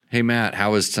Hey, Matt,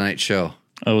 how was tonight's show?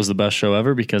 It was the best show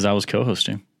ever because I was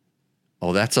co-hosting.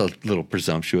 Oh, that's a little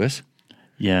presumptuous.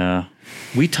 Yeah.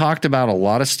 We talked about a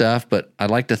lot of stuff, but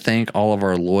I'd like to thank all of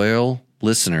our loyal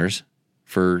listeners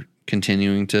for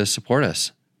continuing to support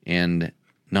us. And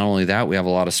not only that, we have a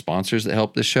lot of sponsors that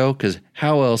help the show, because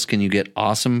how else can you get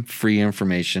awesome free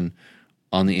information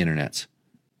on the internets?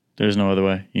 There's no other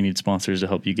way. You need sponsors to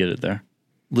help you get it there.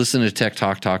 Listen to Tech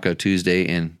Talk Taco Tuesday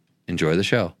and enjoy the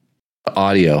show.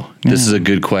 Audio. This is a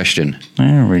good question.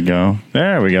 There we go.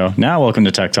 Now welcome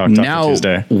to Tech Talk Taco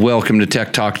Tuesday. Welcome to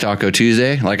Tech Talk Taco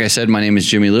Tuesday. Like I said, my name is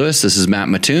Jimmy Lewis. This is Matt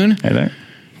Mattoon. Hey there.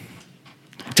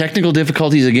 Technical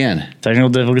difficulties again.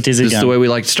 This is the way we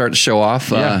like to start the show off.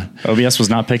 Yeah. OBS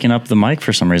was not picking up the mic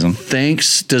for some reason.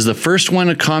 Thanks. Does the first one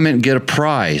to comment get a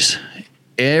prize?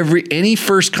 Any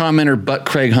first commenter but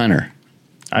Craig Hunter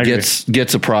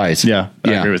gets a prize. Yeah,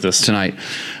 I agree with this tonight.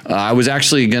 I was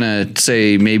actually gonna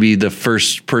say maybe the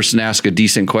first person to ask a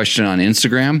decent question on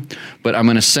Instagram, but I'm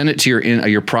gonna send it to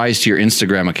your prize to your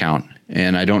Instagram account,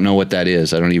 and I don't know what that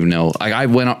is. I don't even know. I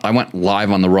went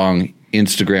live on the wrong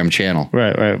Instagram channel.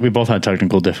 Right. We both had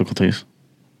technical difficulties.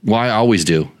 Well, I always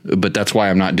do, but that's why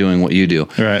I'm not doing what you do.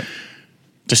 Right.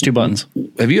 Just two buttons.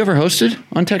 Have you ever hosted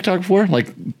on Tech Talk before? Like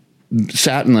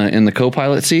sat in the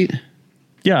co-pilot seat?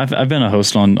 Yeah, I've been a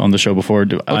host on the show before,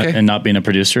 and not being a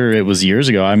producer. It was years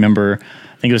ago. I remember,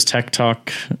 I think it was Tech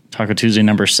Talk Taco Tuesday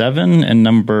number 7 and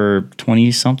number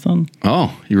 20 something.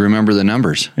 Oh, you remember the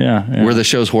numbers? Yeah. Were the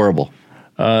shows horrible?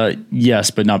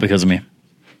 Yes, but not because of me.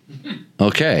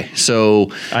 Okay,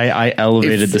 so I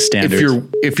elevated the standards.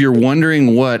 If you're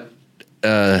wondering what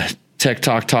Tech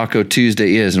Talk Taco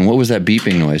Tuesday is, and what was that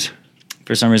beeping noise?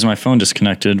 For some reason, my phone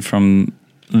disconnected from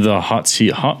the hot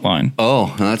seat hotline.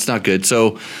 Oh, that's not good.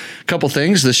 So a couple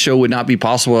things. This show would not be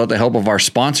possible without the help of our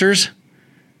sponsors: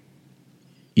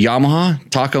 Yamaha,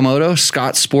 Takamoto,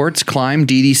 Scott Sports, Climb,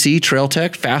 DDC, Trail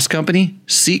Tech, Fast Company,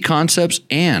 Seat Concepts,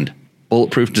 and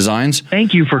Bulletproof Designs.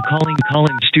 Thank you for calling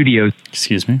Collins Studios.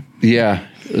 Excuse me. Yeah.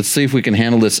 Let's see if we can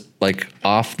handle this like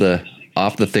off the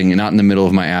thing and not in the middle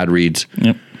of my ad reads.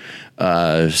 Yep.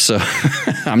 So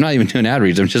I'm not even doing ad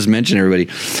reads. I'm just mentioning everybody.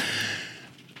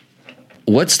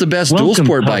 What's the best dual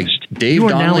sport bike? Dave You are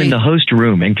Donnelly? now in the host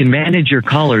room and can manage your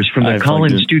callers from the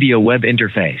Collins Studio web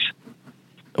interface.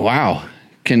 Wow.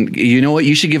 You know what?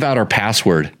 You should give out our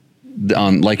password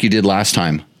on like you did last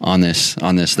time on this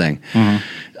thing. Mm-hmm.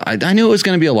 I knew it was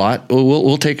going to be a lot.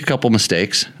 We'll take a couple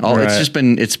mistakes. Right.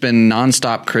 It's been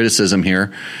nonstop criticism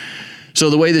here.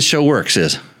 So the way this show works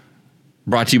is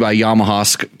brought to you by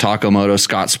Yamaha, Takamoto,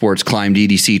 Scott Sports, Climb,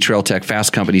 DDC, Trail Tech,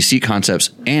 Fast Company, Seat Concepts,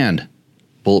 and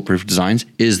Bulletproof Designs,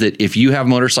 is that if you have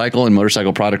motorcycle and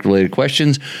motorcycle product related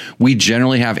questions, we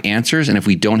generally have answers. And if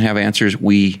we don't have answers,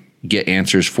 we get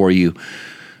answers for you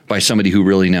by somebody who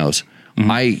really knows. Mm-hmm.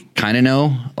 I kind of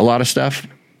know a lot of stuff,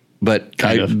 but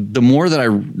the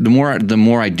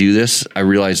more I do this, I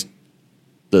realize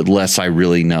the less I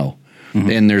really know.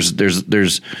 Mm-hmm. And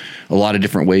there's a lot of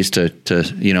different ways to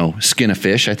skin a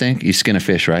fish. I think you skin a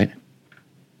fish, right?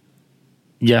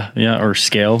 Yeah, or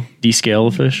descale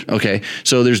a fish. Okay,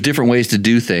 so there's different ways to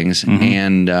do things, Mm-hmm.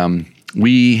 and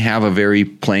we have a very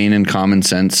plain and common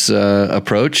sense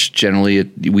approach.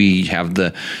 Generally,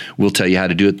 we'll tell you how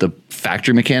to do it the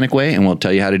factory mechanic way, and we'll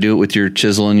tell you how to do it with your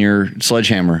chisel and your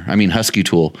sledgehammer. I mean, husky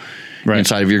tool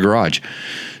inside of your garage.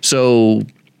 So,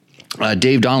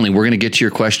 Dave Donnelly, we're going to get to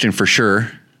your question for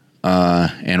sure.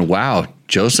 And wow,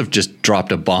 Joseph just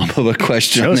dropped a bomb of a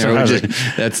question there.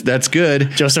 That's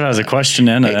good. Joseph has a question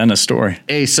and a story.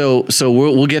 Hey, so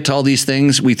we'll get to all these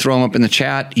things. We throw them up in the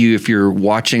chat. If you're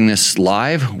watching this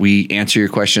live, we answer your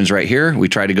questions right here. We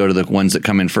try to go to the ones that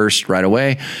come in first right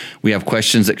away. We have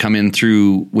questions that come in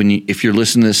through if you're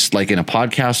listening to this like in a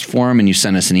podcast form and you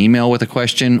send us an email with a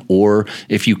question, or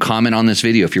if you comment on this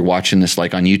video, if you're watching this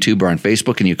like on YouTube or on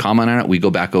Facebook and you comment on it, we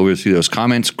go back over through those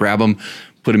comments, grab them,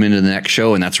 put them into the next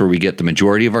show, and that's where we get the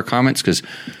majority of our comments, because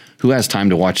who has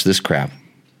time to watch this crap?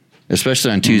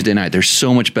 Especially on Tuesday night. There's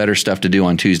so much better stuff to do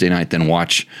on Tuesday night than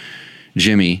watch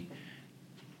Jimmy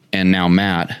and now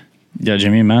Matt. Yeah,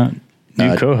 Jimmy and Matt.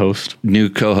 New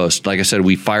co-host. Like I said,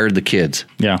 we fired the kids.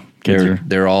 Yeah.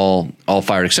 They're all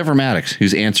fired, except for Maddox,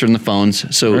 who's answering the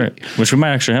phones. So, which we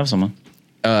might actually have someone.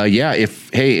 Yeah,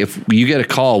 if you get a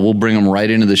call, we'll bring them right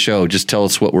into the show. Just tell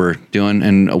us what we're doing.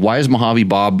 And why is Mojave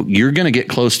Bob? You're going to get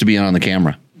close to being on the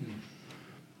camera.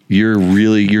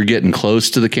 You're getting close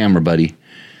to the camera, buddy.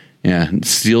 Yeah, it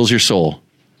steals your soul.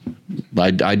 I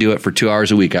do it for 2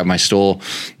 hours a week. I have my soul,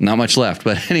 not much left.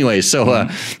 But anyway, so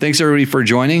thanks everybody for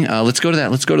joining. Let's go to that.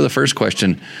 Let's go to the first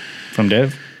question from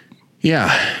Dave. Yeah.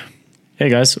 Hey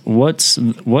guys,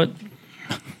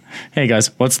 Hey guys,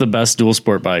 what's the best dual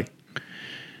sport bike?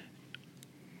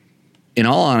 In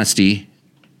all honesty,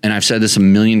 and I've said this a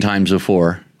million times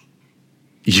before,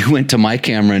 you went to my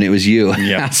camera and it was you.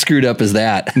 Yeah. How screwed up is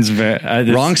that? It's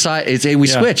wrong side. We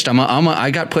switched.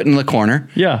 I got put in the corner.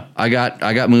 Yeah. I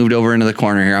got moved over into the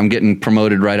corner here. I'm getting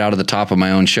promoted right out of the top of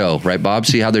my own show. Right, Bob?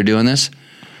 See how they're doing this?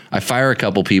 I fire a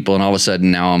couple people and all of a sudden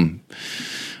now I'm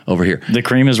over here. The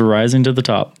cream is rising to the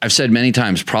top. I've said many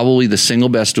times, probably the single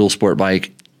best dual sport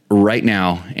bike right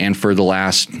now and for the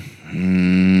last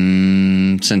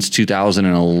since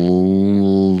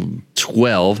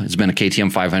 2012, it's been a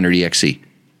KTM 500 EXC.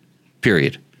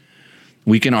 Period.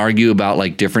 We can argue about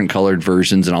like different colored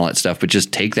versions and all that stuff, but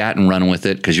just take that and run with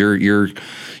it because your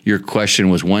question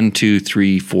was 1, 2,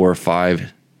 3, 4,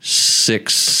 5,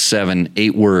 6, 7,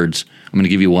 8 words. I'm going to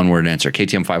give you a one-word answer.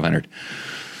 KTM 500.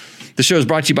 The show is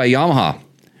brought to you by Yamaha.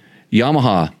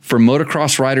 Yamaha, for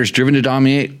motocross riders driven to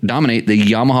dominate, the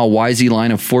Yamaha YZ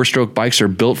line of 4-stroke bikes are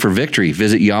built for victory.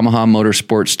 Visit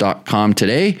YamahaMotorsports.com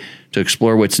today to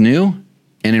explore what's new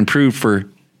and improved for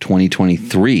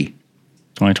 2023.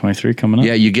 2023 coming up.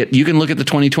 Yeah, you can look at the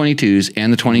 2022s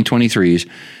and the 2023s.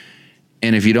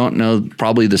 And if you don't know,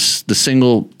 probably the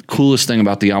single coolest thing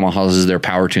about the Yamahas is their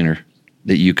power tuner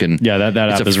that you can. Yeah, that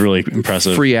app is really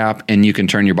impressive. Free app, and you can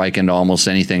turn your bike into almost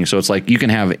anything. So it's like you can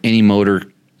have any motor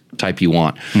type you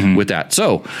want with that.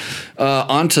 So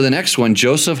on to the next one.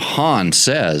 Joseph Hahn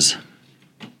says.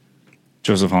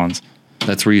 Joseph Hans.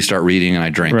 That's where you start reading and I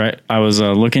drink. Right. I was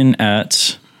looking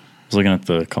at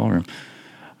the call room.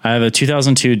 I have a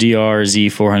 2002 DRZ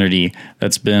 400E.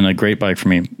 That's been a great bike for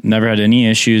me. Never had any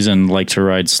issues and like to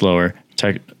ride slower.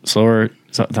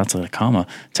 That's a comma.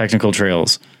 Technical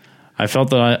trails. I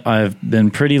felt that I've been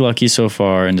pretty lucky so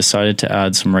far and decided to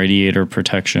add some radiator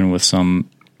protection with some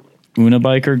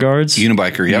Unibiker guards.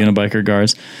 Unibiker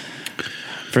guards.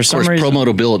 For some reason,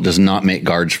 ProMoto Billet does not make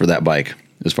guards for that bike,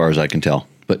 as far as I can tell.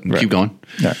 But keep going.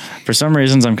 Yeah. For some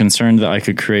reasons, I'm concerned that I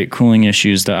could create cooling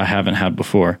issues that I haven't had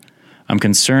before. I'm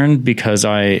concerned because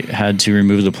I had to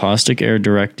remove the plastic air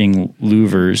directing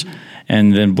louvers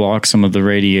and then block some of the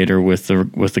radiator with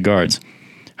the guards.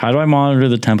 How do I monitor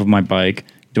the temp of my bike?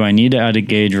 Do I need to add a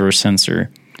gauge or a sensor?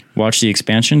 Watch the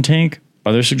expansion tank?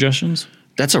 Other suggestions?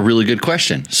 That's a really good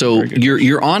question. So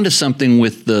you're onto something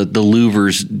with the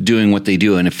louvers doing what they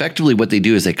do, and effectively what they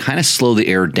do is they kind of slow the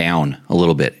air down a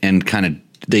little bit and kind of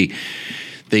they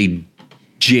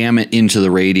jam it into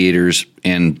the radiators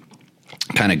and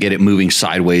kind of get it moving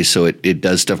sideways so it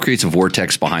does stuff, creates a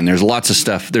vortex behind. There's lots of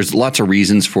stuff. There's lots of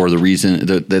reasons for the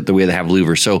way they have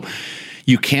louvers. So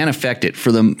you can affect it.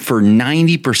 For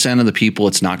 90% of the people,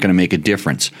 it's not going to make a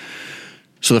difference.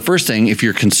 So the first thing, if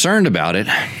you're concerned about it,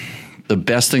 the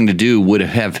best thing to do would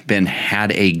have been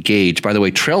had a gauge. By the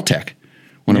way, Trail Tech,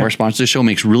 one of our sponsors of the show,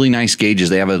 makes really nice gauges.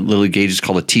 They have a little gauges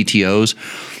called a TTOs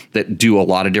that do a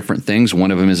lot of different things.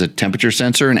 One of them is a temperature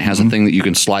sensor, and it has a thing that you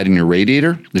can slide in your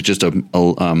radiator. It's just I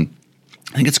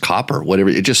think it's copper, whatever.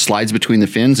 It just slides between the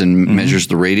fins and measures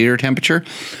the radiator temperature.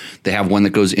 They have one that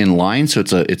goes in line, so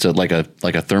it's like a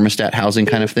thermostat housing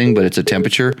kind of thing, but it's a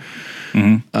temperature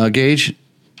gauge.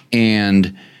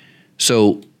 And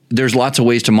so there's lots of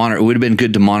ways to monitor. It would have been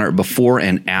good to monitor it before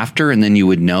and after, and then you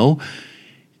would know.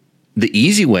 The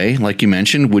easy way, like you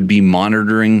mentioned, would be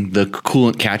monitoring the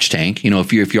coolant catch tank.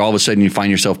 If you all of a sudden you find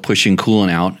yourself pushing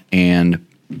coolant out and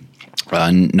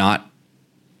not,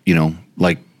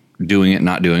 like doing it,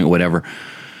 not doing it, whatever.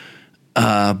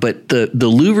 But the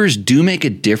louvers do make a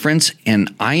difference,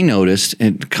 and I noticed,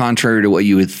 and contrary to what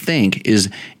you would think, is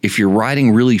if you're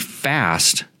riding really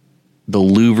fast, the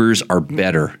louvers are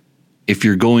better. If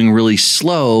you're going really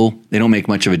slow, they don't make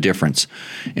much of a difference.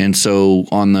 And so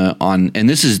and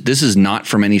this is not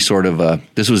from any sort of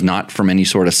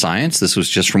science. This was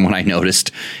just from what I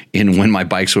noticed in when my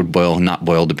bikes would boil, not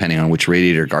boil, depending on which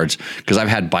radiator guards. Because I've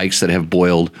had bikes that have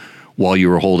boiled while you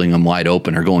were holding them wide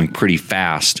open or going pretty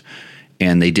fast,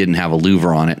 and they didn't have a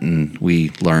louver on it, and we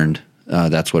learned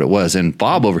that's what it was. And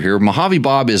Bob over here, Mojave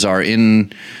Bob, is our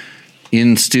in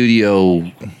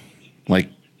studio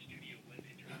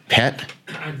pet.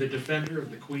 I'm the defender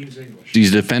of the Queen's English.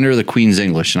 He's the defender of the Queen's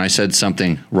English, and I said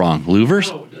something wrong. Louvers?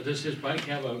 No, does his bike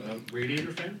have a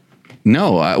radiator fan?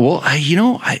 No.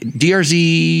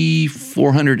 DRZ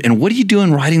 400, and what are you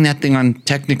doing riding that thing on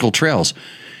technical trails?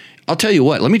 I'll tell you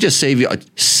what, let me just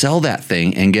sell that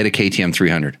thing and get a KTM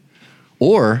 300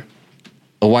 or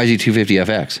a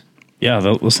YZ250FX. Yeah,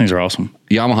 those things are awesome.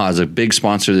 Yamaha is a big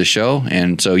sponsor of the show,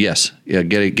 and so yes,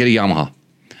 get a Yamaha.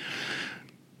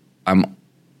 I'm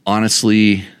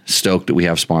honestly stoked that we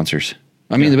have sponsors.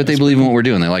 But they believe in what we're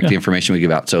doing. They like the information we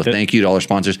give out. So thank you to all our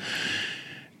sponsors.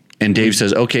 And Dave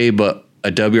says, okay, but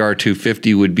a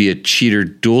WR250 would be a cheater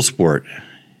dual sport.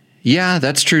 Yeah,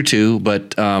 that's true too.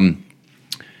 But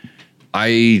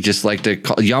I just like to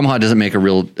call, Yamaha doesn't make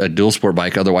a dual sport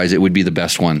bike. Otherwise, it would be the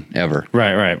best one ever.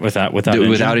 Right.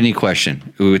 Without any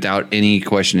question,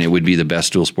 it would be the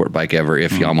best dual sport bike ever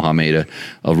if Yamaha made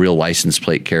a real license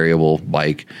plate carryable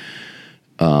bike.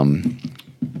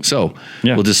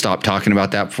 We'll just stop talking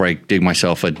about that before I dig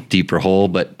myself a deeper hole.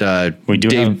 But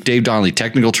Dave Donnelly,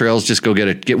 Technical Trails, just go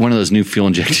get one of those new fuel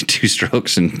injected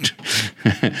 2-strokes and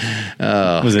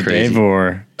was it crazy. Dave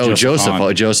or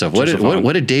Joseph? Joseph.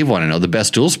 What did Dave want to know? The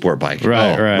best dual sport bike.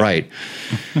 Right.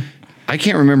 I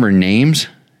can't remember names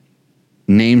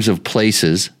of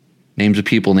places, names of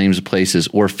people, names of places,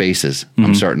 or faces.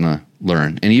 I'm starting to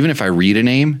learn. And even if I read a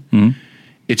name.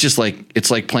 It's just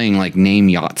it's like playing like name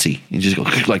Yahtzee. You just go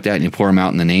like that and you pour them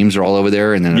out and the names are all over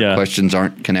there and then the questions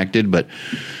aren't connected. But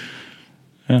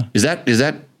is that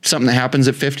something that happens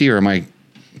at 50 or am I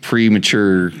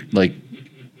premature? Like,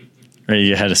 are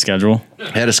you ahead of schedule?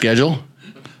 Ahead of schedule?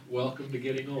 Welcome to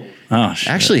getting old. Oh, shit.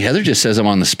 Actually, Heather just says I'm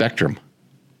on the spectrum.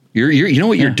 You know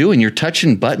what you're doing? You're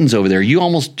touching buttons over there. You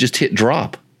almost just hit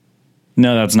drop.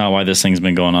 No, that's not why this thing's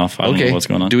been going off. I don't know what's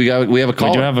going on. We have a call?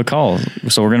 We do have a call.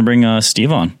 So we're going to bring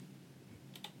Steve on.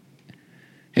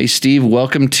 Hey, Steve,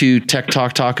 welcome to Tech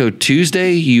Talk Taco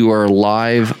Tuesday. You are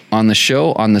live on the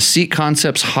show on the Seat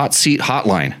Concepts Hot Seat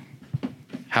Hotline.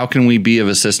 How can we be of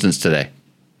assistance today?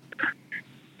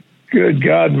 Good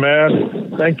God,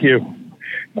 man. Thank you.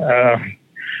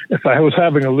 If I was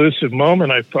having a lucid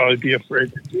moment, I'd probably be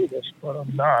afraid to do this, but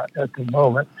I'm not at the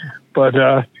moment.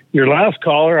 But your last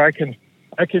caller, I can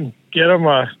get him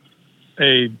a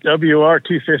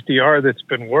WR250R that's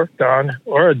been worked on,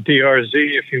 or a DRZ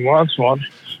if he wants one.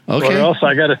 Okay. Or else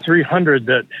I got a 300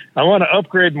 that I want to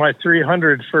upgrade my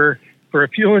 300 for a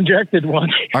fuel injected one.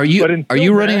 Are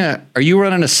you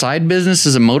running a side business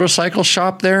as a motorcycle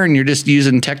shop there, and you're just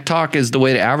using Tech Talk as the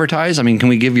way to advertise? I mean, can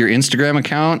we give your Instagram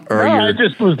account? Or no, I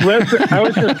just was listening. I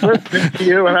was just listening to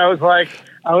you, and I was like,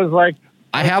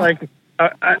 I'd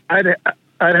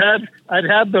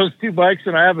had those two bikes,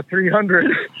 and I have a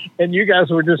 300, and you guys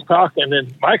were just talking.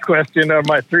 And my question on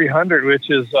my 300, which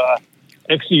is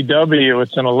XEW,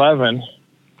 it's an 11,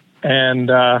 and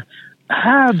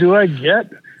how do I get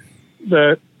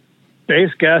the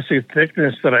base gassy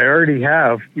thickness that I already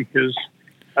have? Because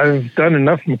I've done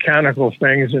enough mechanical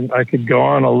things, and I could go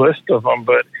on a list of them,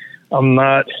 but I'm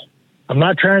not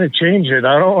trying to change it.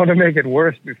 I don't want to make it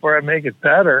worse before I make it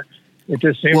better. It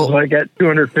just seems like at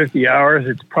 250 hours,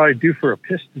 it's probably due for a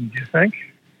piston. Do you think?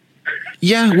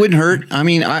 Yeah, it wouldn't hurt. I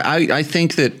mean, I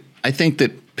think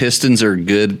that pistons are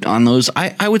good on those.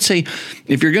 I would say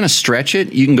if you're going to stretch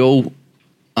it, you can go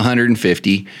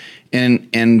 150,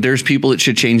 and there's people that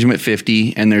should change them at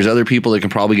 50, and there's other people that can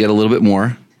probably get a little bit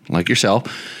more, like yourself.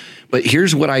 But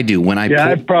here's what I do when I it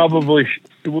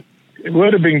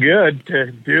would have been good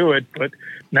to do it, but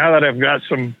now that I've got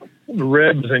some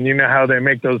ribs, and you know how they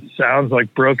make those sounds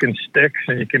like broken sticks,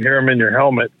 and you can hear them in your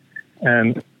helmet,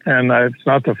 and it's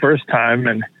not the first time,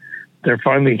 and they're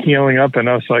finally healing up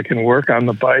enough so I can work on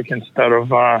the bike instead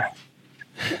of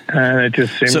and it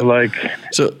just seems like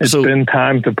it's been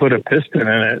time to put a piston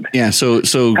in it. Yeah. So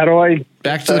how do I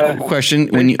back to the question?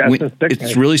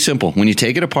 It's really simple. When you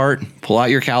take it apart, pull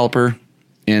out your caliper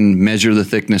and measure the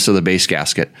thickness of the base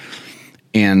gasket.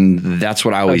 And that's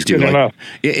what I always do. Like,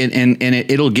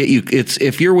 it'll get you. It's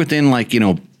if you're within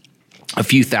a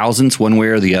few thousandths one way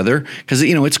or the other, because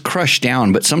it's crushed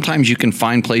down. But sometimes you can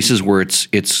find places where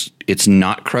it's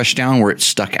not crushed down, where it's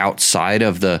stuck outside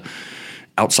of the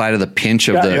pinch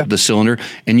of the cylinder,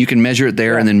 and you can measure it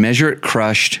there, and then measure it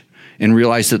crushed, and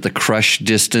realize that the crush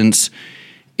distance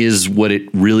is what it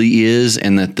really is,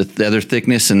 and that the other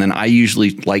thickness. And then I usually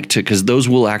like to, because those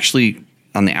will actually,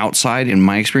 on the outside, in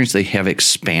my experience, they have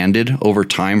expanded over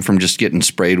time from just getting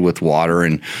sprayed with water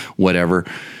and whatever.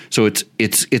 So it's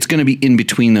going to be in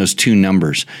between those two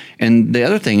numbers. And the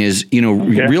other thing is,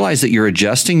 realize that you're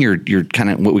adjusting your kind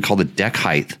of what we call the deck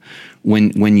height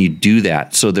when you do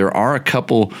that. So there are a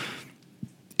couple,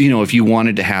 if you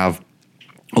wanted to have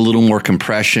a little more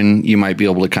compression, you might be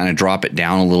able to kind of drop it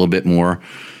down a little bit more.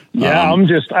 Yeah,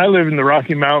 I live in the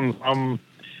Rocky Mountains. I'm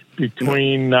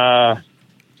between the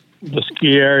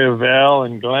ski area of Vail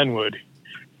and Glenwood.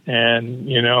 And,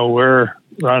 we're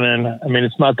running,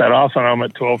 it's not that often I'm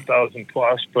at 12,000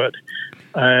 plus, but,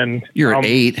 and you're at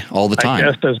 8 all the time.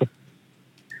 I guess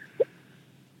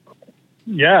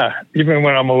Yeah, even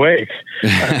when I'm awake.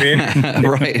 I mean,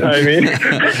 Right.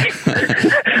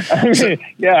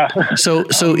 Yeah. So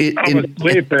I'm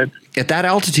asleep, but at that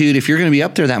altitude, if you're going to be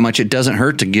up there that much, it doesn't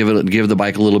hurt to give the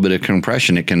bike a little bit of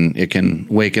compression. It can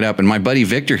wake it up. And my buddy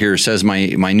Victor here says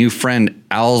my new friend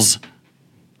Alzheimer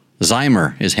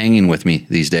is hanging with me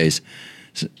these days.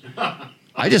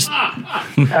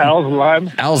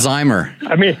 Alzheimer.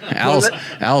 I mean,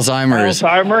 Alzheimer.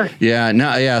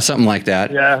 Yeah, something like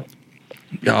that. Yeah.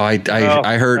 Oh, I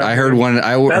heard one.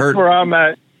 That's where I'm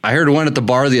at. I heard one at the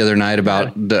bar the other night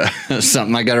about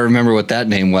something. I got to remember what that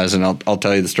name was, and I'll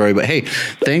tell you the story. But hey,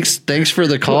 thanks for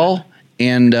the call,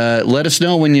 and let us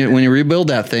know when you rebuild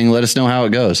that thing. Let us know how it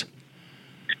goes.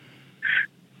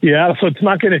 Yeah, so it's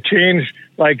not going to change.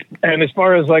 And as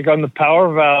far as on the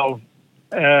power valve,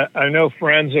 I know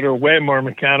friends that are way more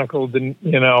mechanical than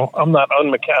I'm not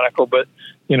unmechanical, but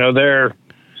they're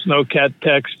snowcat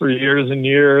techs for years and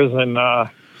years,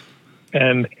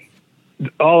 and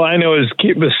all I know is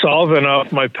keep the solvent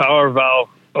off my power valve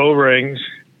O-rings,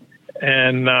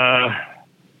 and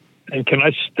can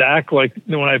I stack when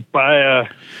I buy a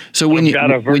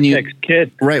Vertex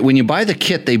kit? Right, when you buy the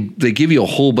kit, they give you a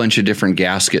whole bunch of different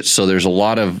gaskets. So there's a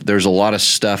lot of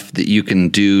stuff that you can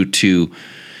do to.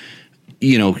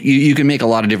 You can make a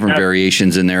lot of different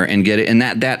variations in there and get it. And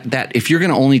that if you're going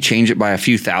to only change it by a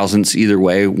few thousandths either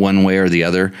way, one way or the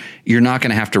other, you're not going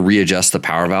to have to readjust the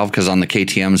power valve, because on the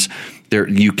KTMs there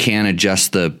you can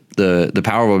adjust the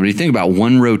power valve. But you think about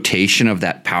one rotation of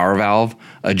that power valve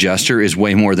adjuster is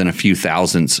way more than a few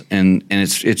thousandths, and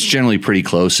it's generally pretty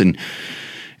close. And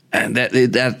that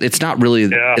it's not really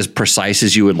as precise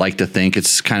as you would like to think.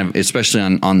 It's kind of, especially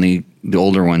on the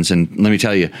older ones. And let me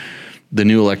tell you, the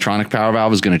new electronic power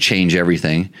valve is going to change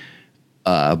everything,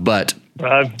 but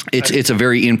it's a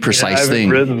very imprecise thing.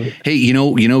 Hey,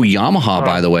 Yamaha,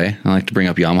 by the way, I like to bring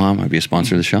up Yamaha, might be a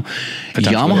sponsor of the show.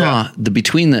 Yamaha,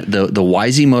 between the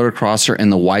YZ Motocrosser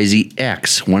and the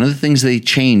YZ-X, one of the things they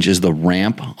change is the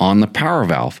ramp on the power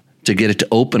valve to get it to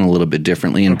open a little bit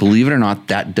differently. And believe it or not,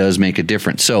 that does make a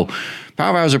difference. So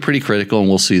power valves are pretty critical, and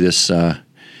we'll see this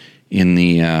in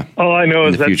the all I know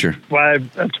is future.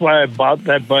 That's why I bought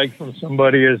that bike from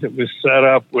somebody, is it was set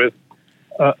up with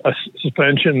a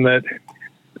suspension that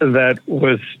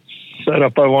was set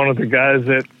up by one of the guys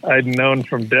that I'd known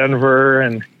from Denver,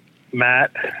 and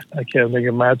Matt. I can't think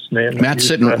of Matt's name. Matt's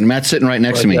sitting right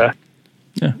next to me.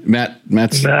 Yeah,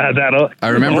 Matt's. I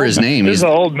remember his name. He's an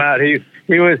old Matt. He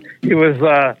was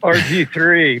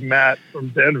RG3 Matt from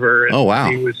Denver. And oh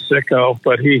wow. He was sicko,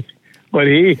 but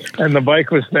and the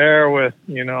bike was there with,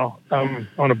 I'm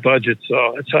on a budget,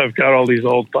 so that's how I've got all these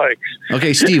old bikes.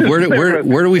 Okay, Steve, where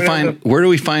do we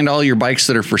find all your bikes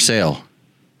that are for sale?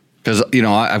 Because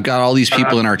I've got all these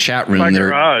people in our chat room. My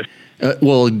garage.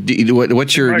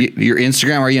 What's your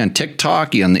Instagram? Are you on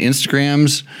TikTok? Are you on the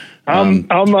Instagrams? When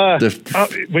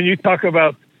you talk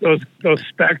about those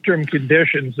spectrum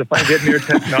conditions, if I get near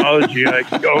technology, I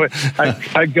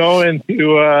go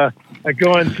into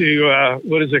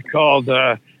what is it called?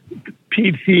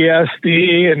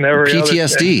 PTSD and every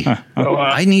PTSD. Other thing. So,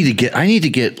 I need to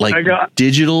get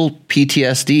digital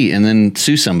PTSD and then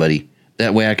sue somebody.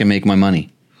 That way I can make my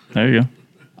money. There you go.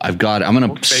 I'm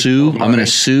going to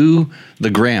sue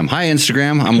the Gram. Hi,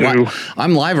 Instagram.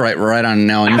 I'm live right on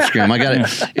now on Instagram. I got it.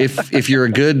 If you're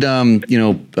a good,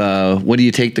 what do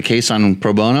you take the case on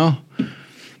pro bono?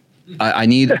 I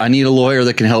need a lawyer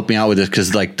that can help me out with this,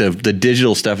 because the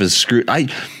digital stuff is screwed.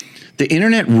 The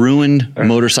internet ruined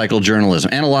motorcycle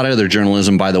journalism and a lot of other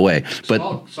journalism, by the way.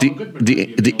 But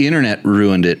the internet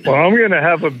ruined it. Well, I'm going to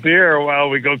have a beer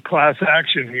while we go class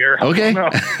action here. Okay.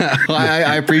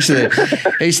 I appreciate it.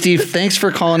 Hey, Steve, thanks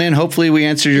for calling in. Hopefully we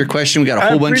answered your question. We got a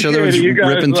whole bunch of others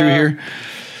ripping through here.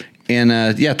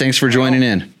 And thanks for joining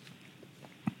in.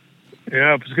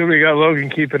 Yeah, it's good we got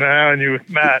Logan keeping an eye on you with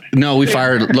Matt. No, we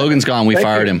fired Logan's gone. We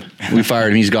fired him.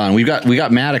 He's gone. We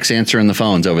got Maddox answering the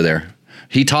phones over there.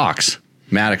 He talks.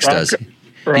 Maddox does.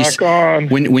 Rock on.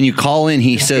 When you call in,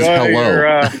 he says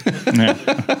hello.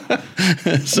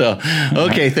 So,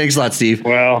 okay. Thanks a lot, Steve.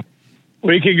 Well,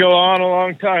 we could go on a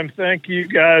long time. Thank you,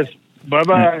 guys.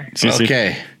 Bye-bye.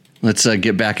 Okay. Let's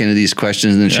get back into these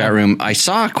questions in the chat room. I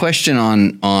saw a question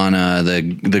on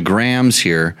the grams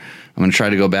here. I'm going to try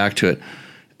to go back to it.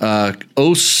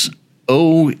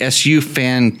 OSU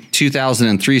fan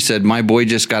 2003 said, my boy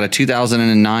just got a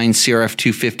 2009 CRF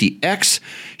 250X.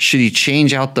 Should he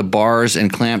change out the bars and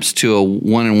clamps to a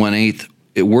 1 1/8?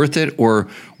 It worth it, or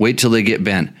wait till they get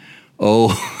bent? Oh,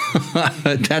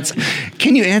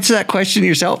 can you answer that question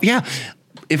yourself? Yeah.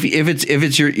 if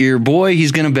it's your boy,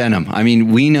 he's going to bend them. I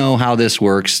mean, we know how this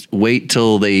works. Wait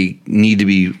till they need to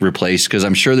be replaced, because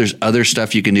I'm sure there's other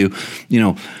stuff you can do.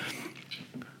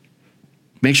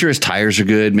 Make sure his tires are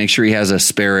good. Make sure he has a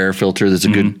spare air filter that's a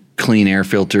good, clean air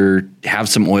filter. Have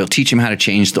some oil. Teach him how to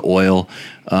change the oil.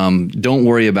 Don't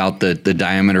worry about the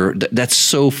diameter. That's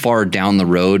so far down the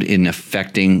road in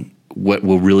affecting what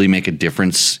will really make a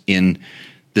difference in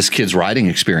this kid's riding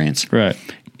experience. Right.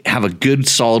 Have a good,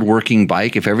 solid working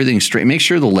bike. If everything's straight, make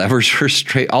sure the levers are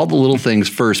straight, all the little things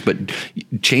first. But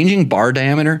changing bar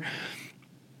diameter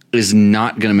is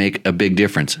not going to make a big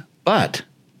difference. But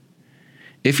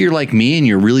if you're like me and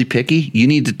you're really picky, you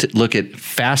need to look at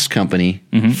Fast Company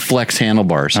Flex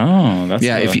handlebars. Oh, that's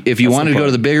if you wanted to go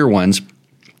to the bigger ones,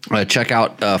 check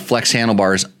out Flex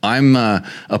handlebars. I'm a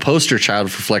poster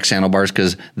child for Flex handlebars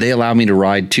because they allow me to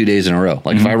ride 2 days in a row.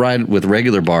 Like if I ride with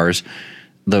regular bars,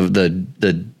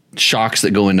 the shocks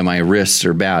that go into my wrists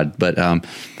are bad. But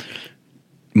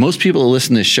most people that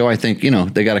listen to this show, I think,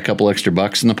 they got a couple extra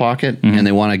bucks in the pocket and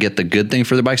they want to get the good thing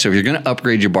for their bike. So if you're going to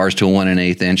upgrade your bars to a 1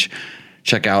 1/8 inch,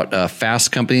 check out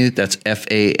Fast Company. That's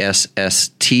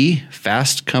FASST,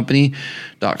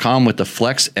 fastcompany.com with the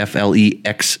Flex,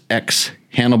 FLEXX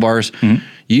handlebars,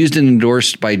 used and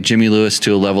endorsed by Jimmy Lewis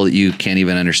to a level that you can't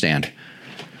even understand.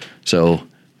 So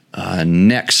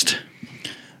next.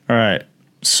 All right.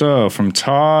 So from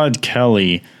Todd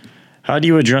Kelly, how do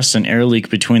you address an air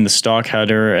leak between the stock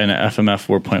header and an FMF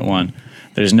 4.1?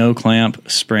 There's no clamp,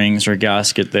 springs, or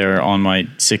gasket there on my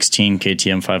 16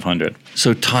 KTM 500.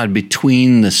 So, Todd,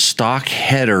 between the stock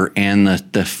header and the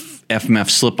FMF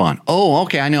slip-on. Oh,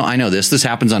 okay, I know this. This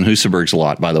happens on Husabergs a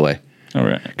lot, by the way. All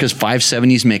right. Because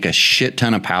 570s make a shit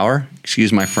ton of power,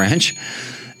 excuse my French,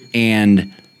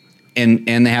 and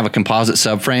they have a composite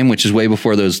subframe, which is way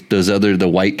before the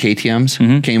white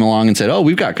KTMs came along and said, oh,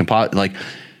 we've got composite, like...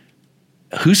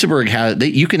 Husaberg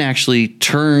you can actually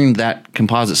turn that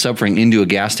composite subframe into a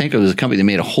gas tank. There was a company that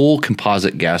made a whole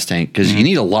composite gas tank because you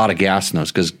need a lot of gas in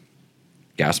those because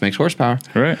gas makes horsepower.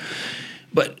 Right.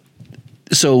 But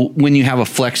so when you have a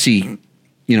flexi,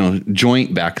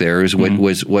 joint back there is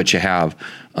what you have.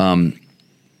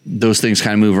 Those things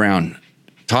kind of move around.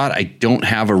 Todd, I don't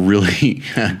have a really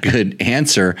good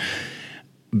answer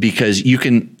because you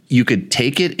could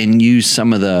take it and use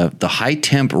some of the high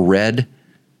temp red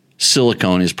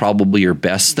silicone is probably your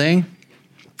best thing,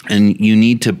 and you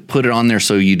need to put it on there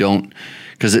so you don't,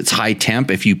 because it's high temp.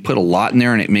 If you put a lot in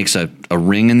there and it makes a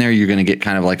ring in there, you're going to get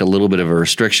kind of like a little bit of a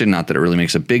restriction. Not that it really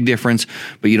makes a big difference,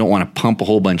 but you don't want to pump a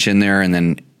whole bunch in there,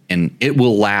 and it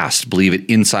will last. Believe it,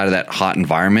 inside of that hot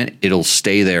environment, it'll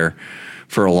stay there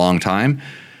for a long time.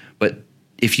 But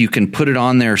if you can put it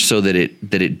on there so that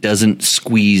it doesn't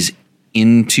squeeze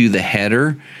into the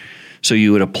header, so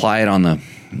you would apply it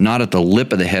not at the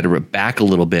lip of the header, but back a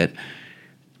little bit.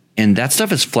 And that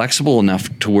stuff is flexible enough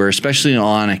to where, especially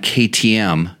on a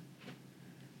KTM,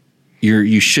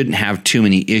 you shouldn't have too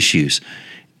many issues.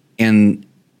 And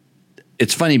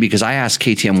it's funny because I asked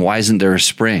KTM, why isn't there a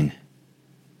spring?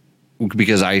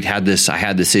 Because I had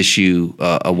this issue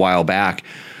a while back,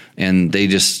 and they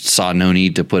just saw no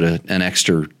need to put an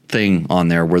extra thing on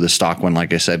there where the stock one,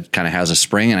 like I said, kind of has a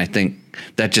spring. And I think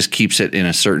that just keeps it in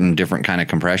a certain different kind of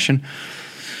compression.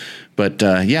 But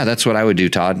that's what I would do,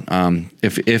 Todd.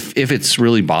 If it's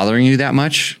really bothering you that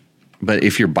much, but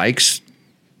if your bike's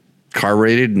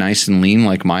carbureted, nice and lean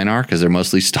like mine are, because they're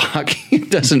mostly stock,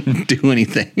 it doesn't do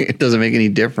anything. It doesn't make any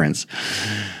difference.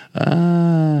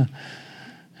 What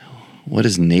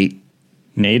is Nate?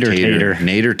 Nate or Tater?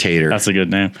 Nate or Tater. That's a good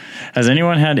name. Has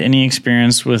anyone had any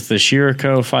experience with the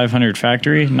Shiroko 500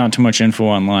 factory? Not too much info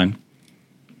online.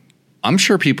 I'm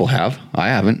sure people have. I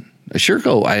haven't.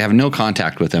 Shiroko, I have no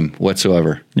contact with them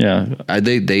whatsoever. Yeah.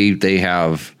 They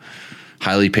have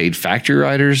highly paid factory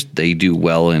riders. They do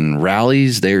well in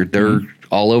rallies. They're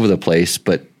all over the place,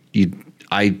 but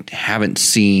I haven't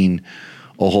seen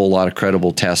a whole lot of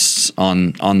credible tests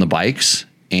on the bikes.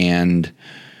 And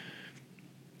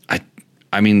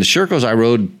I mean, the Shirokos I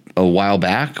rode a while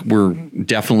back were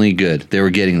definitely good. They were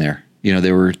getting there.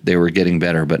 They were getting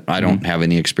better, but I don't have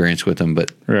any experience with them,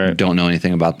 but don't know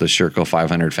anything about the Shiroko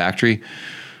 500 factory.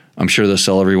 I'm sure they'll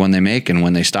sell every one they make, and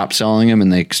when they stop selling them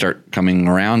and they start coming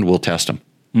around, we'll test them.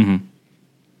 Mm-hmm.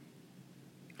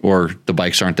 Or the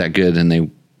bikes aren't that good and they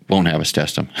won't have us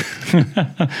test them.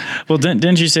 Well,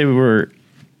 didn't you say we were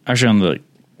actually on the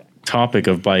topic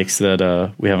of bikes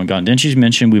that we haven't gotten? Didn't you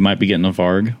mention we might be getting a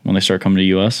Varg when they start coming to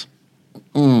U.S.?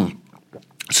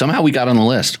 Somehow we got on the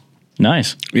list.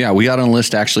 Nice. Yeah, we got on the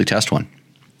list to actually test one.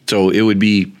 So it'd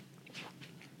be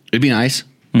nice.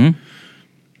 Mm-hmm.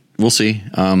 We'll see.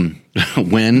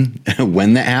 when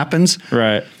that happens.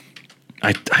 Right.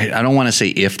 I don't want to say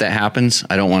if that happens.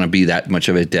 I don't want to be that much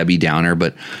of a Debbie Downer,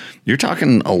 but you're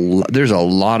talking there's a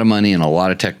lot of money and a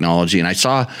lot of technology. And I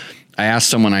asked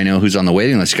someone I know who's on the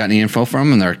waiting list, got any info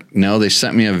from them? And they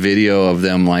sent me a video of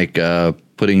them like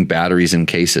putting batteries in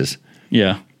cases.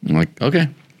 Yeah. I'm like, okay.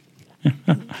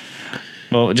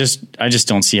 Well, I just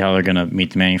don't see how they're going to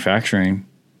meet the manufacturing.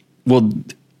 Well,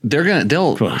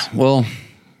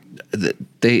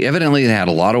 they evidently had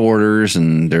a lot of orders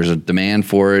and there's a demand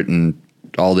for it and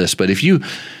all this. But if you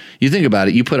think about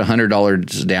it, you put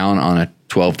 $100 down on a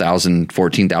 $12,000,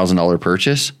 $14,000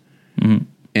 purchase. Mm-hmm.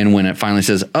 And when it finally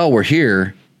says, oh, we're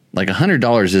here, like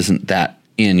 $100 isn't that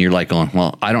in. You're like going,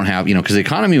 well, I don't have, because the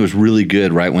economy was really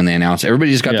good right when they announced.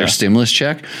 Everybody just got their stimulus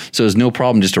check. So there's no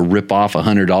problem just to rip off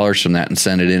 $100 from that and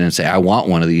send it in and say, I want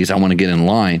one of these. I want to get in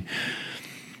line.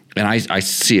 And I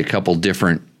see a couple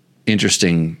different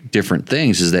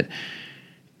things is that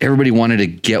everybody wanted to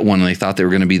get one and they thought they were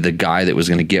going to be the guy that was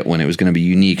going to get one. It was going to be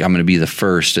unique. I'm going to be the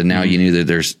first. And now you knew that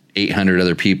there's 800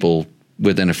 other people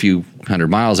within a few hundred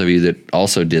miles of you that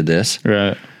also did this.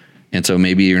 Right. And so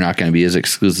maybe you're not going to be as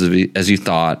exclusive as you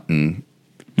thought. And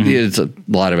it's a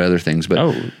lot of other things.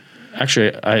 But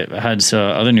actually, I had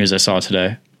other news I saw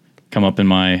today come up in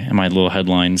my little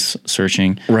headlines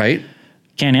searching. Right.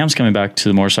 Can-Am's coming back to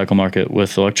the motorcycle market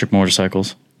with electric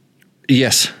motorcycles.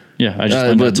 Yes. Yeah, I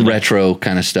just with retro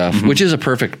kind of stuff, which is a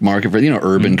perfect market for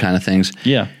urban kind of things.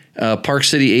 Yeah. Park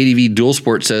City ADV Dual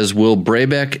Sport says, will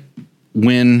Brabeck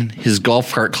win his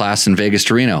golf cart class in Vegas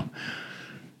to Reno?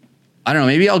 I don't know.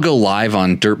 Maybe I'll go live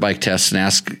on Dirt Bike Tests and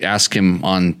ask him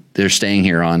on. They're staying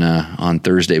here on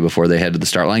Thursday before they head to the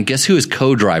start line. Guess who his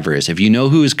co-driver is? If you know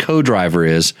who his co-driver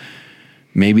is,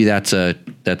 maybe that's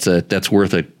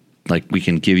worth a, like, we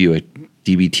can give you a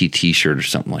DBT T-shirt or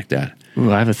something like that.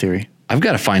 Ooh, I have a theory. I've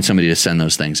got to find somebody to send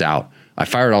those things out. I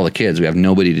fired all the kids. We have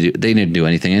nobody to do. They didn't do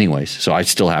anything anyways, so I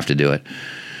still have to do it.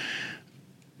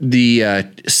 The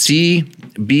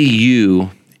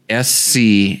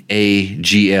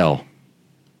CBUSCAGL.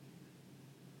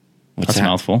 That's a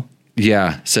mouthful.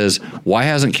 Yeah, says, why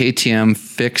hasn't KTM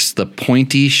fixed the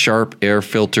pointy, sharp air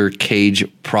filter cage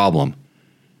problem?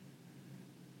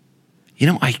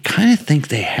 I kind of think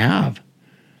they have.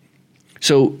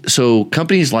 So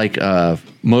companies like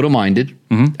Moto Minded,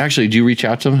 actually, do you reach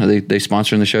out to them? Are they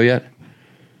sponsoring the show yet?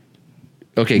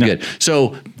 Okay, no. Good.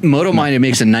 So Moto Minded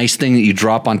makes a nice thing that you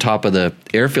drop on top of the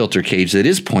air filter cage that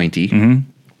is pointy.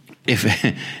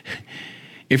 Mm-hmm.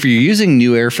 If you're using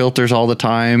new air filters all the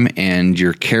time and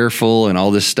you're careful and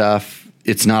all this stuff,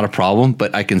 it's not a problem.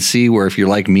 But I can see where if you're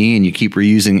like me and you keep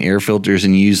reusing air filters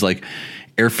and you use like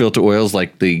air filter oils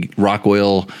like the Rock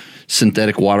Oil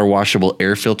synthetic water washable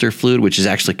air filter fluid, which is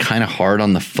actually kind of hard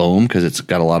on the foam because it's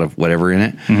got a lot of whatever in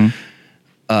it.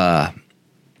 Mm-hmm.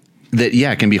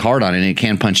 It can be hard on it and it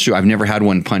can punch through. I've never had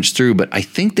one punch through, but I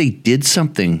think they did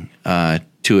something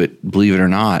to it, believe it or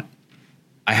not.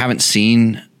 I haven't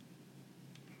seen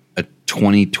a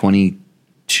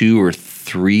 2022 or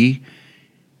 3.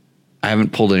 I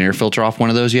haven't pulled an air filter off one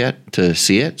of those yet to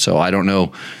see it, so I don't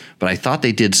know. But I thought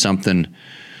they did something.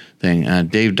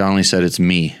 Dave Donnelly said it's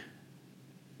me.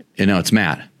 No, it's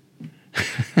Matt.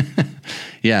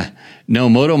 Yeah. No,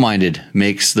 Moto Minded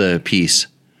makes the piece.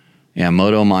 Yeah,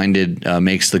 Moto Minded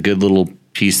makes the good little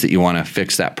piece that you want to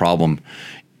fix that problem.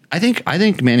 I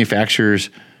think manufacturers,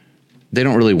 they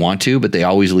don't really want to, but they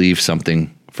always leave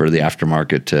something for the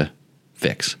aftermarket to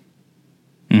fix.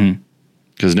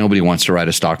 Because nobody wants to ride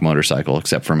a stock motorcycle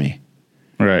except for me.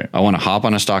 Right. I want to hop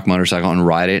on a stock motorcycle and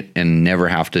ride it and never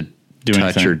have to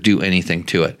touch or do anything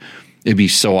to it. It'd be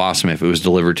so awesome if it was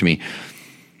delivered to me.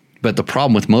 But the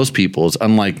problem with most people is,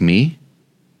 unlike me,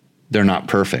 they're not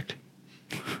perfect.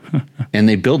 And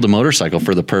they build the motorcycle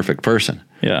for the perfect person.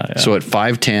 Yeah. So at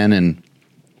 5'10" and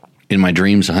in my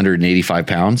dreams 185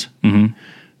 pounds,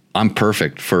 I'm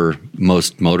perfect for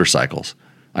most motorcycles.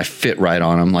 I fit right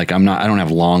on them. Like I don't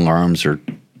have long arms or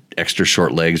extra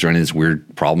short legs or any of these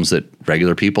weird problems that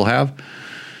regular people have.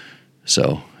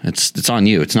 So it's on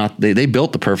you. It's not, they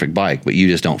built the perfect bike, but you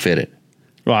just don't fit it.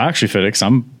 Well, I actually fit it because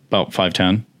I'm about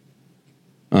 5'10".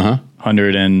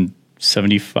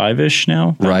 175-ish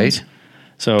now. Right.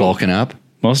 So bulking up.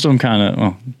 Most of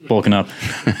them bulking up.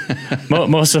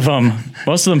 most of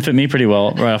them fit me pretty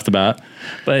well right off the bat.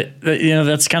 But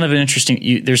that's kind of an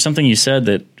interesting. There's something you said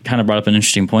that kind of brought up an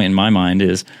interesting point in my mind.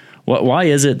 Is why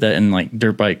is it that in like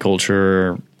dirt bike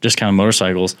culture, or just kind of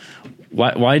motorcycles,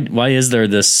 why is there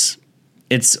this?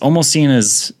 It's almost seen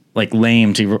as like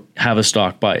lame to have a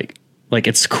stock bike. Like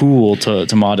it's cool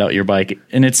to mod out your bike,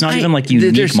 and it's not even like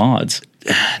unique mods.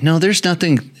 No, there's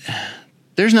nothing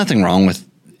wrong with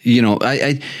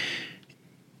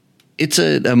it's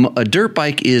a dirt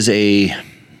bike is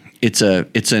it's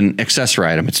an accessory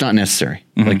item. It's not necessary.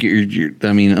 Like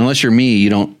unless you're me, you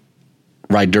don't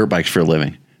ride dirt bikes for a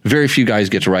living. Very few guys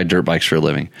get to ride dirt bikes for a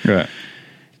living. Right.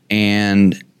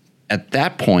 And at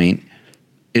that point,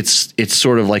 it's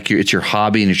sort of like it's your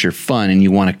hobby and it's your fun, and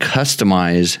you want to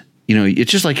customize.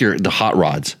 It's just like the hot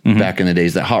rods back in the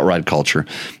days, that hot rod culture.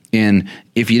 And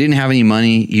if you didn't have any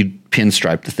money, you'd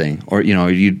pinstripe the thing, or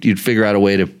you'd figure out a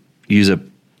way to use a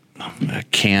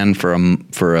can for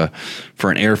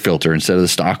an air filter instead of the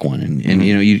stock one, and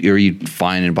you'd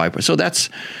find and buy. So that's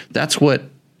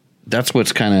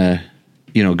what's kind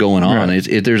of going on.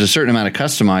 Right. There's a certain amount of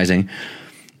customizing,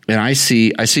 and I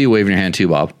see you waving your hand too,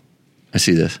 Bob. I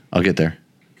see this. I'll get there.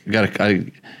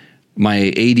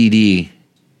 My ADD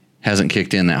hasn't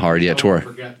kicked in that hard yet. I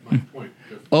forget my point.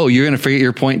 Oh, you're going to forget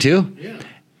your point too?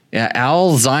 Yeah.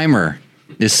 Alzheimer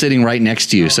is sitting right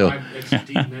next to you. So it's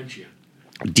dementia.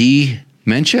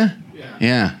 Dementia?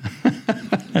 Yeah.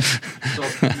 So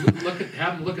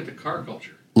have them look at the car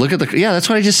culture. That's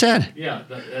what I just said. Yeah.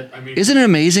 Isn't it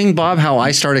amazing, Bob, how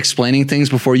I start explaining things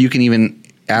before you can even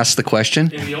ask the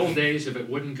question? In the old days, if it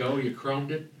wouldn't go, you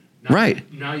chromed it.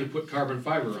 Now you put carbon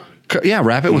fiber on it. Yeah,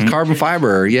 wrap it with carbon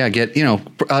fiber. Yeah,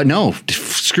 no,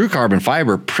 screw carbon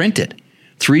fiber, print it.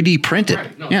 3D print it.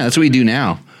 Right. No, that's what we do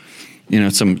now.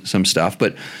 Some stuff.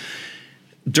 But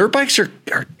dirt bikes are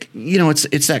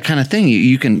it's that kind of thing.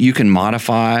 You can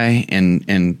modify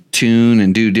and tune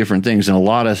and do different things, and a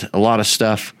lot of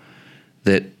stuff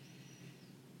that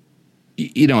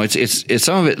it's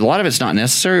some of it. A lot of it's not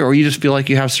necessary, or you just feel like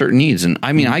you have certain needs. And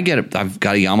I mean, I get it. I've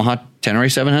got a Yamaha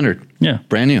Tenere 700. Yeah,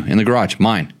 brand new in the garage,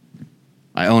 mine.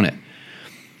 I own it,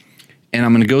 and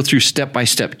I'm going to go through step by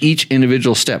step each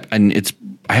individual step. And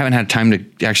I haven't had time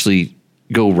to actually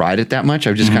go ride it that much.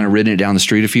 I've just kind of ridden it down the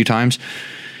street a few times,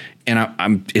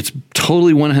 and it's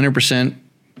totally 100%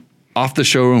 off the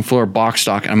showroom floor, box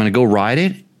stock. And I'm going to go ride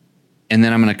it, and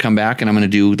then I'm going to come back and I'm going to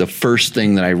do the first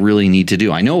thing that I really need to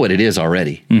do. I know what it is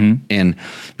already, and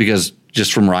because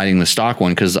just from riding the stock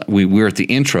one, because we were at the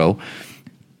intro,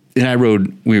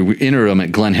 and we entered them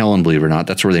at Glen Helen, believe it or not.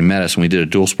 That's where they met us, and we did a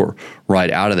dual sport ride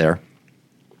out of there.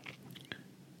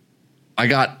 I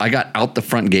got out the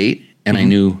front gate, and I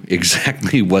knew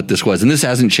exactly what this was. And this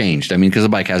hasn't changed. I mean, because the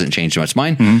bike hasn't changed much.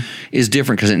 Mine is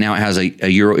different because it now has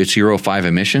it's Euro 5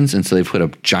 emissions, and so they've put a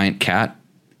giant cat.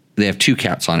 They have two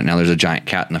cats on it now. There's a giant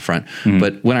cat in the front.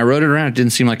 But when I rode it around, it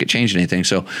didn't seem like it changed anything.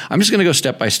 So I'm just going to go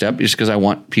step by step, just because I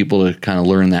want people to kind of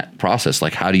learn that process.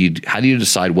 Like, how do you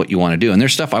decide what you want to do? And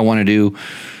there's stuff I want to do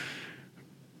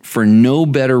for no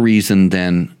better reason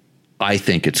than I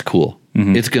think it's cool.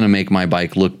 It's going to make my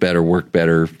bike look better, work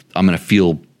better. I'm going to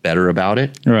feel better about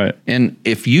it. Right. And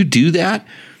if you do that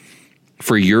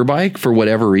for your bike, for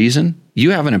whatever reason,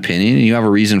 you have an opinion and you have a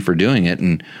reason for doing it.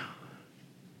 And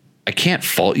I can't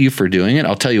fault you for doing it.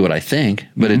 I'll tell you what I think,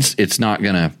 but it's not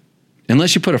going to,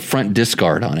 unless you put a front disc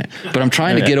guard on it. But I'm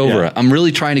trying to get over it. I'm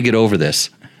really trying to get over this.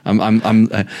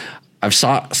 I've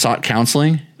sought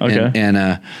counseling,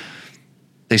 and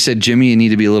they said, Jimmy, you need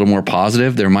to be a little more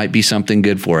positive. There might be something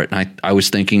good for it. And I was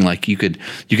thinking, like, you could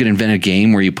invent a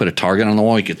game where you put a target on the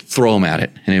wall, you could throw them at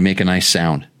it, and it'd make a nice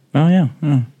sound. Oh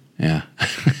yeah. Yeah.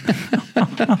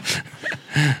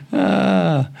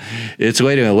 It's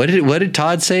wait a minute. What did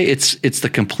Todd say? It's the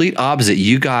complete opposite.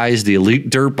 You guys, the elite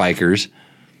dirt bikers,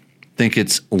 think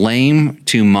it's lame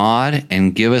to mod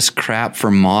and give us crap for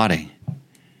modding.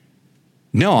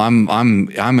 No, I'm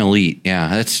elite. Yeah,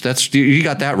 that's you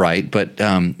got that right. But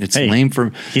it's lame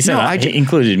for. He said he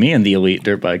included me in the elite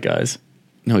dirt bike guys.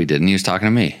 No, he didn't. He was talking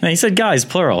to me. No, he said guys,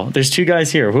 plural. There's two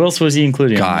guys here. Who else was he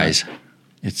including? Guys.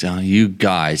 It's you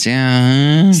guys.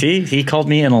 Yeah. See, he called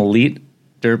me an elite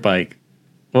dirt bike.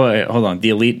 Wait, hold on. The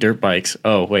elite dirt bikes.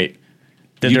 Oh, wait.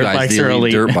 The dirt bikes are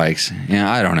elite. Dirt bikes.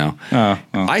 Yeah, I don't know.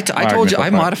 I told you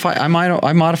I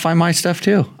modify my stuff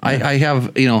too. I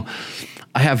have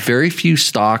I have very few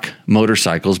stock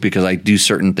motorcycles because I do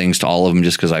certain things to all of them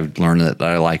just because I've learned that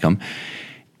I like them.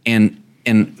 And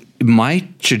my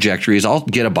trajectory is I'll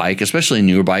get a bike, especially a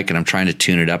newer bike, and I'm trying to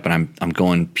tune it up, and I'm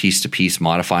going piece to piece,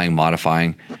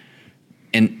 modifying,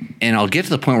 and I'll get to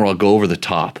the point where I'll go over the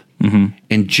top.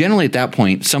 And generally at that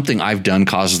point, something I've done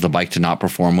causes the bike to not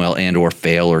perform well and or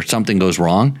fail, or something goes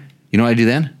wrong. You know what I do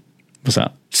then? What's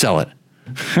that? Sell it.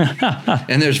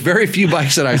 And there's very few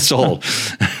bikes that I've sold.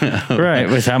 Right.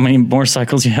 With how many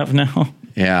motorcycles you have now?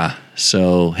 Yeah.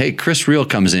 So, hey, Chris Reel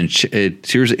comes in.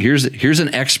 Here's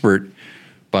an expert,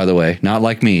 by the way, not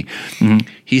like me.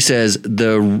 He says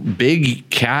the big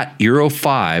cat Euro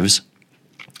 5s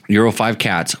Euro 5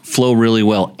 cats flow really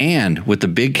well. And with the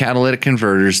big catalytic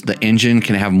converters, the engine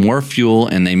can have more fuel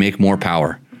and they make more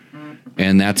power.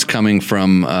 And that's coming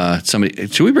from somebody.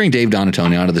 Should we bring Dave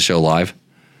Donatoni onto the show live?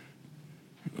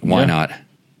 Why not?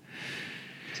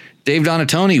 Dave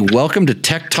Donatoni, welcome to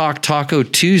Tech Talk Taco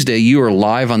Tuesday. You are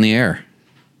live on the air.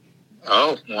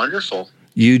 Oh, wonderful.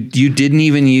 You didn't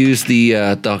even use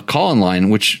the call-in line,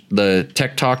 which the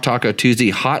Tech Talk Taco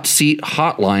Tuesday Hot Seat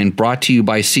Hotline brought to you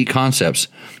by Seat Concepts.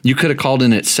 You could have called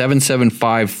in at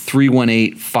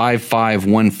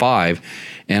 775-318-5515,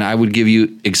 and I would give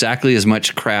you exactly as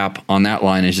much crap on that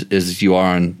line as you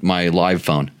are on my live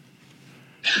phone.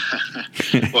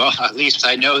 Well, at least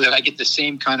I know that I get the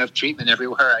same kind of treatment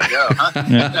everywhere I go. Huh?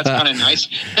 That's kind of nice.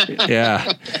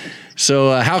 Yeah.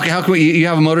 So how can you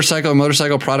have a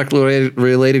motorcycle product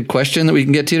related question that we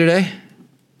can get to today?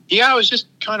 Yeah, I was just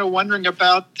kind of wondering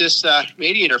about this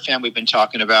radiator fan we've been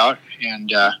talking about,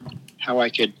 and how I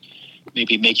could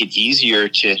maybe make it easier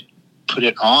to put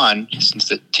it on since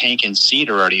the tank and seat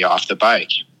are already off the bike.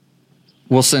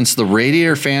 Well, since the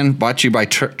radiator fan brought to you by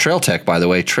Trail Tech, by the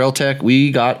way, Trail Tech,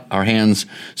 we got our hands.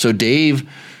 So Dave,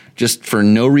 just for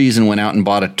no reason, went out and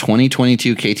bought a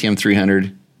 2022 KTM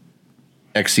 300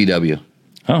 XCW.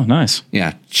 Oh, nice.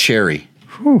 Yeah, cherry.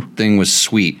 Whew. Thing was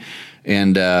sweet.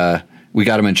 And we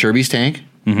got him in Chirby's tank.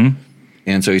 Mm-hmm.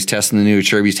 And so he's testing the new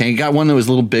Chirby's tank. He got one that was a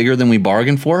little bigger than we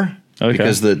bargained for. Okay.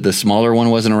 Because the smaller one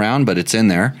wasn't around, but it's in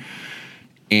there.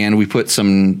 And we put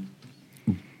some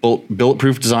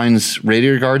Bulletproof Designs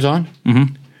radiator guards on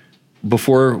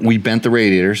before we bent the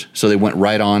radiators, so they went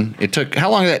right on. It took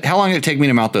how long did it take me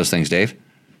to mount those things, Dave?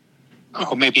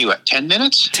 Oh, maybe 10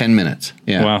 minutes? 10 minutes.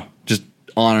 Yeah. Wow. Just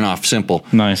on and off, simple.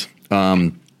 Nice.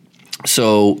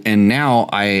 So and now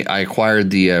I acquired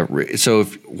the.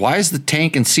 Why is the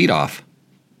tank and seat off?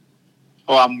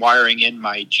 Oh, I'm wiring in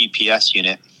my GPS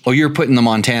unit. Oh, you're putting the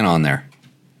Montana on there.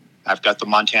 I've got the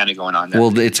Montana going on there.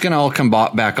 Well, it's going to all come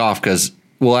back off because.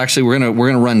 Well, actually, we're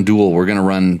gonna run dual. We're gonna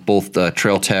run both the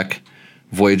Trail Tech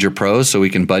Voyager Pros, so we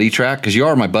can buddy track. Because you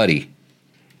are my buddy.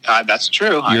 That's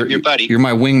true. I'm your buddy. You're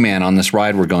my wingman on this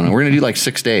ride we're going on. We're gonna do like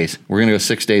 6 days. We're gonna go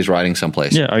 6 days riding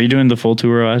someplace. Yeah. Are you doing the full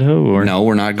tour of Idaho? Or? No,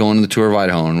 we're not going to the tour of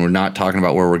Idaho, and we're not talking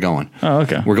about where we're going. Oh,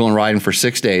 okay. We're going riding for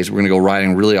 6 days. We're gonna go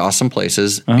riding really awesome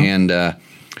places, and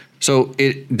so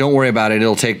don't worry about it.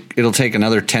 It'll take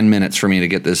another 10 minutes for me to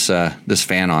get this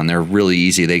fan on. They're really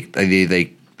easy. They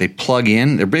plug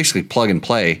in. They're basically plug and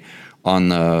play on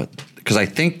the. Because I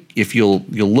think if you'll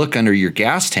look under your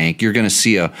gas tank, you're going to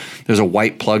see there's a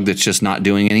white plug that's just not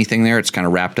doing anything there. It's kind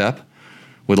of wrapped up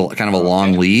with kind of a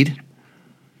long lead.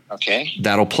 Okay.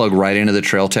 That'll plug right into the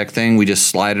Trail Tech thing. We just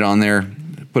slide it on there,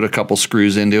 put a couple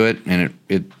screws into it, and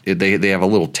they have a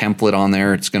little template on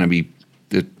there. It's going to be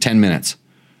 10 minutes.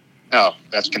 Oh,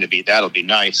 that'll be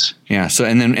nice. Yeah. So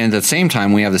and then at the same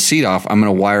time we have the seat off. I'm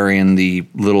going to wire in the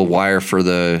little wire for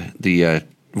the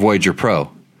Voyager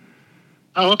Pro.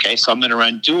 Oh, okay. So I'm going to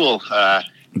run dual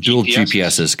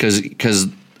GPSs because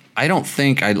I don't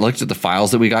think I looked at the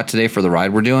files that we got today for the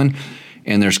ride we're doing,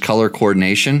 and there's color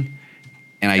coordination,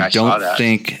 and I don't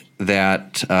think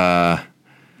that.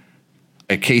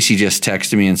 Casey just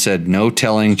texted me and said no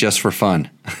telling, just for fun.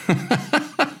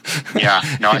 Yeah,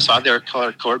 no, I saw their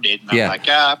color coordinated, and I'm like,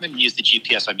 I'm going to use the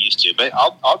GPS I'm used to, but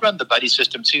I'll run the buddy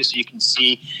system too, so you can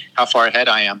see how far ahead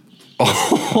I am.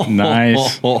 Oh,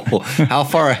 nice. How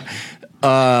far?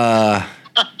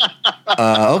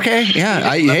 Okay,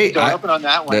 yeah. Don't open on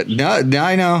that one. No,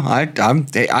 I know.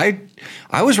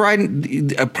 I was riding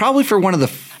probably for one of the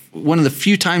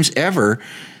few times ever.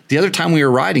 The other time we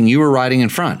were riding, you were riding in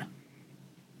front.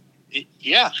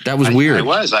 Yeah, that was weird. I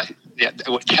was. I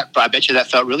bet you that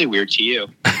felt really weird to you.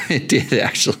 It did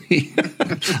actually.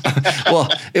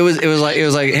 Well, it was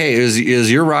like, hey, it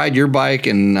was your ride, your bike,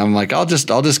 and I'm like, I'll just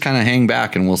kind of hang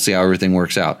back and we'll see how everything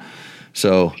works out.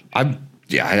 So I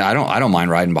don't mind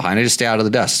riding behind. I just stay out of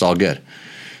the dust. It's all good.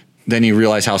 Then you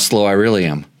realize how slow I really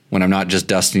am when I'm not just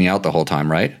dusting you out the whole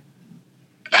time, right?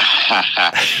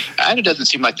 And it doesn't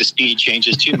seem like the speed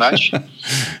changes too much.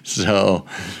 So,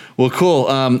 well, cool.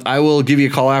 I will give you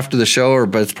a call after the show,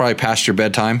 but it's probably past your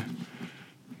bedtime.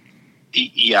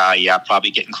 Yeah,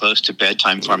 probably getting close to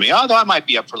bedtime for me. Although I might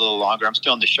be up for a little longer. I'm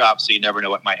still in the shop, so you never know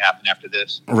what might happen after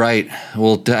this. Right.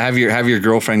 Well, to have your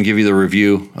girlfriend give you the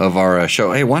review of our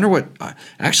show. Hey, wonder what?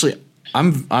 Actually,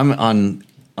 I'm on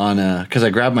because I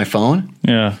grabbed my phone.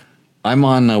 Yeah. I'm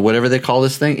on whatever they call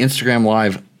this thing, Instagram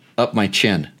Live, up my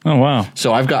chin. Oh wow.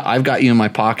 So I've got you in my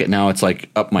pocket now. It's like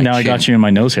up my. Now chin. I got you in my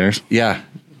nose hairs. Yeah.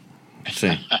 Let's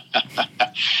see.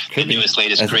 The newest,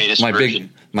 latest, greatest my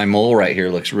version. My mole right here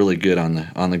looks really good on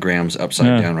the grams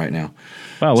upside down right now.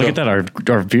 Wow, look at that. Our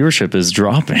viewership is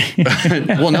dropping.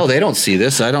 Well, no, they don't see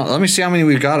this. Let me see how many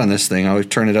we've got on this thing. I'll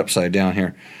turn it upside down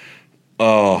here.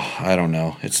 Oh, I don't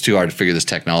know. It's too hard to figure this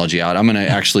technology out.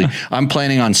 I'm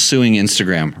planning on suing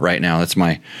Instagram right now. That's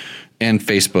and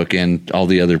Facebook and all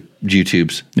the other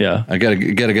YouTubes. Yeah. I gotta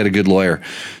get a good lawyer.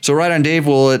 So right on, Dave.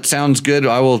 Well, it sounds good.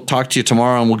 I will talk to you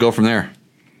tomorrow and we'll go from there.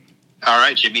 All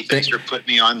right, Jimmy. Thanks for putting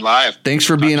me on live. Thanks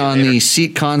for being on the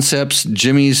Seat Concepts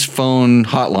Jimmy's phone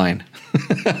hotline.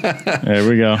 There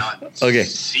we go. Okay.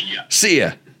 See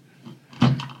ya.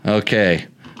 Okay.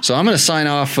 So I'm going to sign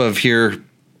off of here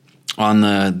on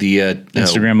the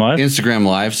Instagram Live? Instagram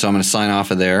Live. So I'm going to sign off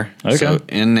of there. Okay. So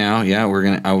in now, we're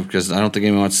going to, because I don't think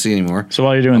anyone wants to see anymore. So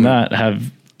while you're doing that,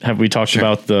 have we talked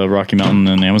about the Rocky Mountain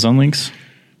and Amazon links?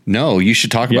 No, you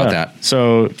should talk about that.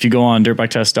 So if you go on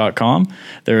dirtbiketest.com,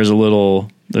 there's a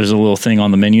little thing on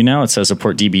the menu now. It says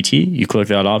support DBT. You click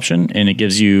that option and it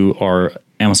gives you our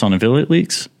Amazon affiliate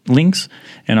links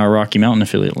and our Rocky Mountain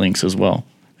affiliate links as well.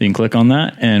 You can click on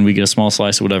that and we get a small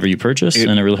slice of whatever you purchase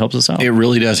and it really helps us out. It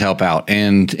really does help out.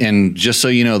 And just so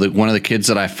you know, that one of the kids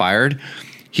that I fired,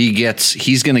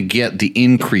 he's going to get the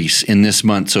increase in this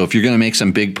month. So if you're going to make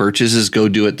some big purchases, go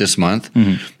do it this month.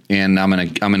 Mm-hmm. And I'm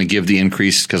going to give the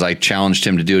increase because I challenged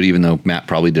him to do it, even though Matt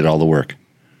probably did all the work.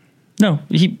 No,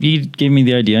 he gave me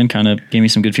the idea and kind of gave me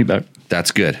some good feedback.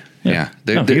 That's good. Yeah.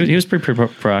 He was pretty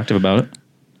proactive about it.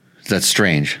 That's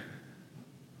strange.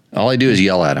 All I do is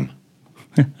yell at him.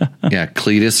 Yeah,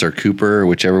 Cletus or Cooper or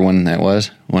whichever one that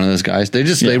was, one of those guys.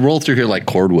 They roll through here like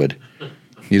cordwood.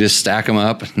 You just stack them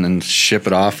up and then ship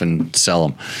it off and sell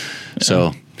them. Yeah.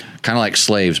 So kind of like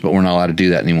slaves, but we're not allowed to do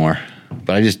that anymore.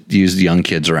 But I just use the young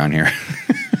kids around here.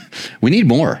 We need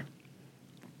more.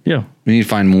 Yeah. We need to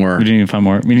find more. We need to find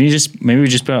more. Maybe we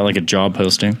just put out like a job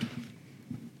posting.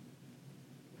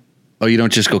 Oh, you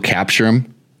don't just go capture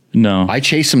them? No. I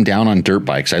chase them down on dirt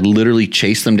bikes. I literally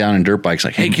chase them down on dirt bikes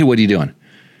like, hey, kid, what are you doing?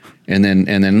 And then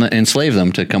enslave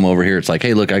them to come over here. It's like,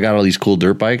 hey, look, I got all these cool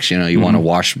dirt bikes. You want to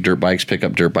wash dirt bikes, pick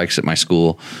up dirt bikes at my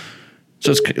school.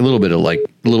 So it's a little bit of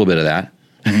that.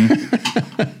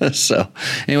 Mm-hmm. So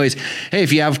anyways, hey,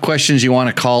 if you have questions you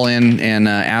want to call in and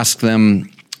ask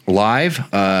them live,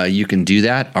 you can do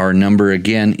that. Our number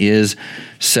again is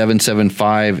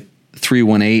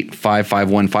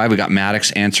 775-318-5515. We got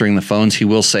Maddox answering the phones. He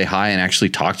will say hi and actually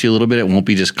talk to you a little bit. It won't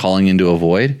be just calling into a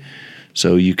void.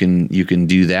 So you can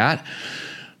do that.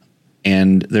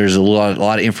 And there's a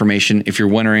lot of information. If you're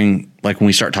wondering, like when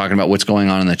we start talking about what's going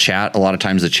on in the chat, a lot of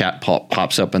times the chat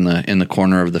pops up in the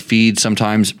corner of the feed.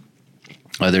 Sometimes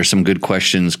there's some good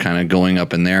questions kind of going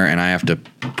up in there, and I have to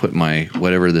put my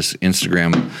whatever this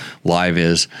Instagram Live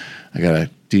is. I gotta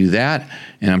do that,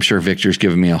 and I'm sure Victor's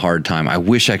giving me a hard time. I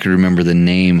wish I could remember the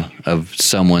name of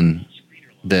someone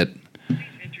that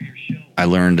I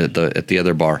learned at the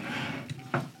other bar.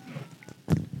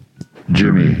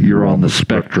 Jimmy, you're on the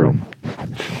spectrum.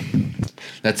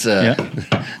 That's the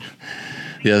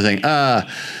other thing.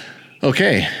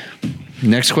 Okay.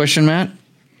 Next question, Matt.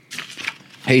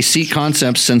 Hey, Seat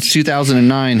Concepts since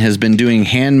 2009 has been doing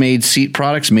handmade seat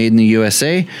products made in the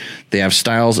USA. They have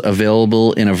styles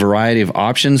available in a variety of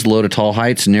options, low to tall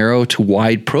heights, narrow to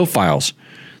wide profiles.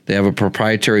 They have a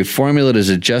proprietary formula that is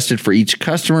adjusted for each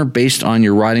customer based on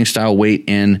your riding style, weight,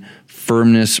 and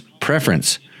firmness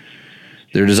preference.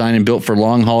 They're designed and built for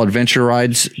long-haul adventure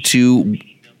rides to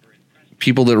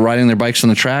people that are riding their bikes on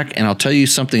the track. And I'll tell you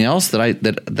something else that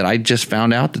I just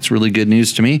found out that's really good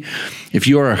news to me. If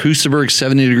you are a Husaberg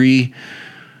 70-degree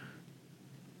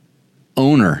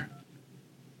owner,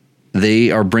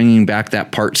 they are bringing back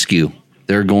that part SKU.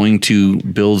 They're going to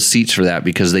build seats for that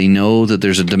because they know that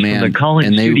there's a demand. The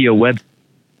Collins Studio web.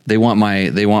 They want my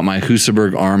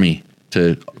Husaberg army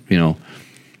to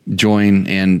join.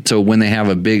 And so when they have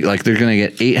a big, like they're going to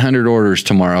get 800 orders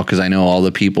tomorrow, because I know all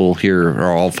the people here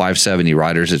are all 570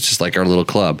 riders. It's just like our little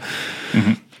club.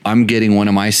 Mm-hmm. I'm getting one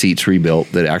of my seats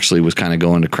rebuilt that actually was kind of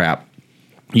going to crap.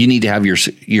 You need to have your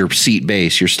seat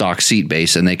base, your stock seat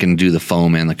base, and they can do the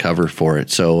foam and the cover for it.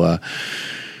 So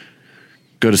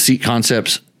go to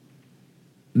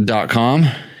seatconcepts.com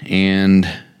and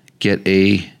get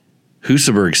a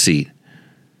Husaberg seat.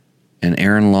 And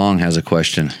Aaron Long has a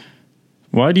question.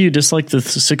 Why do you dislike the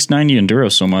 690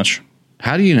 Enduro so much?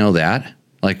 How do you know that?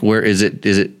 Like, where is it?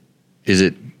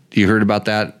 You heard about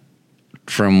that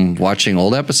from watching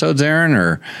old episodes,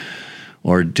 Aaron,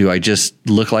 or do I just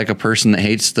look like a person that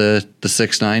hates the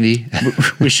 690?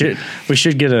 we should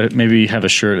maybe have a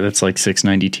shirt that's like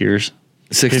 690 tiers.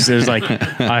 Because there's like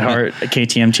I Heart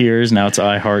KTM tiers. Now it's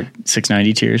I Heart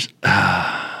 690 tiers.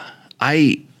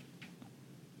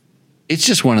 It's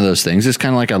just one of those things. It's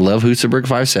kind of like I love Husaberg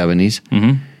 570s.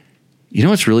 Mm-hmm. You know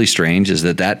what's really strange is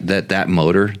that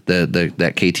motor, that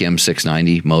KTM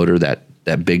 690 motor,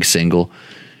 that big single,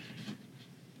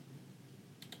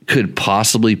 could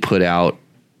possibly put out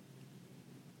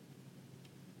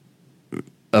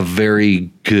a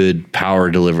very good power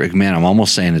delivery. Man, I'm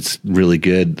almost saying it's really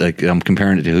good. Like I'm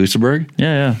comparing it to Husaberg.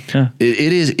 Yeah.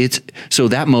 It is. So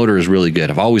that motor is really good.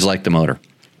 I've always liked the motor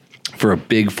for a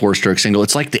big 4-stroke single.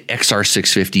 It's like the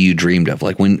XR650 you dreamed of.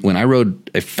 Like when I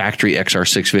rode a factory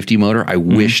XR650 motor, I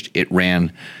wished it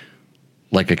ran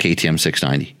like a KTM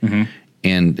 690. Mm-hmm.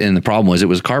 And the problem was it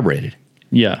was carbureted.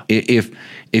 Yeah. If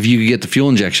you could get the fuel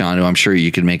injection onto, I'm sure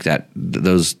you could make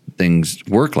those things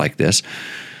work like this.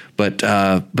 But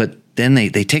then they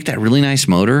take that really nice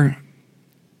motor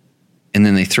and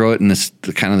then they throw it in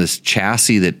this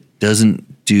chassis that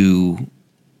doesn't do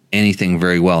anything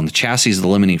very well. And the chassis is the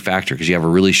limiting factor because you have a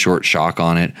really short shock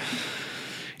on it,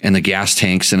 and the gas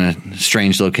tank's in a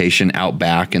strange location out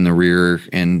back in the rear.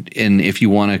 And if you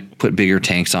want to put bigger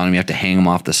tanks on them, you have to hang them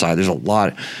off the side. There's a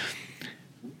lot.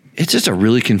 It's just a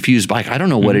really confused bike. I don't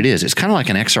know what it is. It's kind of like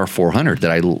an XR400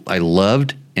 that I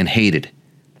loved and hated.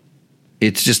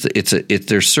 It's just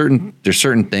there's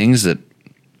certain things that,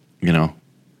 you know,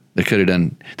 they could have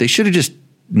done. They should have just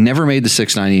never made the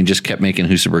 690 and just kept making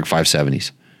Husaberg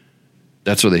 570s.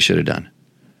 That's what they should have done.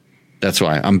 That's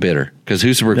why I'm bitter, because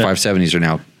Husaberg 570s are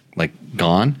now like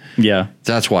gone. Yeah,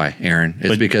 that's why, Aaron.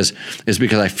 It's because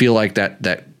I feel like that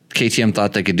KTM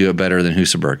thought they could do it better than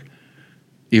Husaberg,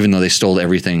 even though they stole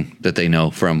everything that they know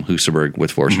from Husaberg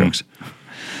with 4-strokes.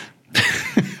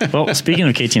 Well, speaking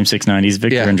of KTM 690s,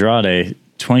 Victor Andrade,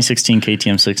 2016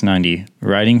 KTM 690,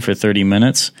 riding for 30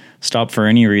 minutes, stop for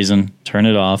any reason, turn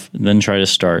it off, then try to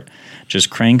start. Just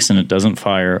cranks and it doesn't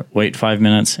fire. Wait 5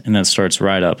 minutes and that starts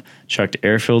right up. Checked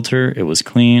air filter. It was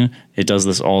clean. It does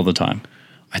this all the time.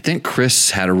 I think Chris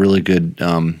had a really good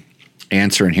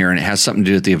answer in here, and it has something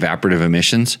to do with the evaporative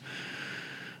emissions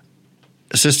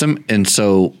system.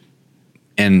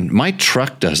 And my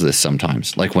truck does this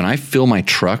sometimes. Like when I fill my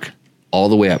truck all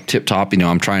the way up tip top, you know,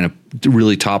 I'm trying to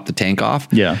really top the tank off.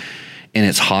 Yeah. And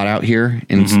it's hot out here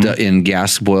and and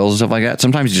gas boils and stuff like that.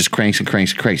 Sometimes it just cranks and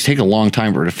cranks and cranks. Take a long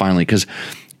time for it to finally, because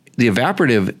the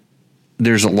evaporative,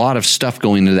 there's a lot of stuff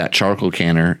going into that charcoal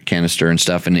canister and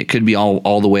stuff. And it could be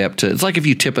all the way up to, it's like if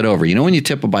you tip it over, you know, when you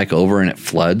tip a bike over and it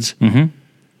floods,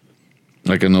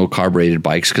 like in those carbureted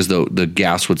bikes, because the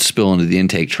gas would spill into the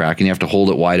intake track and you have to hold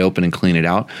it wide open and clean it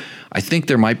out. I think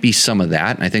there might be some of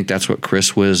that. And I think that's what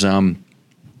Chris was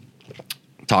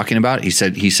talking about. He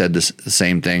said the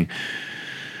same thing.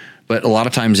 But a lot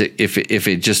of times if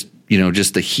it just, you know,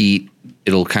 just the heat,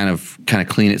 it'll kind of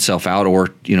clean itself out, or,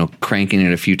 you know, cranking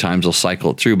it a few times will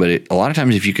cycle it through. But a lot of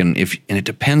times and it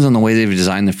depends on the way they've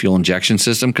designed the fuel injection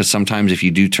system, because sometimes if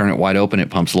you do turn it wide open, it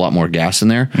pumps a lot more gas in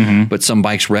there. But some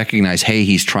bikes recognize, hey,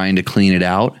 he's trying to clean it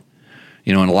out,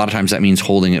 you know, and a lot of times that means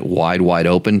holding it wide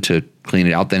open to clean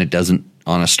it out. Then it doesn't,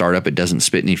 on a startup, it doesn't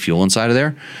spit any fuel inside of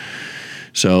there.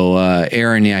 So,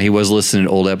 Aaron, he was listening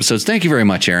to old episodes. Thank you very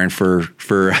much, Aaron, for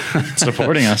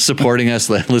supporting us,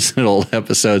 listening to old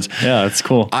episodes. Yeah, it's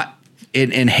cool.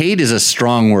 And hate is a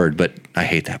strong word, but I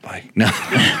hate that bike. No.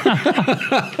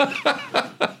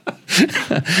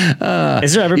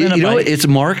 Has there ever been a bike? Know, it's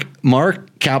Mark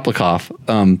Kaplikoff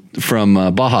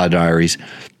from Baja Diaries.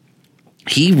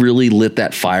 He really lit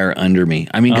that fire under me.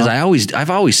 I mean, because I've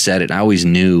always said it. I always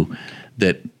knew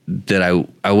that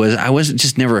I was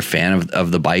just never a fan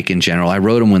of the bike in general. I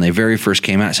rode them when they very first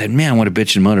came out. I said, man, what a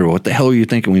bitchin' motor. What the hell were you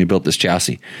thinking when you built this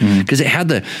chassis? Because it had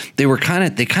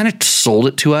they kind of sold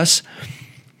it to us.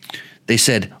 They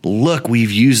said, look,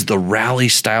 we've used the rally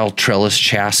style trellis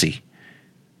chassis.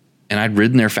 And I'd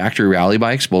ridden their factory rally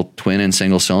bikes, both twin and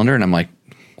single cylinder. And I'm like,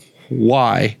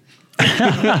 why?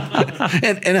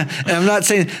 and I'm not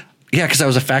saying, yeah, because I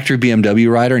was a factory BMW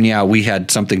rider, and we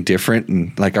had something different,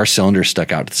 and like our cylinder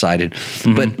stuck out to the side.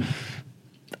 But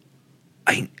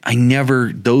I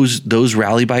never, those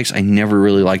rally bikes, I never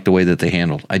really liked the way that they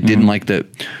handled. I didn't like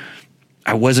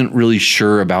I wasn't really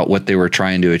sure about what they were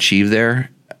trying to achieve there.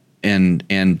 And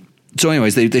so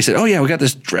anyways, they said, oh yeah, we got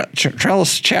this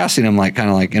trellis chassis. And I'm like, kind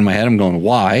of like in my head, I'm going,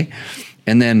 why?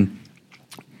 And then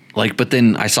but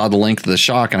then I saw the length of the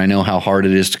shock, and I know how hard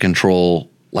it is to control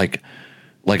like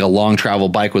a long travel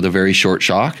bike with a very short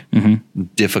shock,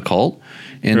 difficult.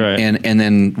 And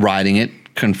then riding it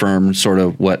confirmed sort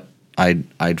of what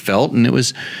I'd felt. And it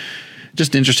was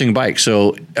just an interesting bike.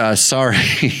 So, sorry,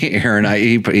 Aaron,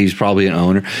 he's probably an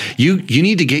owner. You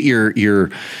need to get your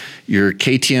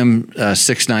KTM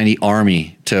 690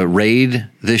 army to raid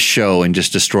this show and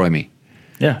just destroy me.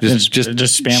 Yeah. Just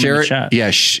spam share the chat.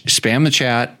 Yeah. Spam the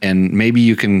chat, and maybe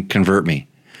you can convert me.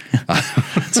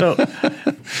 So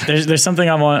there's something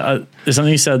I want. There's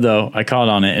something you said though. I caught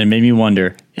on it and it made me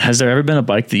wonder: has there ever been a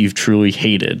bike that you've truly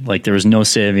hated? Like there was no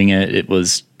saving it. It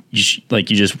was you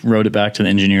just wrote it back to the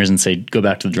engineers and say go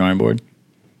back to the drawing board.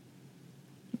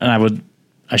 And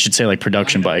I should say like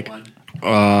production bike.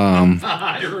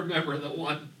 I remember the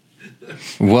one.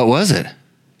 What was it?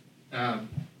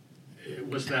 It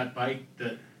was that bike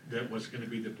that was going to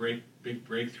be the big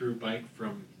breakthrough bike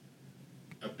from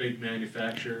a big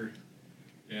manufacturer,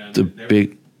 and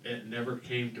it never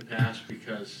came to pass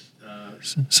because.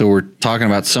 So we're talking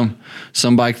about some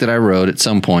bike that I rode at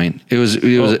some point. It was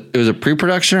a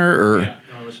pre-production or Yeah,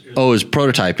 no, it was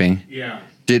prototyping. Yeah.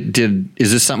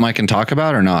 Is this something I can talk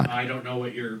about or not? I don't know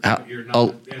what your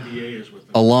NDA is with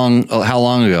them. How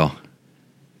long ago?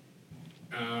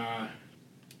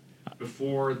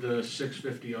 Before the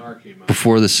 650R came out.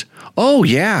 Before this? Oh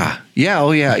yeah.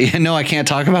 No, I can't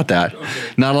talk about that. Okay.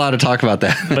 Not allowed to talk about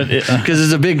that because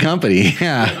it's a big company.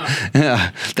 Yeah.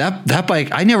 That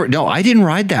bike, I didn't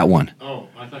ride that one. Oh,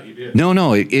 I thought you did. No.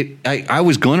 I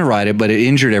was going to ride it, but it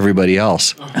injured everybody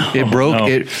else. It broke. No.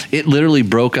 It literally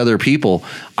broke other people.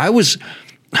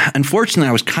 Unfortunately,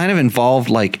 I was kind of involved,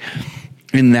 like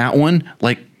in that one,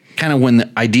 like kind of when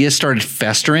the idea started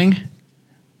festering.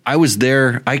 I was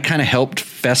there. I kind of helped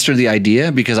fester the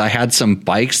idea because I had some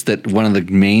bikes that one of the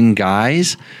main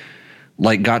guys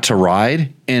like got to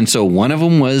ride, and so one of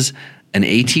them was an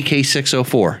ATK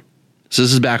 604. So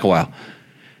this is back a while.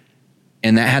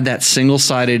 And that had that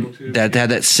single-sided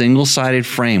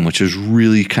frame, which was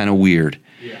really kind of weird.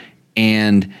 Yeah.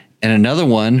 And another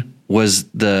one was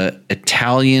the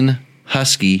Italian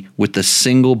Husky with the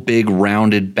single big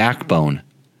rounded backbone.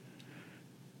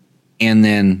 And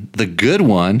then the good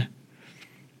one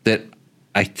that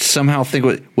I somehow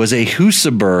think was a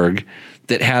Husaberg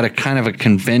that had a kind of a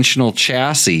conventional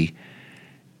chassis,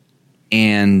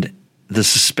 and the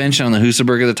suspension on the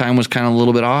Husaberg at the time was kind of a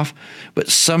little bit off, but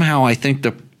somehow I think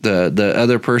the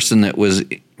other person that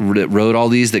rode all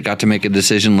these that got to make a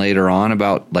decision later on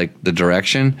about like the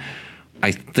direction,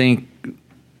 I think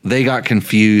they got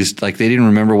confused, like they didn't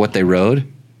remember what they rode.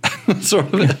 sort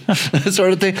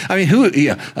of thing. I mean,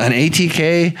 an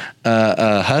ATK,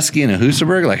 a Husky, and a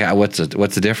Husaberg? Like, what's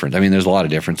the difference? I mean, there's a lot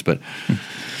of difference, but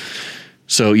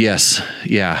so yes,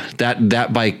 yeah,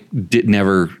 that bike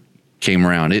never came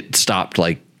around. It stopped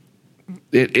like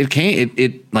it came.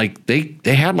 It like they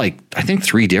had like I think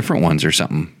 3 different ones or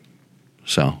something.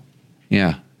 So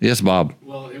yeah, yes, Bob.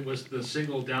 Well, it was the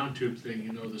single down tube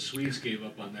thing. The Swedes gave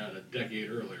up on that a decade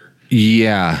earlier.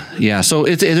 Yeah. So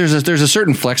there's a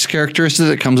certain flex characteristic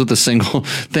that comes with a single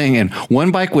thing, and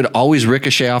one bike would always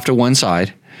ricochet off to one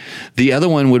side. The other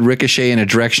one would ricochet in a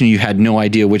direction you had no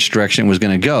idea which direction it was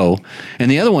going to go,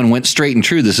 and the other one went straight and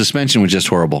true. The suspension was just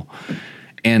horrible,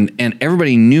 and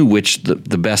everybody knew which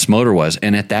the best motor was.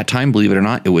 And at that time, believe it or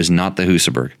not, it was not the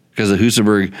Husaberg, because the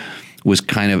Husaberg was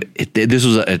kind of this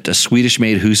was a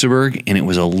Swedish-made Husaberg, and it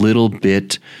was a little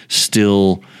bit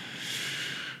still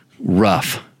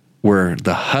rough. Where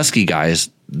the Husky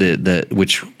guys,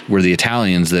 which were the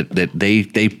Italians, that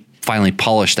they finally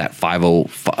polished that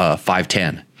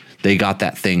 510. They got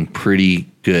that thing pretty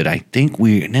good. I think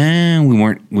we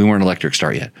weren't electric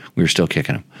start yet. We were still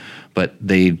kicking them, but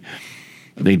they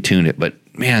tuned it. But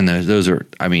man, those are.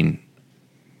 I mean,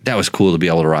 that was cool to be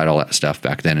able to ride all that stuff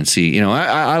back then and see.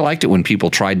 I liked it when people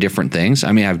tried different things.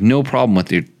 I mean, I have no problem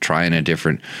with you trying a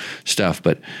different stuff,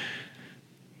 but.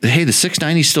 Hey, the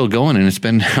 690 is still going, and it's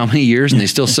been how many years, and they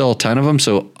still sell a ton of them.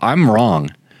 So I'm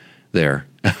wrong there.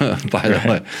 By the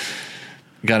way,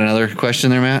 got another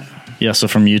question there, Matt? Yeah. So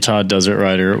from Utah Desert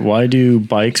Rider, why do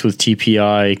bikes with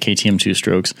TPI KTM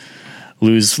 2-strokes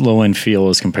lose low end feel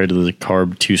as compared to the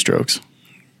carb 2-strokes?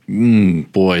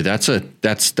 Boy, that's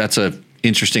a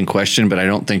interesting question, but I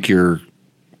don't think you're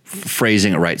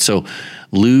phrasing it right. So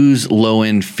lose low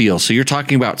end feel. So you're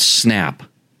talking about snap.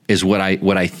 Is what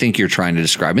I think you're trying to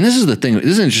describe. And this is the thing. This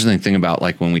is an interesting thing about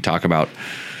like when we talk about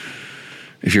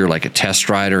if you're like a test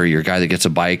rider or you're a guy that gets a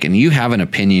bike and you have an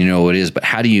opinion, you know what it is, but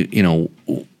how do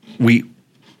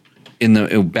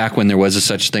back when there was a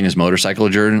such thing as motorcycle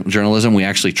journalism, we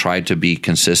actually tried to be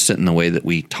consistent in the way that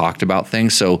we talked about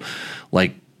things. So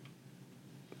like,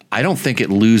 I don't think it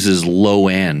loses low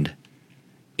end.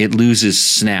 It loses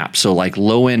snap. So like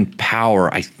low end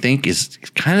power, I think is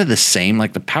kind of the same.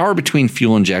 Like the power between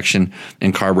fuel injection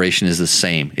and carburation is the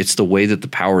same. It's the way that the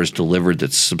power is delivered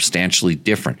that's substantially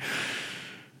different.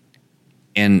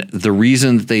 And the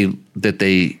reason that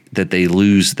they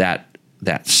lose that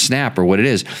snap or what it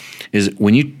is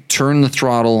when you turn the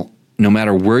throttle, no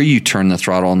matter where you turn the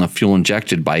throttle on the fuel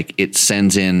injected bike, it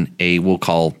sends in we'll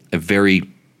call a very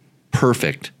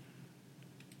perfect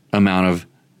amount of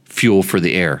fuel for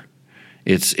the air.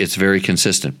 It's very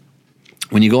consistent.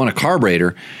 When you go on a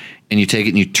carburetor and you take it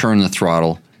and you turn the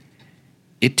throttle,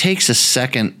 it takes a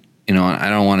second, I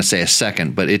don't want to say a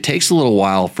second, but it takes a little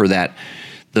while for that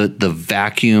the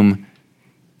vacuum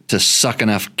to suck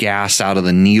enough gas out of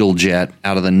the needle jet,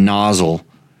 out of the nozzle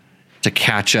to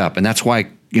catch up. And that's why,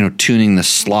 tuning the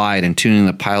slide and tuning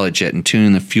the pilot jet and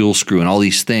tuning the fuel screw and all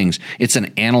these things, it's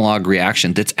an analog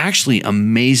reaction that's actually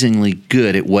amazingly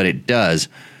good at what it does.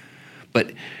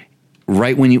 But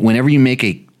whenever you make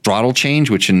a throttle change,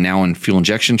 which now in fuel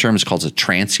injection terms is called a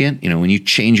transient, when you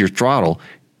change your throttle,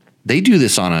 they do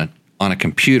this on a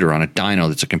computer, on a dyno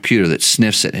that's a computer that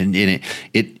sniffs it, and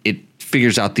it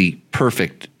figures out the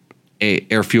perfect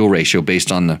air-fuel ratio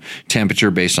based on the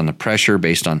temperature, based on the pressure,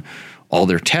 based on all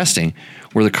their testing,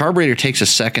 where the carburetor takes a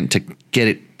second to get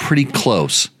it pretty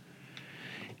close.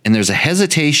 And there's a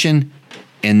hesitation,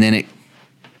 and then it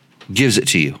gives it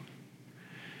to you.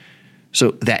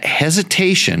 So that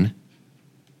hesitation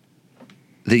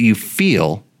that you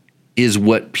feel is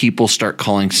what people start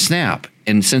calling snap.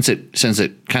 And since it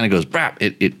kind of goes brap,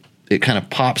 it kind of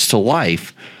pops to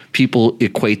life, people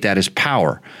equate that as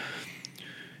power.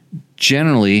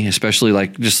 Generally, especially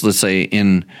like just let's say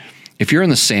if you're in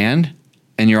the sand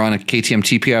and you're on a KTM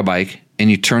TPI bike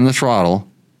and you turn the throttle,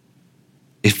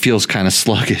 it feels kind of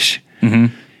sluggish.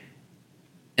 Mm-hmm.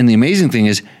 And the amazing thing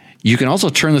is you can also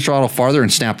turn the throttle farther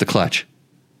and snap the clutch,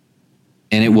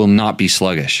 and it will not be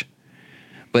sluggish.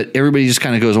 But everybody just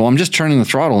kind of goes, well, I'm just turning the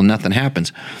throttle and nothing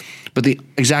happens. But the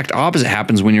exact opposite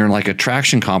happens when you're in like a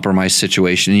traction compromise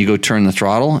situation and you go turn the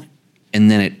throttle and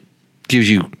then it gives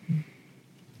you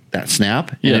that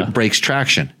snap and it breaks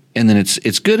traction. And then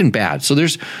it's good and bad. So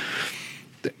this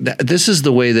is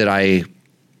the way that I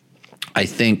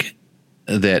think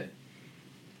that,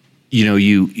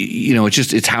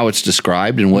 it's how it's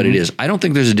described and what it is. I don't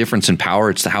think there's a difference in power.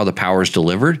 It's how the power is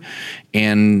delivered.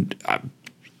 And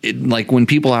like when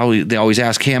people they always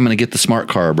ask, hey, I'm going to get the smart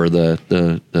carb or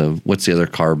the what's the other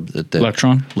carb?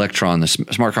 Electron, the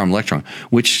smart carb Electron,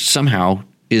 which somehow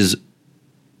is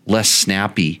less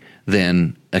snappy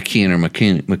than a Kian or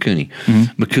Mikuni.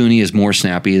 Mm-hmm. Mikuni is more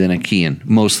snappy than a Kian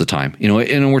most of the time.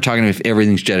 And we're talking if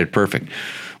everything's jetted perfect,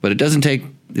 but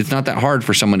it's not that hard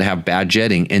for someone to have bad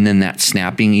jetting, and then that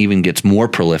snapping even gets more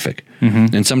prolific.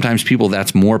 Mm-hmm. And sometimes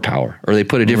that's more power, or they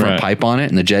put a different pipe on it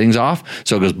and the jetting's off,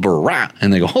 so it goes brrrah,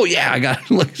 and they go, oh yeah, I got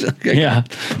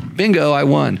it. Bingo, I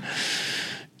won.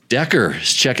 Decker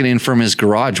is checking in from his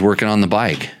garage working on the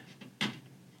bike.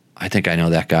 I think I know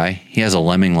that guy. He has a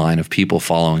lemming line of people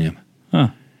following him. Huh.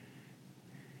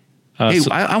 Hey,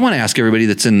 I want to ask everybody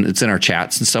that's in our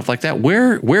chats and stuff like that,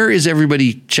 where is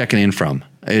everybody checking in from?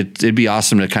 It'd be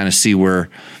awesome to kind of see where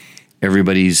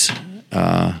everybody's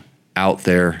out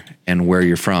there and where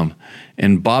you're from.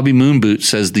 And Bobby Moonboot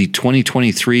says the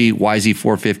 2023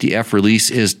 YZ450F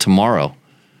release is tomorrow.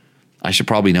 I should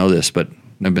probably know this, but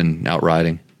I've been out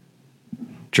riding.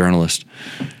 Journalist.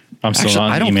 I'm still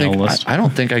on the email list. I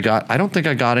don't think I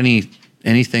got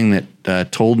anything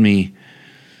that told me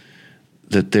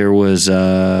that there was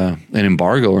an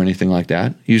embargo or anything like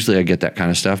that. Usually I get that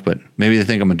kind of stuff, but maybe they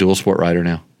think I'm a dual sport rider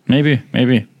now. Maybe.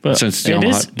 But since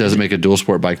Yamaha doesn't make a dual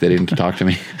sport bike, they didn't talk to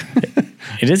me.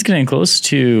 It is getting close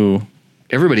to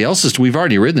everybody else's. We've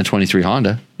already ridden the 23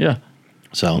 Honda. Yeah.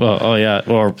 So.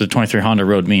 Or the 23 Honda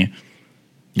rode me.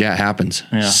 Yeah, it happens.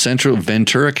 Yeah. Central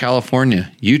Ventura,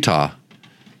 California, Utah.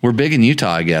 We're big in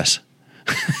Utah, I guess.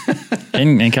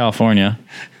 in California.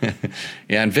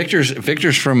 Yeah, and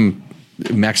Victor's from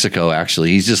Mexico,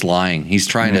 actually. He's just lying. He's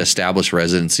trying to establish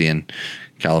residency in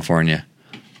California.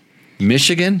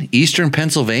 Michigan, Eastern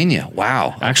Pennsylvania.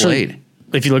 Wow. Actually,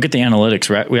 if you look at the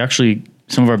analytics, we actually,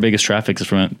 some of our biggest traffic is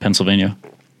from Pennsylvania.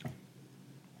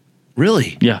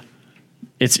 Really? Yeah.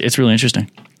 It's really interesting.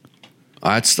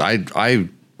 I'm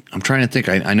trying to think.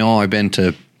 I know I've been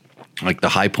to like the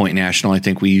High Point National. I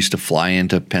think we used to fly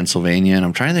into Pennsylvania, and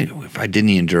I'm trying to think if I did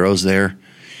any enduros there.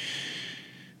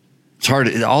 It's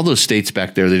hard. All those states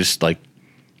back there, they just like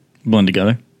blend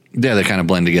together. Yeah, they kind of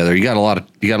blend together. You got a lot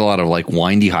of like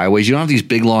windy highways. You don't have these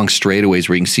big long straightaways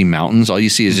where you can see mountains. All you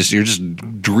see is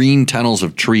just green tunnels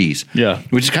of trees. Yeah,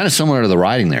 which is kind of similar to the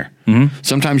riding there. Mm-hmm.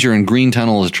 Sometimes you're in green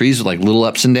tunnels of trees with like little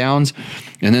ups and downs,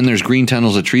 and then there's green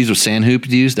tunnels of trees with sand hoop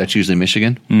used. That's usually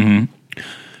Michigan. Mm-hmm.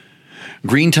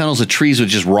 Green tunnels of trees with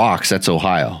just rocks. That's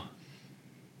Ohio.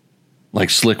 Like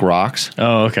slick rocks.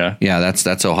 Oh, okay. Yeah,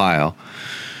 that's Ohio.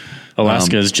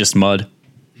 Alaska is just mud.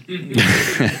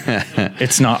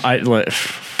 It's not.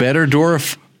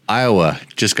 Betterdorf, Iowa.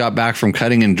 Just got back from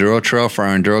cutting enduro trail for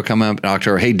our enduro coming up in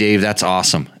October. Hey, Dave, that's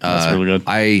awesome. That's really good.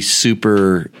 I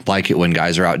super like it when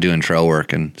guys are out doing trail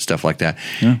work and stuff like that.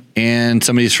 Yeah. And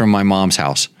somebody's from my mom's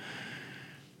house,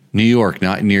 New York,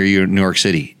 not near you, New York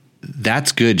City.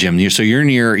 That's good, Jim. So you're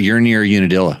near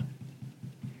Unadilla,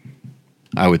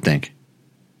 I would think.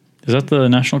 Is that the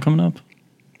national coming up?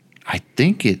 I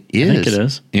think it is. I think it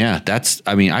is. Yeah,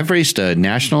 I've raced a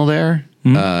national there.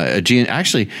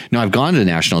 Actually, no, I've gone to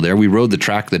national there. We rode the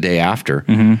track the day after.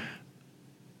 Mm-hmm.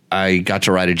 I got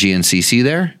to ride a GNCC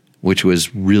there, which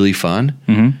was really fun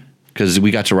because we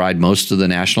got to ride most of the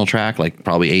national track, like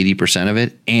probably 80% of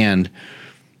it. And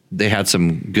they had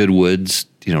some good woods,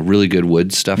 really good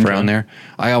wood stuff around there.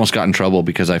 I almost got in trouble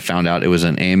because I found out it was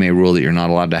an AMA rule that you're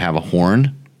not allowed to have a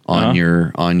horn on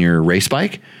your race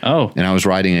bike. Oh. And I was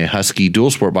riding a Husky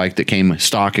dual sport bike that came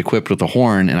stock equipped with a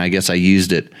horn, and I guess I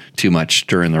used it too much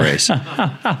during the race.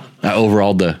 I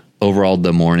overhauled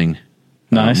the morning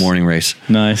morning race.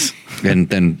 Nice. And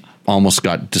then almost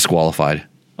got disqualified.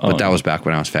 But that was back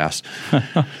when I was fast.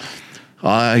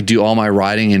 I do all my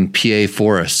riding in PA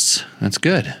forests. That's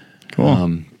good.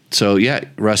 Cool. So yeah,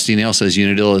 Rusty Nail says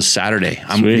Unadilla is Saturday.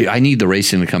 I need the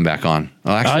racing to come back on.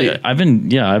 Well, actually, I've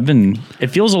been. It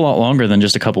feels a lot longer than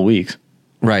just a couple weeks.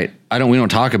 Right. We don't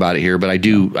talk about it here, but I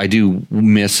do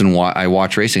miss and I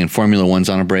watch racing, and Formula One's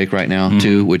on a break right now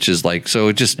too, which is like, so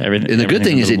it just, and the good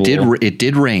thing is it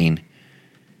did rain.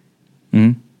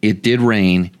 Mm-hmm. It did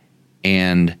rain.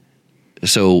 And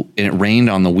it rained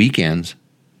on the weekends.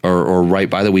 Or right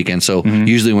by the weekend. So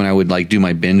usually when I would like do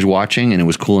my binge watching and it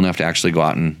was cool enough to actually go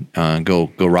out and go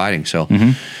riding. So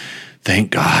thank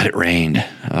God it rained.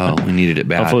 Oh, we needed it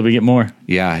bad. Hopefully we get more.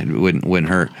 Yeah, it wouldn't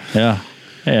hurt. Yeah.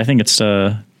 Hey, I think it's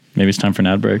maybe it's time for an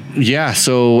ad break. Yeah.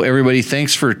 So everybody,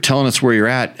 thanks for telling us where you're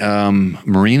at.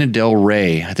 Marina Del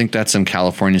Rey. I think that's in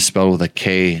California, spelled with a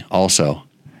K also.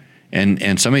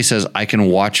 And somebody says I can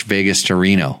watch Vegas to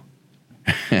Reno.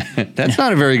 That's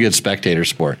not a very good spectator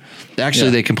sport.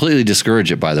 Actually, they completely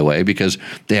discourage it, by the way, because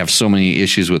they have so many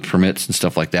issues with permits and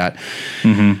stuff like that.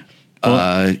 Mm-hmm.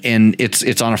 And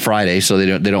it's on a Friday, so they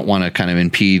don't want to kind of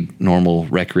impede normal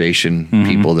recreation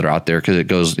people that are out there, because it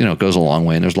goes a long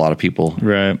way, and there's a lot of people.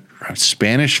 Right.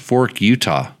 Spanish Fork,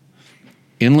 Utah,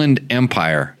 Inland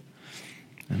Empire.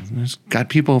 There's got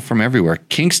people from everywhere.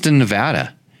 Kingston,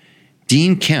 Nevada.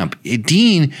 Dean Kemp.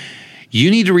 Dean, you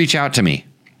need to reach out to me.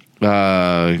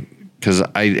 Because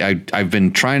I've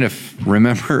been trying to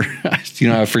remember,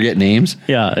 I forget names.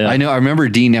 Yeah. I know. I remember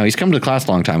Dean now. He's come to class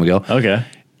a long time ago. Okay.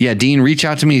 Yeah, Dean, reach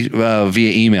out to me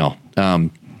via email.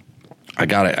 I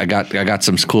got it. I got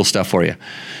some cool stuff for you.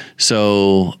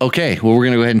 So, okay. Well, we're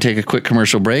going to go ahead and take a quick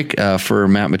commercial break. For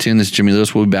Matt Mattoon, this is Jimmy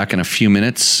Lewis. We'll be back in a few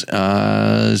minutes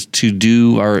to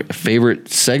do our favorite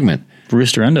segment.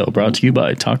 Roosterendo, brought to you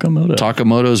by Takamoto.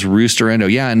 Takamoto's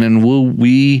Roosterendo. Yeah, and then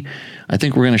I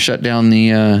think we're going to shut down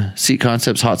the Seat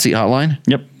Concepts Hot Seat Hotline.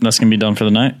 Yep, that's going to be done for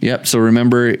the night. Yep, so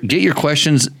remember, get your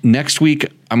questions next week.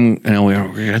 I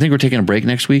think we're taking a break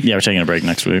next week. Yeah, we're taking a break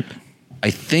next week. I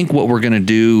think what we're going to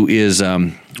do is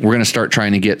we're going to start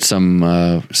trying to get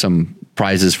some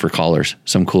prizes for callers,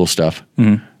 some cool stuff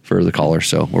for the callers.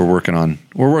 So we're working on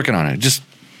it. Just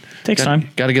takes time.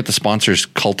 Got to get the sponsors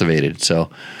cultivated. So,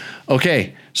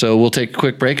 okay. So we'll take a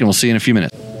quick break and we'll see you in a few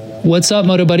minutes. What's up,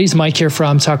 Moto Buddies? Mike here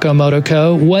from Taco Moto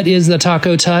Co. What is the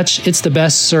Taco Touch? It's the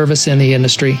best service in the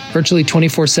industry. Virtually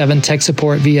 24/7 tech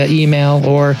support via email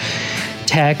or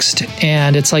text.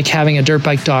 And it's like having a dirt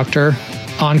bike doctor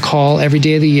on call every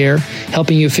day of the year,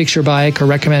 helping you fix your bike or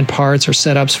recommend parts or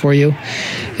setups for you.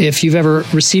 If you've ever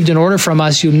received an order from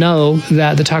us, you know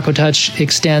that the Taco Touch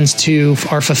extends to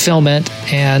our fulfillment,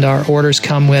 and our orders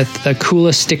come with the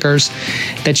coolest stickers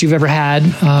that you've ever had,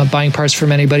 buying parts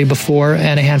from anybody before,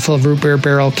 and a handful of root beer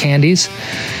barrel candies.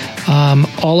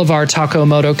 All of our Taco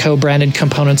Moto Co. branded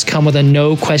components come with a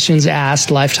no questions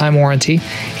asked lifetime warranty,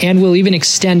 and we'll even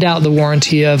extend out the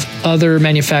warranty of other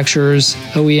manufacturers,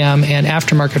 OEM, and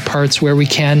aftermarket parts where we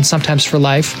can, sometimes for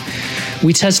life.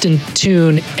 We test and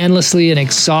tune endlessly and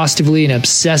exhaustively and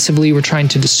obsessively. We're trying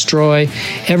to destroy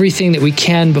everything that we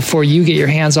can before you get your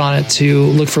hands on it, to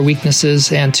look for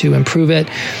weaknesses and to improve it,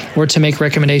 or to make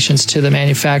recommendations to the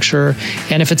manufacturer.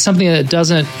 And if it's something that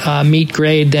doesn't meet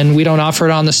grade, then we don't offer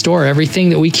it on the store. Everything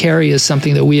that we carry is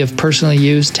something that we have personally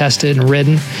used, tested, and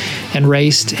ridden, and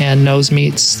raced, and knows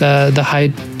meets the high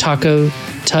Taco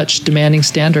Touch demanding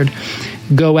standard.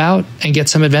 Go out and get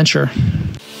some adventure.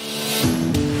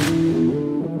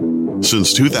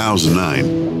 Since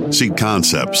 2009, Seat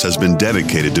Concepts has been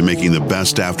dedicated to making the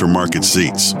best aftermarket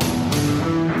seats.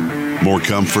 More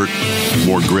comfort,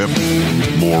 more grip,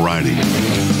 more riding.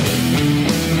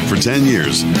 For 10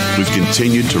 years, we've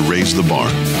continued to raise the bar.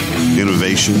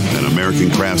 Innovation and American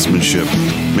craftsmanship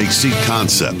make Seat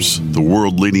Concepts the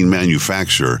world-leading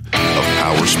manufacturer of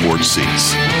power sports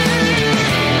seats.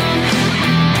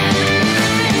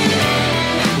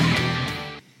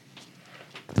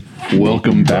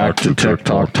 Welcome back to Tech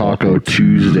Talk Taco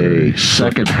Tuesday,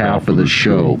 second half of the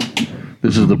show.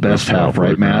 This is the best half,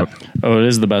 right, Matt? Oh, it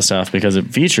is the best half because it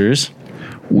features...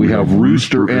 We have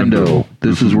Rooster Endo.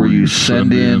 This is where you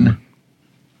send in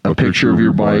a picture of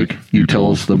your bike, you tell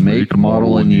us the make,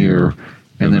 model, and year,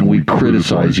 and then we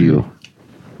criticize you.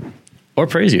 Or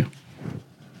praise you.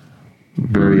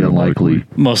 Very unlikely.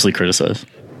 Mostly criticize.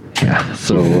 Yeah,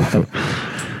 so...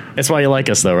 That's why you like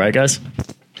us, though, right, guys?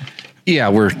 Yeah,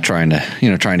 we're trying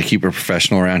to keep it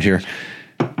professional around here.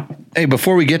 Hey,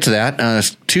 before we get to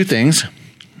that, two things.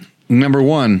 Number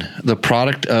one, the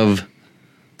product of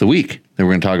the week that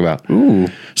we're going to talk about. Ooh.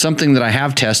 Something that I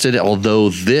have tested, although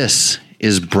this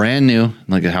is brand new.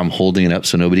 Look at how I'm holding it up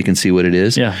so nobody can see what it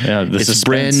is. Yeah. It's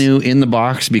brand new in the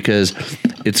box because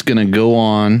it's going to go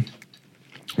on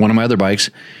one of my other bikes.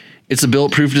 It's a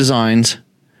Bulletproof Designs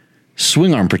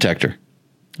swing arm protector.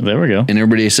 There we go. And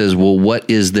everybody says, well, what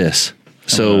is this?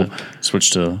 So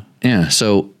switch to... Yeah,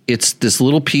 so it's this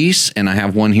little piece, and I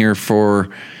have one here for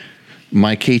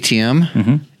my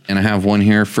KTM, and I have one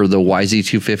here for the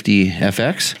YZ250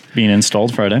 FX. Being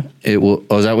installed Friday.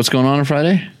 Is that what's going on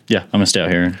Friday? Yeah, I'm going to stay out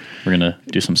here, and we're going to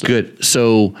do some stuff. Good.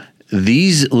 So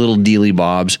these little dealy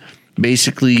bobs,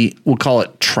 basically, we'll call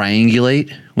it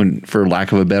triangulate, for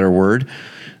lack of a better word,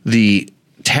 the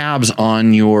tabs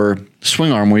on your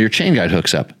swing arm where your chain guide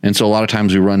hooks up. And so a lot of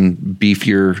times we run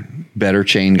beefier, better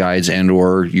chain guides, and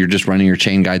or you're just running your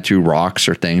chain guide through rocks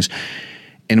or things.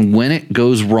 And when it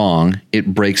goes wrong,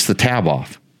 it breaks the tab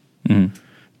off. Mm-hmm.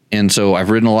 And so I've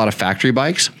ridden a lot of factory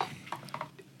bikes,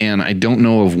 and I don't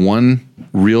know of one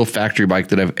real factory bike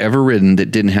that I've ever ridden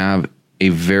that didn't have a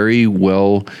very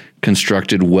well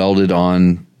constructed, welded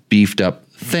on, beefed up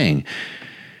thing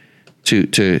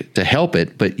to help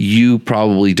it, but you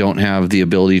probably don't have the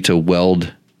ability to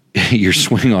weld your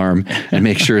swing arm and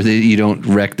make sure that you don't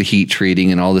wreck the heat treating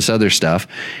and all this other stuff.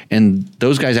 And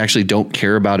those guys actually don't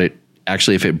care about it.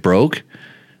 Actually, if it broke,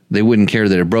 they wouldn't care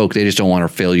that it broke. They just don't want a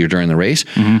failure during the race.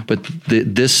 Mm-hmm. But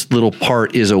this little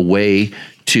part is a way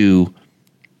to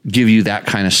give you that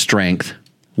kind of strength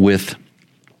with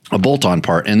a bolt-on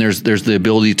part. And there's the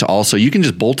ability to also, you can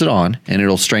just bolt it on and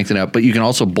it'll strengthen up, but you can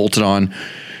also bolt it on,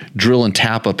 drill and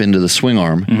tap up into the swing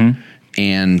arm,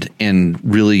 and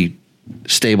really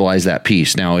stabilize that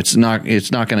piece. Now it's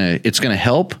gonna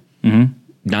help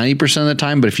 90% of the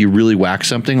time, but if you really whack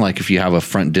something, like if you have a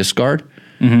front disc guard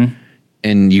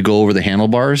and you go over the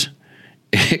handlebars,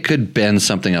 it could bend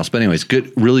something else. But anyways,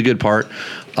 really good part.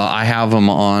 I have them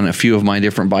on a few of my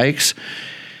different bikes,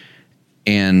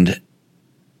 and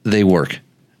they work.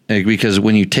 Because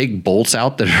when you take bolts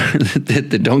out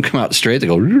that don't come out straight, they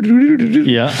go,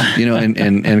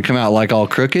 and come out like all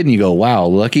crooked, and you go, wow,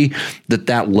 lucky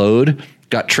that load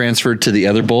got transferred to the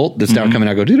other bolt that's now coming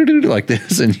out, go like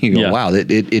this, and you go, wow, it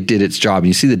did its job. And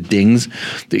you see the dings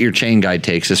that your chain guide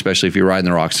takes, especially if you're riding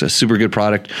the rocks. A super good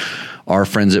product. Our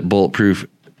friends at Bulletproof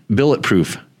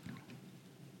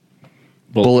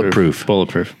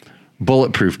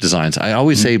Designs. I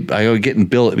always say I get in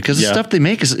billet because the stuff they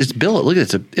make it's billet. Look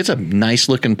at it. It's a nice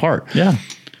looking part. Yeah.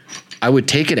 I would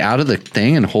take it out of the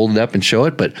thing and hold it up and show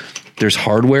it, but there's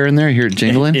hardware in there. Hear it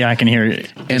jingling. Yeah, I can hear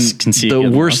it. And can see the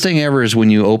worst thing ever is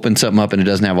when you open something up and it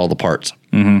doesn't have all the parts.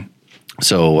 Mm-hmm.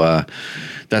 So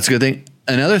that's a good thing.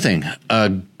 Another thing, a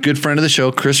good friend of the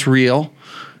show, Chris Real.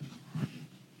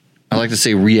 I like to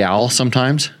say Real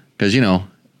sometimes because,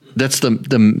 that's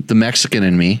the Mexican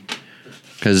in me.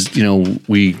 Because,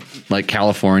 we like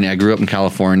California. I grew up in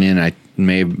California, and I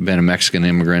may have been a Mexican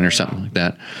immigrant or something like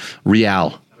that.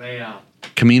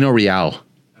 Camino Real.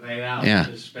 Yeah.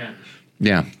 Is Spanish.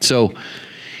 Yeah. So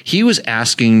he was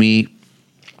asking me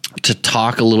to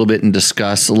talk a little bit and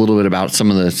discuss a little bit about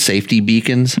some of the safety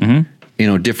beacons,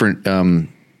 different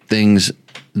things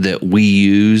that we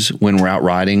use when we're out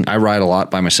riding. I ride a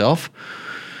lot by myself.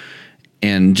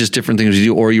 And just different things you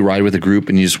do, or you ride with a group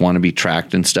and you just want to be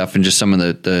tracked and stuff, and just some of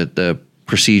the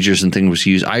procedures and things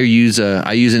we use. I use an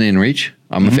InReach.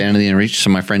 I'm a fan of the InReach.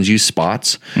 Some of my friends use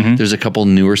Spots. There's a couple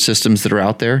newer systems that are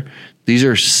out there. These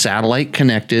are satellite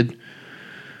connected.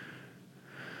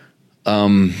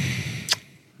 Did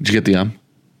you get the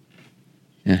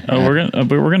Yeah. Oh, we're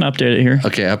gonna update it here.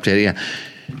 Okay, update it. Yeah,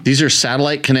 these are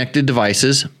satellite connected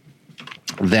devices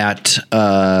that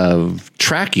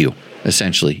track you,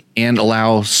 essentially, and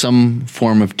allow some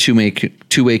form of two-way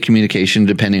communication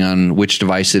depending on which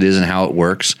device it is and how it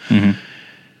works.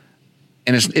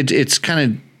 and it's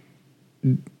kind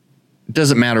of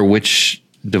doesn't matter which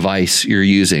device you're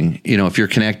using. You know, if you're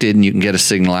connected and you can get a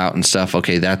signal out and stuff,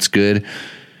 okay, that's good.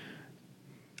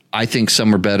 I think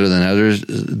some are better than others.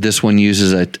 This one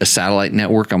uses a satellite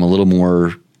network I'm a little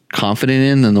more confident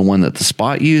in than the one that the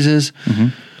Spot uses. Mm-hmm.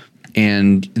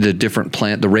 And the different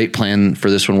plan, the rate plan for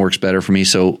this one works better for me.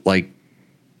 So like,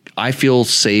 I feel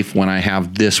safe when I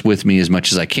have this with me as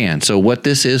much as I can. So what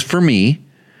this is for me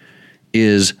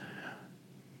is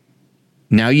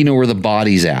now you know where the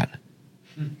body's at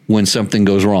when something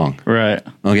goes wrong. Right.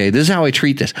 Okay, this is how I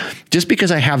treat this. Just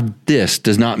because I have this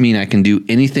does not mean I can do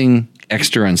anything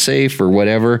extra unsafe or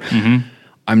whatever. Mm-hmm.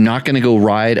 I'm not going to go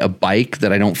ride a bike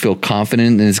that I don't feel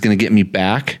confident and it's going to get me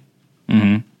back.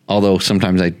 Mm-hmm. Although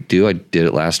sometimes I do. I did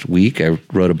it last week. I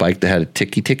rode a bike that had a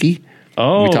ticky.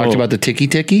 Oh. We talked about the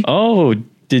ticky. Oh,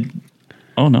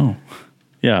 no.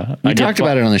 Yeah. We talked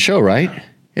about it on the show, right?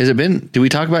 Did we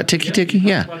talk about ticky?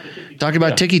 Yeah. Talked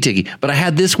about ticky. But I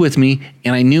had this with me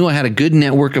and I knew I had a good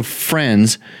network of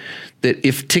friends that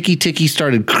if ticky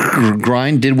started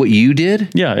did what you did.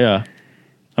 Yeah.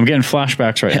 I'm getting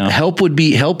flashbacks right now. Help would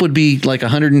be like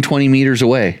 120 meters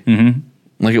away. Mm-hmm.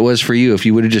 Like it was for you. If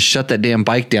you would have just shut that damn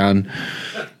bike down,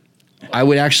 I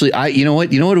would actually, you know what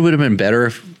would have been better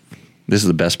if, this is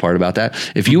the best part about that.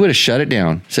 If you would have shut it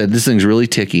down, said this thing's really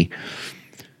ticky,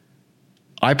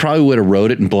 I probably would have rode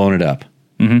it and blown it up.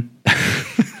 Mm-hmm.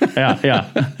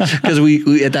 Yeah. Because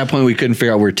we at that point we couldn't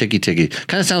figure out where ticky.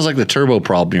 Kind of sounds like the turbo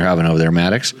problem you're having over there,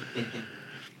 Maddox.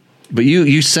 But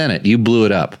you sent it. You blew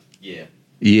it up.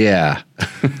 Yeah.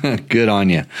 Good on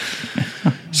you.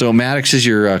 So Maddox is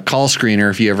your call screener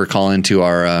if you ever call into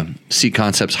our Seat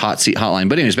Concepts hot seat hotline.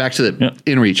 But anyways, back to the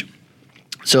InReach.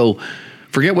 So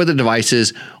forget what the device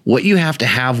is. What you have to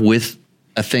have with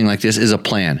a thing like this is a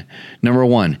plan. Number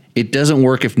one, it doesn't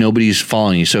work if nobody's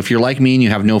following you. So if you're like me and you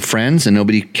have no friends and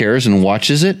nobody cares and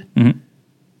watches it, mm-hmm.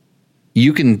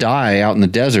 you can die out in the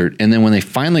desert. And then when they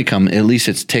finally come, at least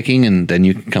it's ticking and then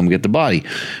you can come get the body.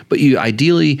 But you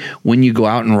ideally, when you go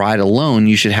out and ride alone,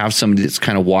 you should have somebody that's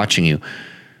kind of watching you.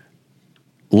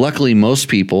 Luckily, most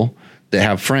people that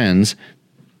have friends,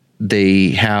 they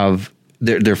have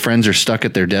their friends are stuck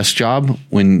at their desk job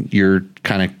when your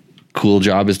kind of cool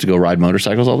job is to go ride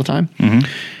motorcycles all the time. Mm-hmm.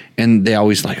 And they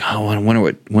always like, oh, I wonder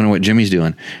what Jimmy's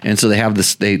doing. And so they have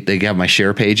this, they have my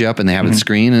share page up and they have the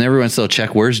screen and every once they'll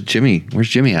check, where's Jimmy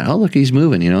at? Oh, look, he's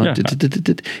moving, you know,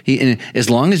 and as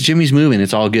long as Jimmy's moving,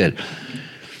 it's all good.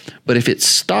 But if it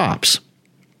stops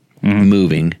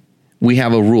moving, we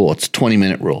have a rule. It's a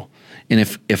 20-minute rule. And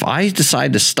if I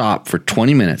decide to stop for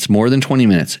 20 minutes, more than 20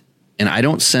 minutes, and I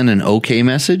don't send an okay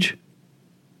message,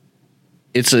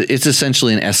 it's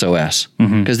essentially an SOS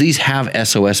because these have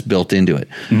SOS built into it.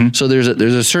 Mm-hmm. So there's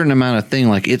a certain amount of thing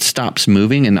like it stops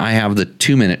moving, and I have the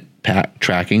 2-minute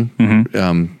tracking.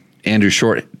 Mm-hmm. Andrew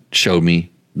Short showed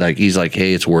me, like he's like,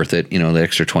 hey, it's worth it. You know, the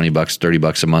extra $20,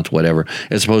 $30 a month, whatever,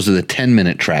 as opposed to the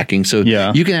 10-minute tracking. So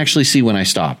you can actually see when I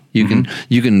stop. You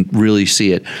can really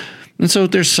see it. And so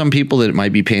there's some people that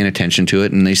might be paying attention to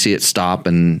it, and they see it stop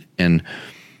and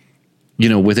you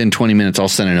know, within 20 minutes, I'll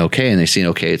send an okay, and they see an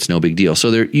okay, it's no big deal.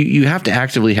 So there, you have to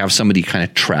actively have somebody kind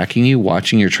of tracking you,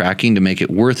 watching your tracking to make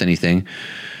it worth anything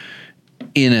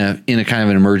in a kind of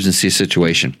an emergency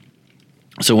situation.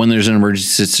 So when there's an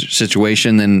emergency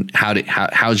situation, then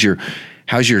how's your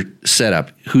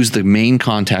setup? Who's the main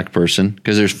contact person?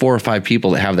 Because there's 4 or 5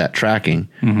 people that have that tracking.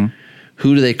 Mm-hmm.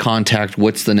 Who do they contact?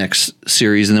 What's the next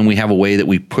series? And then we have a way that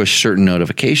we push certain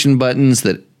notification buttons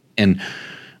and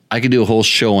I could do a whole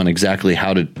show on exactly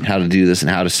how to do this and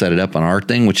how to set it up on our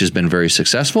thing, which has been very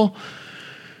successful.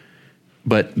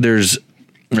 But there's,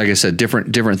 like I said,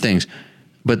 different things.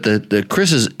 But the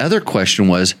Chris's other question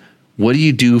was, what do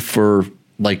you do for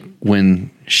like when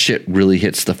shit really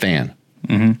hits the fan?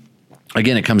 Mm-hmm.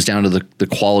 Again, it comes down to the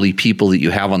quality people that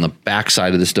you have on the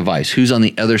backside of this device. Who's on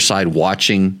the other side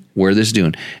watching where this is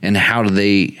doing, and how do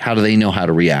they know how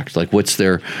to react? Like, what's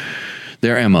their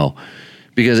MO?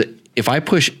 Because if I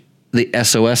push the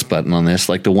SOS button on this,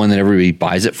 like the one that everybody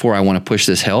buys it for, I want to push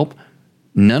this help,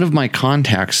 none of my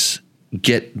contacts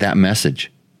get that message.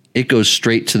 It goes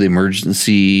straight to the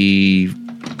emergency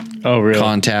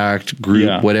contact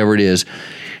group, whatever it is.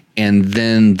 And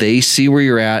then they see where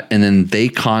you're at, and then they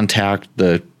contact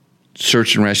the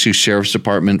search and rescue, sheriff's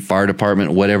department, fire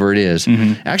department, whatever it is.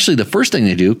 Mm-hmm. Actually, the first thing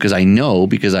they do, because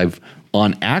I've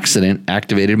on accident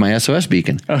activated my SOS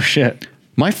beacon. Oh, shit.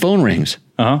 My phone rings.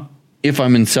 Uh-huh. If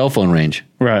I'm in cell phone range.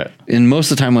 Right. And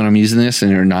most of the time when I'm using this and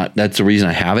they're not, that's the reason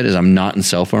I have it, is I'm not in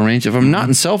cell phone range. If I'm not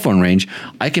in cell phone range,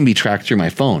 I can be tracked through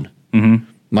my phone.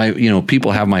 Mm-hmm.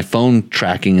 People have my phone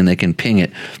tracking and they can ping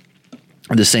it.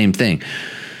 the same thing.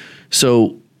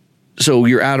 So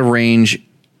you're out of range,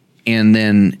 and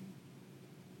then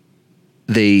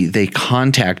they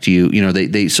contact you.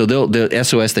 They'll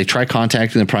SOS. They try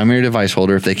contacting the primary device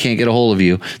holder. If they can't get a hold of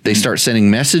you, they start sending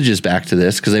messages back to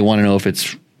this because they want to know if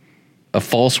it's a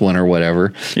false one or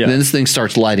whatever. Yeah. And then this thing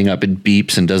starts lighting up. It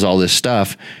beeps and does all this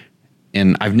stuff.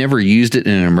 And I've never used it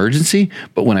in an emergency,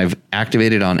 but when I've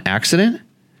activated on accident,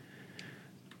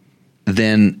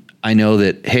 then I know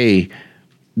that, hey,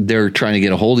 they're trying to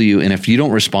get a hold of you. And if you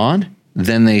don't respond,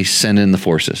 then they send in the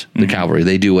forces, the cavalry.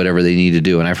 They do whatever they need to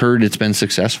do. And I've heard it's been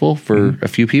successful for a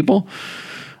few people.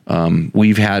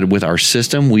 We've had with our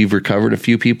system, we've recovered a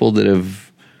few people that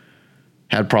have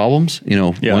had problems.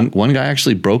 One guy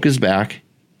actually broke his back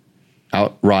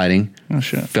out riding,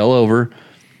 fell over,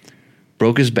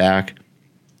 broke his back,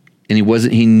 and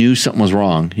he knew something was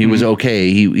wrong. He was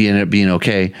okay. He ended up being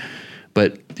okay.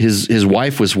 But his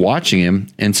wife was watching him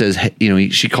and says, hey,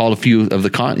 she called a few of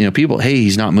the people, hey,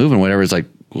 he's not moving, whatever. It's like,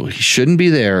 well, he shouldn't be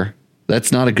there.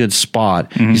 That's not a good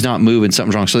spot. He's not moving.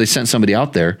 Something's wrong. So they sent somebody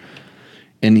out there.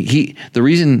 And the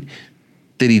reason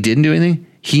that he didn't do anything,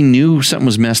 he knew something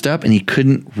was messed up and he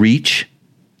couldn't reach.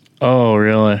 Oh,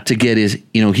 really? To get his,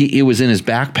 it was in his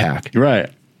backpack. Right.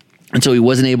 And so he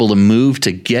wasn't able to move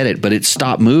to get it, but it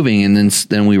stopped moving, and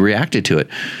then we reacted to it.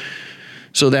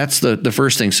 So that's the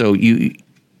first thing. So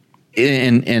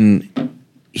and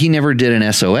he never did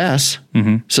an SOS,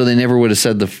 so they never would have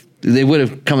said they would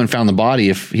have come and found the body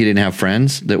if he didn't have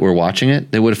friends that were watching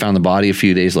it. They would have found the body a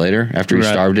few days later after he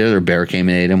starved it, or a bear came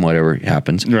and ate him, whatever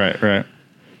happens. Right.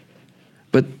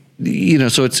 But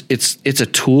so it's a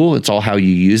tool. It's all how you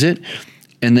use it.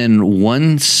 And then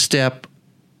one step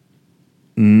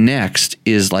next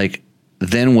is like,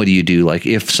 then what do you do? Like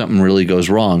if something really goes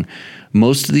wrong,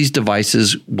 most of these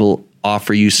devices will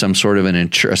offer you some sort of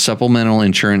a supplemental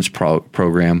insurance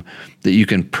program that you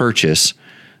can purchase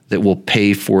that will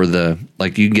pay for you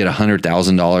can get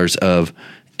 $100,000 of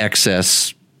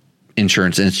excess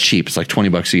insurance, and it's cheap. It's like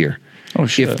 $20 a year. Oh,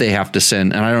 shit. If they have to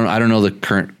send, and I don't know the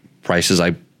current prices.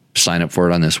 I sign up for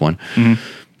it on this one.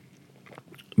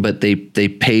 But they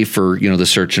pay for, the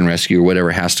search and rescue or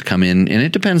whatever has to come in. And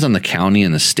it depends on the county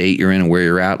and the state you're in and where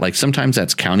you're at. Like sometimes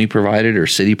that's county provided or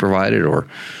city provided or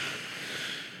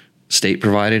state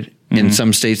provided. In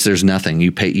some states, there's nothing.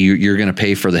 You're going to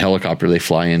pay for the helicopter they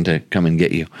fly in to come and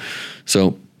get you.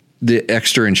 So the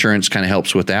extra insurance kind of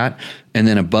helps with that. And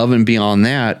then above and beyond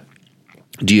that,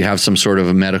 do you have some sort of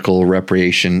a medical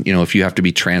reparation? If you have to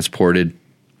be transported,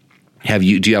 do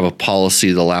you have a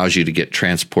policy that allows you to get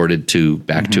transported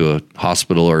back to a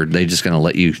hospital, or are they just going to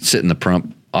let you sit in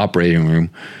the operating room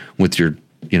with your,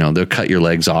 they'll cut your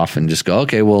legs off and just go,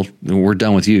 okay, well, we're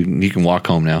done with you. You can walk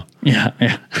home now.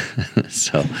 Yeah.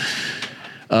 So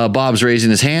Bob's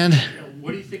raising his hand.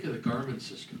 What do you think of the Garmin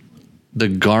system? The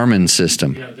Garmin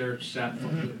system. Yeah, they're sat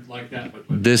like that.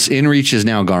 This InReach is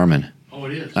now Garmin. Oh,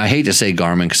 it is. I hate to say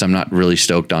Garmin because I'm not really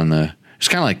stoked on it's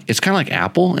kind of like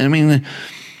Apple. I mean,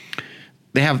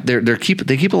 they have they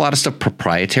keep a lot of stuff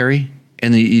proprietary,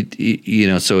 and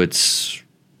so it's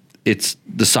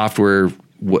the software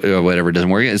whatever doesn't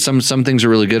work. Some things are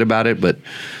really good about it, but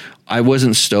I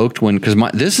wasn't stoked because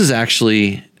this is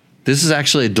actually a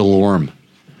DeLorme.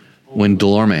 When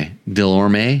Delorme,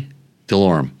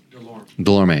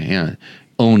 yeah,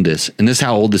 owned this, and this is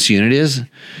how old this unit is,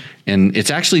 and it's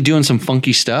actually doing some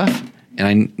funky stuff, and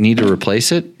I need to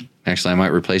replace it. Actually, I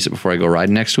might replace it before I go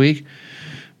riding next week.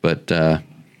 But so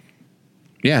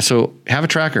have a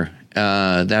tracker.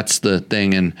 That's the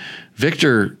thing. And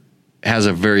Victor has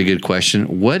a very good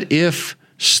question. What if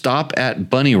stop at the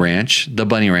Bunny Ranch,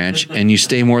 and you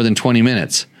stay more than 20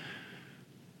 minutes?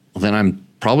 Well, then I'm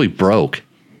probably broke.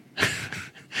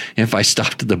 If I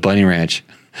stopped at the Bunny Ranch,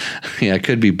 I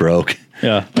could be broke.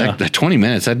 Yeah. That 20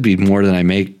 minutes, that'd be more than I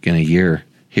make in a year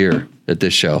here at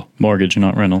this show. Mortgage,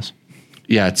 not rentals.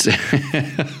 Yeah, it's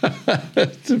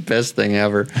the best thing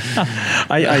ever.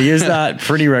 I use that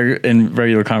pretty in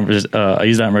regular conversation. I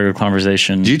use that in regular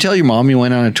conversation. Did you tell your mom you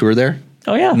went on a tour there?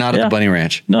 Oh yeah, not at the Bunny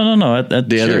Ranch. No, at the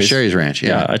Sherry's. Other Sherry's Ranch.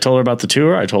 Yeah, I told her about the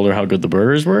tour. I told her how good the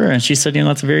burgers were, and she said,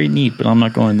 that's very neat, but I'm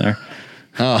not going there.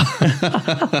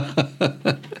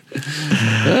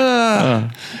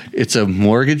 It's a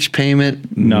mortgage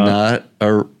payment, not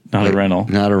a rental.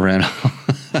 Not a rental.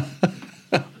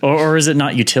 Or is it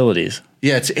not utilities?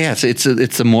 Yeah,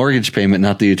 it's a mortgage payment,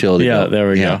 not the utility bill. There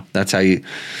we go. That's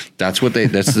that's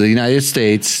the United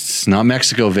States. It's not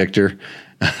Mexico,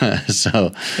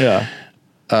 So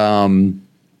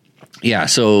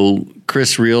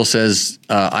Chris Reel says,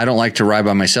 I don't like to ride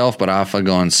by myself, but I often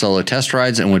go on solo test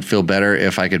rides and would feel better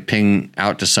if I could ping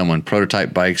out to someone.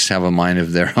 Prototype bikes have a mind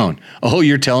of their own. Oh,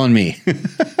 you're telling me.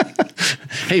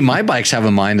 Hey, my bikes have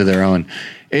a mind of their own.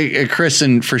 Hey, Chris,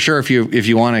 and for sure, if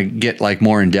you want to get like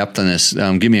more in depth on this,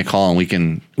 give me a call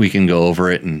and we can go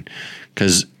over it. And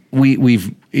because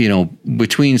we've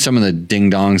between some of the ding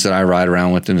dongs that I ride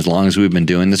around with, and as long as we've been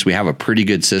doing this, we have a pretty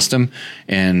good system.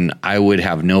 And I would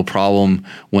have no problem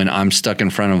when I'm stuck in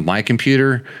front of my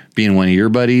computer being one of your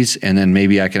buddies, and then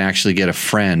maybe I can actually get a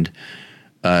friend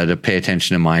to pay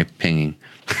attention to my pinging.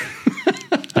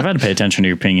 I've had to pay attention to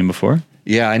your pinging before.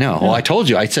 Yeah, I know. Yeah. Well, I told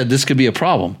you. I said this could be a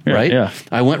problem, right? Yeah.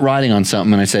 I went riding on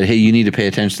something and I said, hey, you need to pay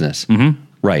attention to this. Mm-hmm.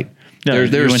 Right. Yeah,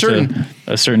 there's a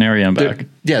certain area and back.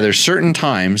 There's certain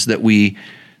times that we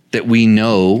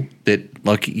know that,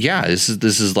 like,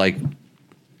 this is like,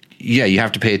 you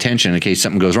have to pay attention in case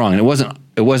something goes wrong. And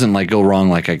it wasn't like go wrong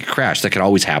like I could crash. That could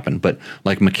always happen. But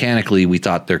like mechanically, we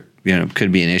thought there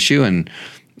could be an issue, and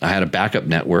I had a backup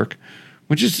network,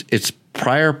 which is it's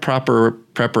prior proper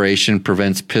preparation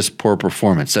prevents piss poor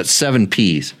performance. That's 7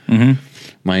 P's. Mm-hmm.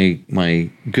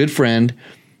 My good friend,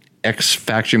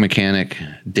 ex-factory mechanic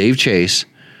Dave Chase,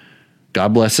 God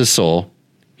bless his soul,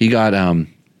 he got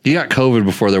COVID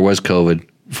before there was COVID.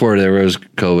 Before there was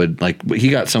COVID, like he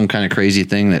got some kind of crazy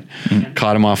thing that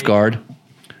caught him off guard.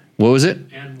 What was it?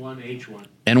 N1H1.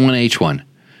 N1H1.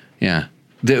 Yeah.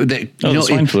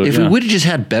 If we would have just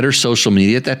had better social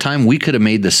media at that time, we could have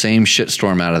made the same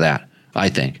shitstorm out of that, I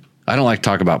think. I don't like to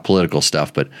talk about political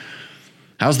stuff, but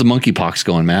how's the monkeypox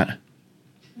going, Matt?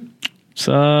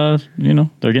 So,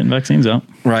 they're getting vaccines out.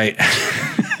 Right.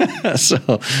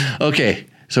 Okay.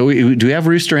 So do we have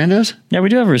Rooster Endos? Yeah, we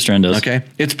do have Rooster Endos. Okay.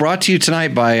 It's brought to you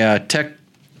tonight by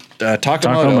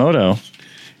Takamoto.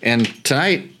 And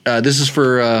tonight, this is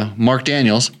for Mark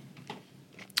Daniels.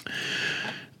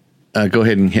 Go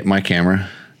ahead and hit my camera.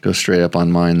 Go straight up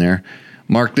on mine there.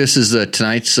 Mark, this is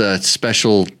tonight's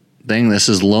special thing. This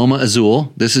is Loma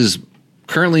Azul. This is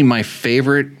currently my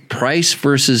favorite price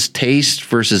versus taste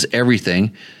versus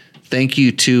everything. Thank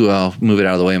you to move it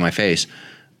out of the way of my face.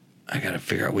 I got to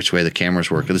figure out which way the cameras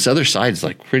work. This other side is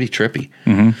like pretty trippy.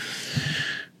 Mm-hmm.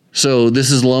 So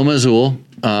this is Loma Azul.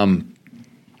 I'm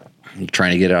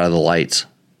trying to get out of the lights.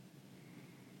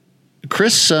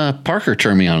 Chris Parker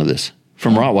turned me onto this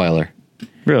from Rottweiler.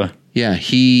 Really? Yeah.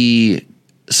 He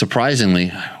surprisingly,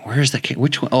 where's the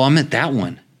which one? Oh, I'm at that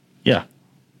one. Yeah.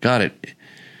 Got it.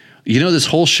 This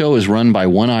whole show is run by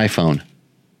one iPhone.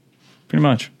 Pretty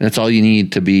much. That's all you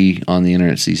need to be on the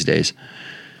internet these days.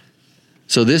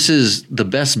 So this is the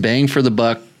best bang for the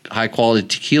buck, high quality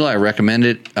tequila. I recommend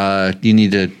it. You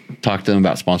need to talk to them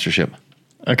about sponsorship.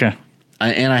 Okay. I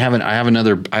have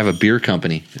a beer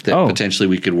company that potentially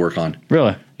we could work on.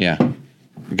 Really? Yeah.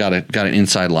 Got an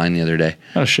inside line the other day.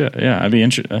 Oh shit. Yeah. I'd be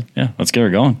interested. Yeah. Let's get her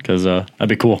going. Cause, that'd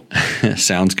be cool.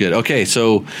 Sounds good. Okay.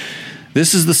 So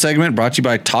this is the segment brought to you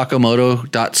by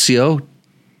Takamoto.co,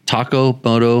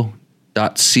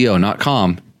 Takamoto.co, not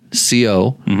com,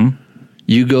 CO. Mm-hmm.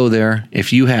 You go there.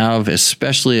 If you have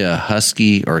especially a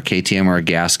Husky or a KTM or a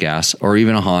Gas, or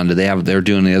even a Honda, they're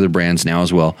doing the other brands now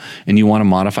as well, and you want to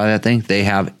modify that thing, they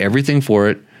have everything for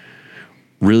it.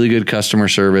 Really good customer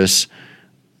service,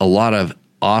 a lot of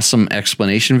awesome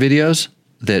explanation videos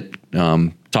that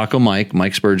Taco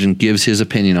Mike Spurgeon gives his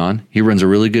opinion on. He runs a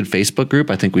really good Facebook group.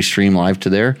 I think we stream live to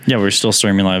there. Yeah, we're still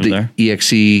streaming live there.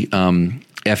 EXE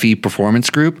FE Performance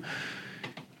Group.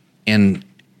 And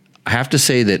I have to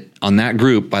say that on that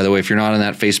group, by the way, if you're not in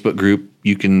that Facebook group,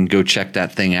 you can go check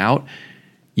that thing out.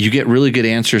 You get really good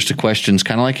answers to questions,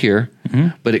 kind of like here,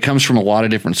 but it comes from a lot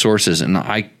of different sources. And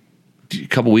a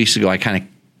couple weeks ago, I kind of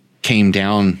came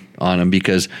down on them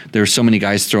because there were so many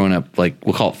guys throwing up, like,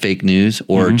 we'll call it fake news,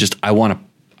 or just I want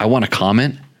to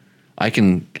comment. I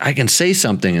can say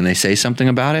something, and they say something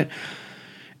about it,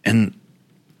 and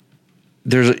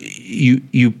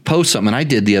you post something. And I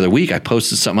did the other week. I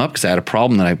posted something up because I had a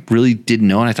problem that I really didn't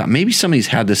know, and I thought maybe somebody's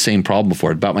had the same problem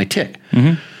before about my tick.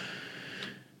 Mm-hmm.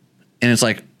 And it's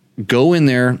like, go in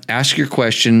there, ask your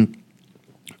question,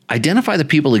 identify the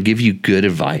people that give you good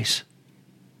advice,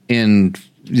 and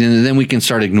then we can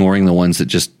start ignoring the ones that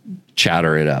just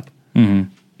chatter it up.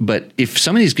 Mm-hmm. But if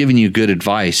somebody's giving you good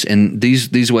advice, and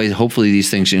these ways, hopefully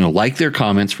these things, like their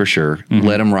comments for sure,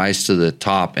 let them rise to the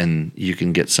top, and you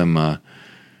can get some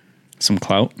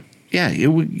clout. Yeah,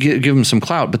 give them some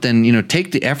clout. But then,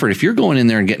 take the effort. If you're going in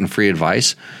there and getting free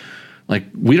advice, like,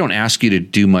 we don't ask you to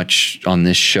do much on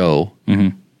this show,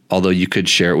 although you could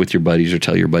share it with your buddies or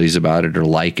tell your buddies about it or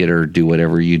like it or do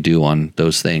whatever you do on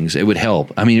those things. It would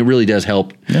help. I mean, it really does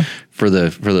help for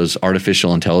those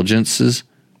artificial intelligences.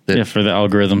 for the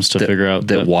algorithms to figure out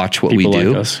that watch what we people do.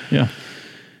 Like us. Yeah.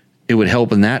 It would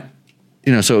help in that,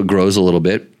 so it grows a little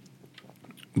bit.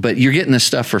 But you're getting this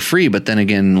stuff for free. But then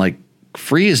again, like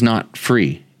free is not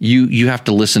free. You have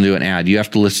to listen to an ad. You have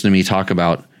to listen to me talk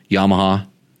about Yamaha,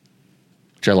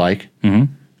 which I like.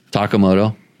 Mm-hmm.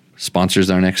 Takamoto sponsors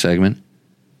our next segment.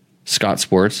 Scott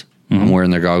Sports. Mm-hmm. I'm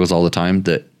wearing their goggles all the time.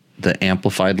 The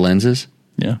amplified lenses.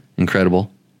 Yeah.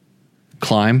 Incredible.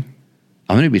 Climb.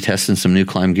 I'm going to be testing some new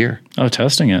Climb gear. Oh,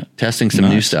 testing it. Testing some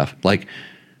new stuff. Like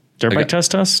dirt bike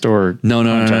test or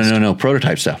no.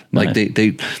 Prototype stuff. Nice. Like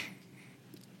they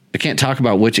I can't talk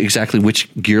about exactly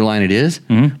which gear line it is,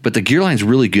 but the gear line's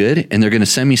really good, and they're going to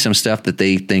send me some stuff that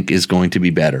they think is going to be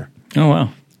better. Oh wow!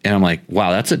 And I'm like,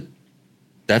 wow, that's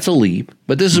a leap.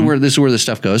 But this is where the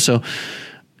stuff goes. So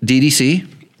DDC,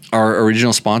 our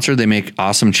original sponsor, they make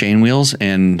awesome chain wheels,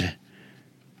 and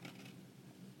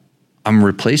I'm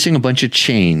replacing a bunch of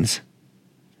chains,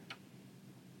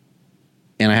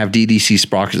 and I have DDC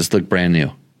sprockets that look brand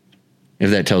new.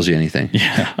 If that tells you anything,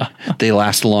 yeah, they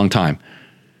last a long time.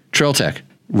 Trail Tech,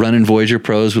 running Voyager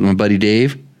Pros with my buddy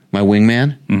Dave, my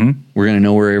wingman. Mm-hmm. We're going to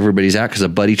know where everybody's at because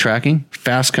of buddy tracking.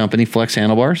 Fast Company, flex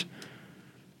handlebars.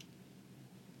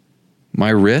 My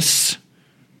wrists,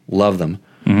 love them.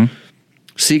 Mm-hmm.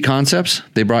 Seat Concepts,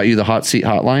 they brought you the hot seat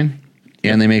hotline,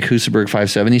 and they make Husaberg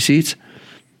 570 seats.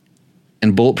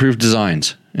 And Bulletproof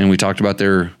Designs, and we talked about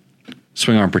their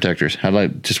swing arm protectors. How did I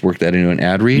just work that into an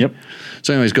ad read? Yep.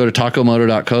 So anyways, go to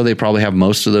tacomoto.co. They probably have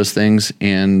most of those things,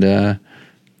 and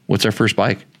what's our first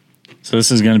bike? So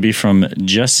this is going to be from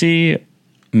Jesse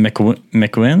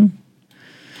McWin.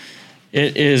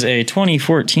 It is a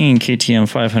 2014 KTM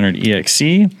 500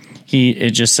 EXC.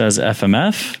 It just says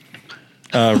FMF.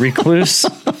 Recluse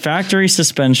factory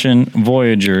suspension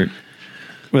Voyager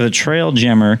with a trail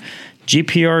jammer,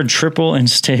 GPR triple and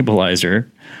stabilizer.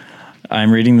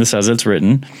 I'm reading this as it's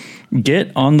written.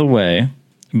 Get on the way.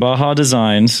 Baja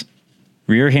Designs,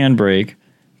 rear handbrake,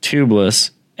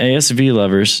 tubeless, ASV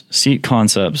levers, seat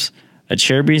concepts, a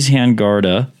Cherbys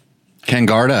Hangarda.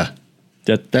 Hangarda.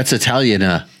 That's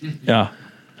Italiana. Yeah.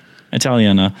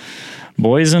 Italiana.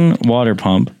 Boysen water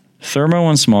pump, thermo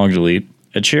and smog delete,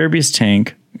 a Cherbys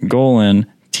tank, Golan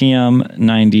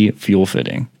TM90 fuel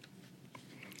fitting.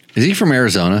 Is he from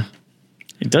Arizona?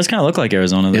 It does kind of look like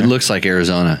Arizona there. It looks like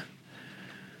Arizona.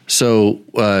 So,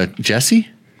 Jesse?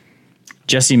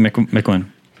 Jesse McQuinn.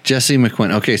 Jesse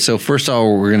McQuinn. Okay, so first of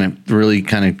all, we're going to really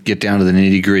kind of get down to the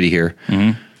nitty gritty here.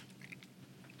 Mm-hmm.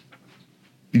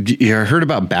 You heard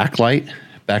about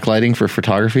backlighting for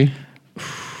photography?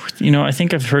 I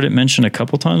think I've heard it mentioned a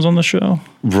couple times on the show.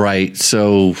 Right.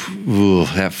 So,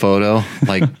 that photo,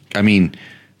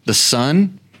 the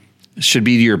sun should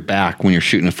be to your back when you're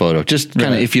shooting a photo. Just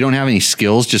kind of, if you don't have any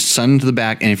skills, just sun to the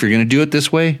back. And if you're going to do it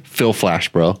this way, fill flash,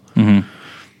 bro. Mm-hmm.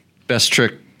 Best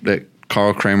trick that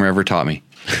Carl Kramer ever taught me.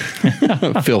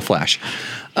 Fill flash.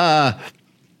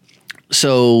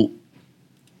 So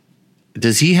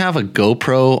does he have a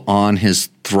GoPro on his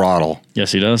throttle?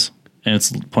 Yes, he does. And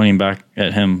it's pointing back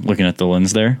at him, looking at the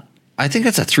lens there. I think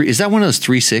that's is that one of those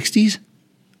 360s?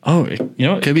 Oh, could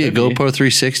be a GoPro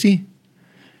 360.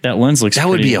 That lens looks. That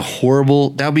would be a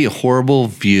horrible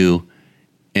view,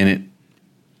 and it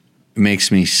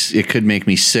could make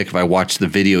me sick if I watched the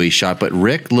video he shot. But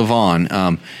Rick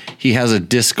Levon, he has a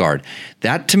disc guard.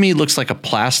 That to me looks like a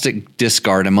plastic disc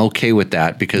guard. I'm okay with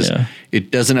that because it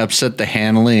doesn't upset the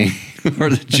handling or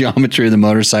the geometry of the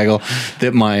motorcycle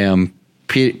that my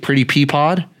pretty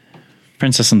P-Pod.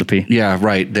 Princess and the P. Yeah,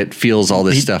 right. That feels all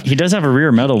this stuff. He does have a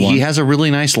rear metal one. He has a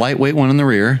really nice lightweight one in the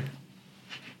rear.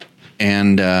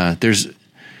 And I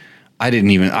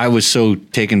was so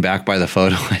taken back by the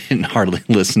photo, I didn't hardly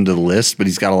listen to the list, but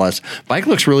he's got a lot. Bike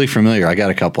looks really familiar. I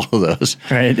got a couple of those.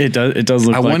 Right. It does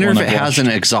look I like wonder if it has an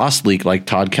exhaust leak like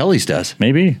Todd Kelly's does.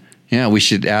 Maybe. Yeah, we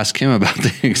should ask him about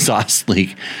the exhaust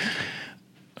leak.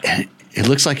 It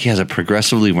looks like he has a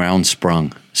progressively round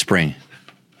spring.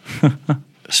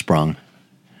 Sprung.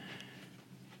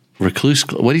 Recluse.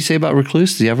 What do you say about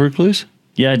Recluse? Does he have a Recluse?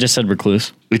 Yeah, I just said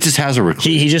Recluse. It just has a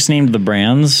Recluse. He just named the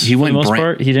brands. He went for the most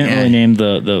part. He didn't really name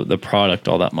the product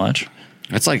all that much.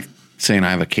 That's like saying I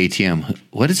have a KTM.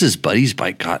 What has his buddy's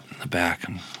bike got in the back?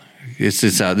 This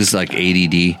is like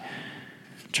ADD.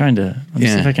 Let me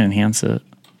see if I can enhance it.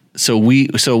 So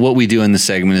what we do in this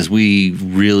segment is we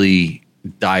really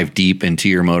dive deep into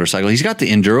your motorcycle. He's got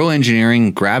the Enduro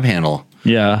Engineering grab handle.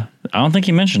 Yeah, I don't think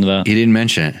he mentioned that. He didn't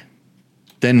mention it.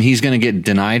 Then he's going to get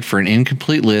denied for an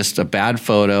incomplete list, a bad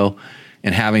photo,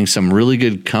 and having some really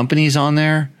good companies on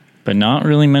there. But not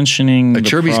really mentioning a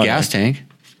Cherbys gas tank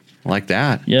like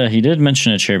that. Yeah, he did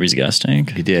mention a Cherbys gas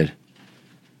tank. He did.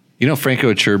 You know,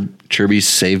 Franco Chirby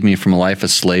saved me from a life of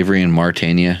slavery in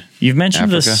Mauritania. You've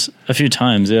mentioned Africa. this a few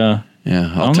times, yeah.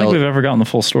 Yeah, I don't think we've ever gotten the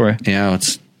full story. Yeah,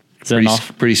 it's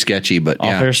pretty sketchy, but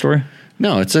off-air story?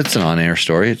 No, it's an on-air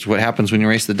story. It's what happens when you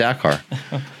race the Dakar.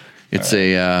 It's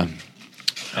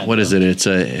what is it? It's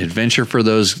an adventure for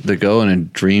those that go and a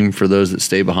dream for those that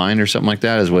stay behind, or something like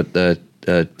that, is what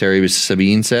Terry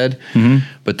Sabine said. Mm-hmm.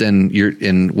 But then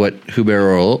what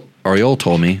Hubert Auriol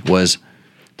told me was,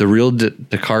 the real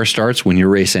Dakar starts when your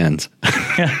race ends.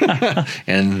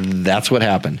 And that's what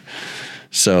happened.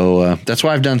 So that's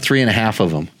why I've done 3.5 of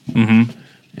them. Mm-hmm.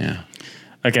 Yeah.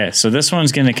 Okay, so this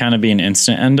one's going to kind of be an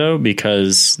instant endo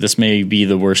because this may be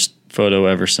the worst photo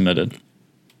ever submitted.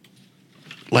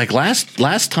 Like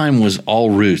last time was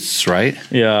all roosts, right?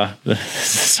 Yeah,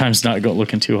 this time's not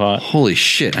looking too hot. Holy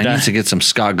shit. I need to get some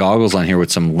Scott goggles on here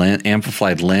with some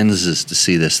amplified lenses to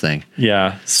see this thing.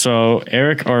 Yeah, so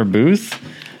Eric R. Booth,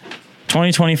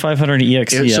 2020 500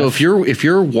 EXCF. So if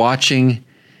you're watching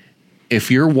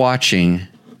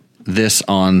this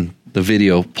on the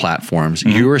video platforms,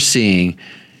 mm-hmm. you are seeing,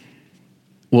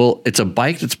 well, it's a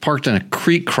bike that's parked on a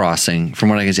creek crossing from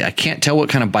what I can see. I can't tell what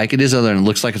kind of bike it is other than it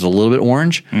looks like it's a little bit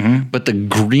orange, mm-hmm. but the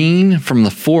green from the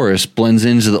forest blends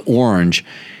into the orange,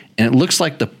 and it looks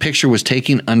like the picture was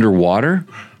taken underwater,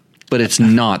 but it's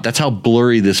not. That's how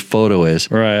blurry this photo is.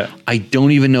 Right. I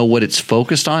don't even know what it's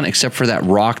focused on except for that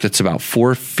rock that's about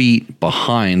 4 feet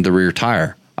behind the rear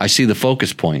tire. I see the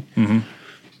focus point. Mm-hmm.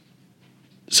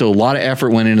 So a lot of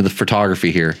effort went into the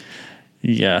photography here.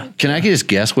 Yeah. Can I just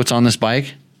guess what's on this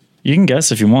bike? You can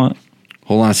guess if you want.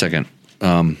 Hold on a second.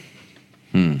 I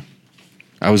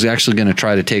was actually going to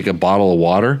try to take a bottle of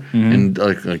water mm-hmm. and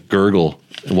like gurgle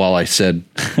while I said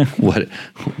what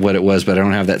it was, but I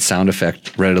don't have that sound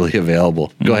effect readily available.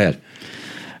 Mm-hmm. Go ahead.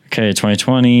 Okay,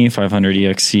 2020 500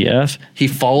 EXCF. He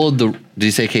followed the. Did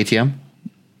he say KTM?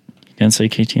 He didn't say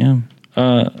KTM.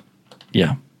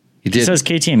 Yeah. He did. It says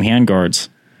KTM handguards.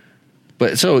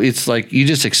 But so it's like you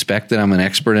just expect that I'm an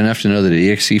expert enough to know that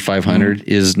the EXC 500 mm-hmm.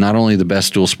 is not only the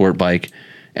best dual sport bike,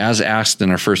 as asked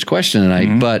in our first question tonight,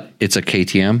 mm-hmm. but it's a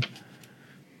KTM.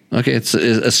 Okay, it's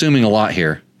assuming a lot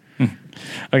here.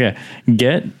 Okay,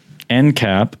 get end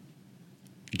cap.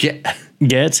 Get,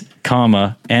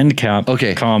 comma, end cap,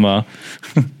 okay, comma,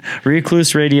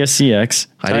 Recluse Radius CX.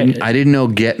 I didn't know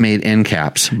get made end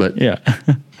caps, but yeah.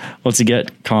 What's a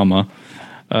get, comma,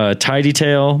 Tidy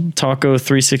Tail, Taco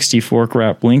 360 fork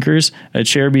wrap blinkers, a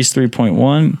Cherubies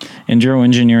 3.1, Enduro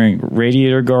Engineering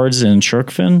radiator guards and shark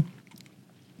fin,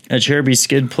 a Cherubies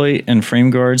skid plate and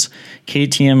frame guards,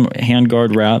 KTM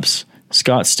handguard wraps,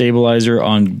 Scott stabilizer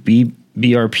on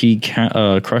BRP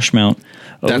crush mount.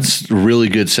 That's really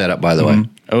good setup, by the way.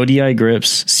 ODI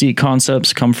grips, Seat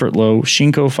Concepts, Comfort Low,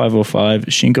 Shinko 505,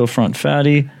 Shinko front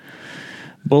fatty,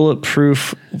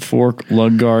 bulletproof fork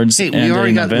lug guards. Hey, we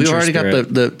already got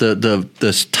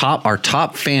the top. Our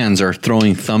top fans are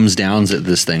throwing thumbs downs at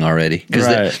this thing already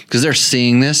because they're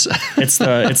seeing this. It's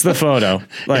the photo.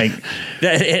 Like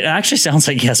it actually sounds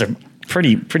like he has a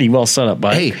pretty well set up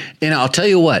bike. Hey, and I'll tell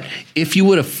you what, if you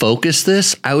would have focused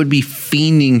this, I would be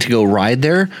fiending to go ride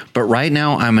there. But right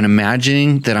now I'm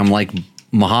imagining that I'm like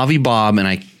Mojave Bob and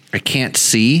I can't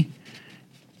see.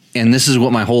 And this is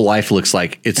what my whole life looks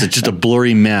like. It's just a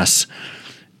blurry mess.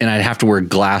 And I'd have to wear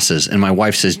glasses. And my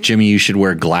wife says, Jimmy, you should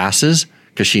wear glasses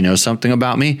because she knows something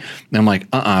about me. And I'm like,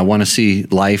 I want to see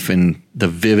life and the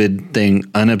vivid thing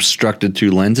unobstructed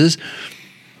through lenses.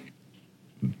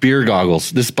 Beer goggles.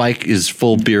 This bike is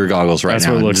full beer goggles right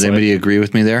now. Does anybody agree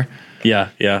with me there? Yeah.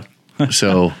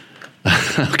 So,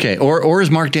 okay. Or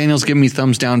is Mark Daniels giving me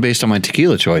thumbs down based on my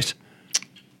tequila choice?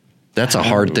 That's a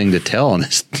hard thing to tell on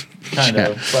this. Kind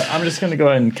of. But I'm just going to go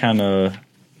ahead and kind of.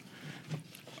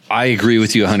 I agree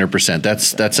with you 100%.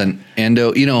 That's an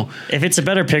endo. You know, if it's a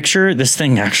better picture, this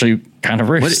thing actually kind of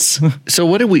rips. So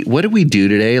what did we do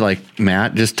today? Like,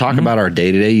 Matt, just talk about our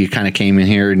day today. You kind of came in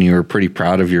here and you were pretty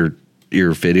proud of your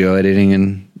video editing,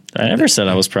 and I never said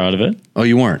I was proud of it. Oh,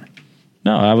 you weren't?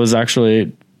 No, I was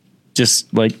actually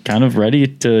just like kind of ready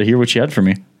to hear what you had for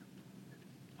me.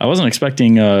 I wasn't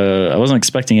expecting A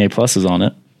pluses on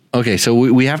it. Okay, so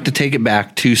we have to take it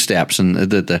back 2 steps, and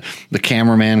the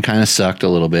cameraman kind of sucked a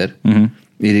little bit. Mm-hmm.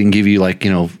 He didn't give you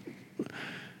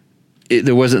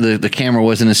there wasn't the camera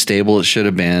wasn't as stable as it should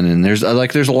have been, and there's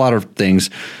a lot of things.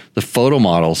 The photo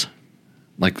models.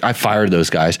 Like, I fired those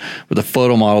guys, but the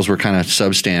photo models were kind of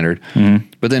substandard. Mm-hmm.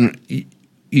 But then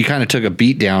you kind of took a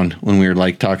beat down when we were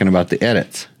like talking about the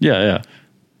edits. Yeah.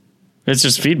 It's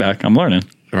just feedback. I'm learning.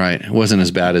 Right. It wasn't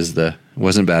as bad as that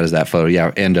photo.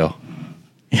 Yeah, endo.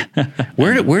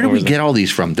 Where did we get all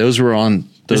these from? Those were on.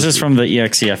 This is from the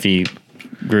EXCFE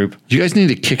group. You guys need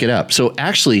to kick it up. So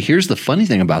actually, here's the funny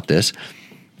thing about this.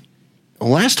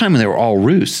 Last time they were all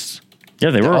roosts.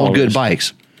 Yeah, they were all good roosts.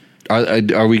 bikes.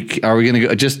 Are we going to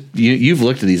go? Just you've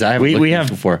looked at these. I haven't. We looked at have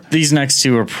these before. These next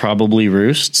two are probably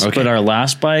roosts, Okay. but our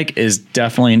last bike is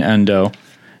definitely an endo.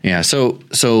 Yeah. So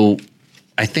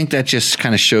I think that just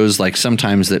kind of shows like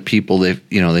sometimes that people I'm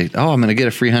going to get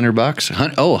a free $100.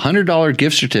 $100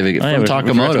 gift certificate from We forgot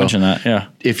to Takamoto. mention that. Yeah.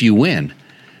 If you win.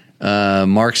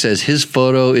 Mark says his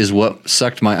photo is what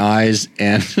sucked my eyes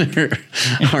and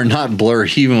are not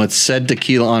blurred even with said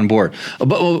tequila on board.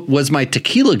 But was my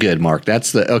tequila good, Mark?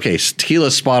 That's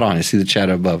tequila's spot on. I see the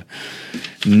chat above.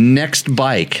 Next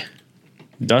bike.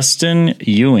 Dustin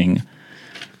Ewing.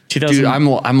 Dude,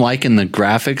 I'm liking the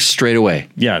graphics straight away.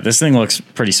 Yeah, this thing looks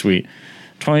pretty sweet.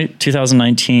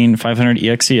 2019 500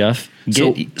 EXCF.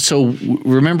 So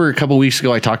remember a couple weeks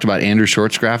ago I talked about Andrew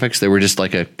Short's graphics? They were just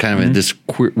like a kind of this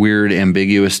weird,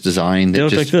 ambiguous design. They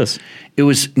look like this. It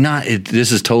was not.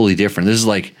 This is totally different. This is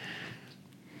like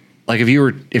if you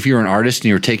were an artist and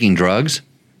you were taking drugs.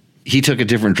 He took a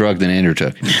different drug than Andrew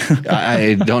took.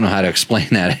 I don't know how to explain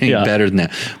that any better than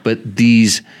that. But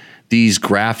these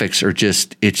graphics are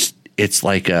just it's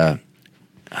like a,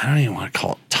 I don't even want to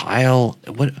call it tile.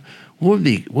 What would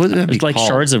that be like called?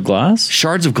 shards of glass?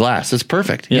 Shards of glass. That's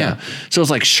perfect. Yeah. So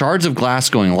it's like shards of glass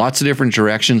going lots of different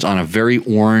directions on a very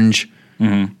orange,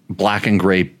 black and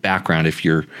gray background. If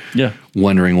you're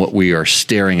wondering what we are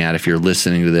staring at, if you're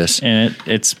listening to this, and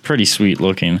it's pretty sweet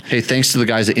looking. Hey, thanks to the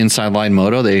guys at Inside Line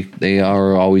Moto. They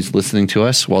are always listening to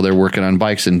us while they're working on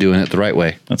bikes and doing it the right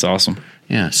way. That's awesome.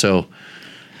 Yeah. So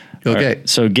okay. Right,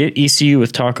 so get ECU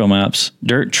with Taco Maps,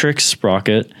 Dirt Tricks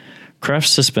sprocket, Creft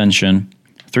suspension,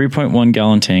 3.1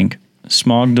 gallon tank,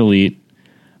 smog delete,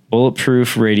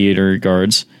 bulletproof radiator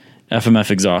guards, FMF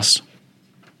exhaust.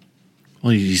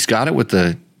 Well, he's got it with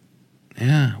the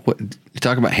What you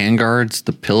talk about? Hand guards,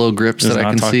 the pillow grips that I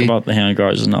can see. Does not talk about the hand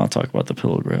guards. Does not talk about the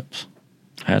pillow grips.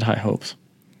 I had high hopes.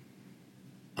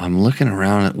 I'm looking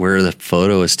around at where the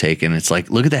photo is taken. It's like,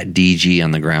 look at that DG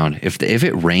on the ground. If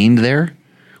it rained there,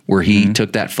 where he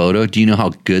took that photo, do you know how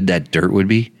good that dirt would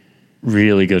be?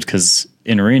 Really good, because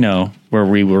in Reno, where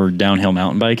we were downhill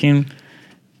mountain biking,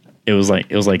 it was like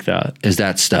that. Is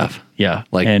that stuff? Yeah,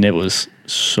 and it was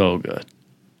so good.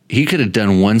 He could have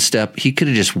done one step. He could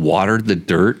have just watered the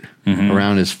dirt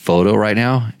around his photo right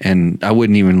now, and I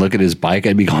wouldn't even look at his bike.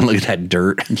 I'd be going, look at that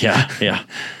dirt. Yeah.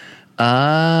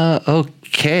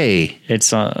 Okay.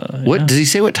 It's what does he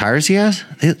say? What tires he has?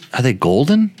 Are they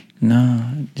golden? No,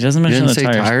 he doesn't mention the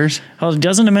tires. Oh, he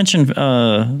doesn't mention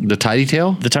the Tidy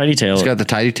Tail. The Tidy Tail. He's got the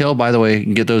Tidy Tail. By the way, you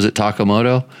can get those at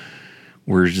Takamoto.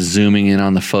 We're zooming in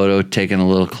on the photo, taking a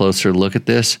little closer look at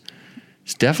this.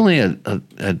 It's definitely a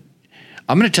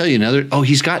I'm going to tell you another. Oh,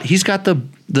 he's got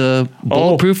the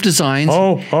bulletproof designs.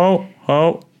 Oh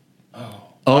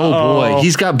boy,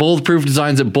 he's got bulletproof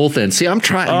designs at both ends. See, I'm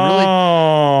trying.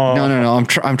 No.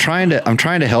 I'm trying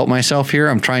to help myself here.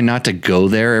 I'm trying not to go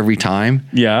there every time.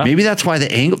 Yeah. Maybe that's why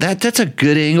the angle. That's a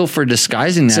good angle for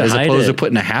disguising that, as opposed to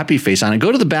putting a happy face on it.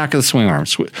 Go to the back of the swing arm.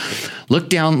 Look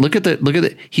down. Look at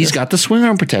the. He's got the swing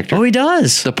arm protector. Oh, he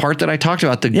does. The part that I talked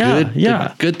about. The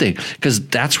good thing, because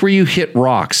that's where you hit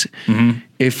rocks.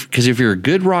 Because if you're a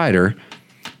good rider,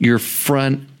 your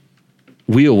front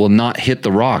wheel will not hit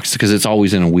the rocks because it's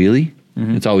always in a wheelie.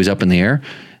 It's always up in the air.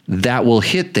 That will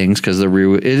hit things because the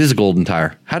rear. It is a golden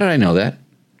tire. How did I know that?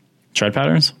 Tread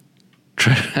patterns.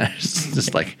 It's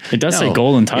just like it does say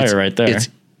golden tire right there. It's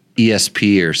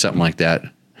ESP or something like that.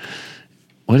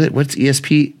 What's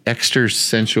ESP?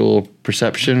 Extrasensual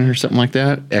perception or something like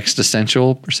that.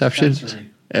 Existential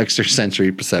perception.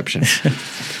 Extrasensory perception.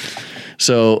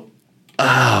 So,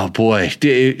 oh boy!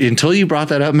 Until you brought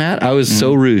that up, Matt, I was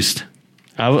so roost.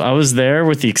 I was there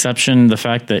with the exception the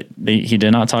fact that he did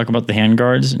not talk about the hand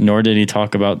guards, nor did he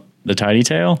talk about the Tidy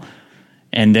Tail.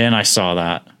 And then I saw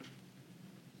that.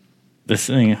 This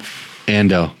thing.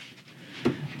 Endo.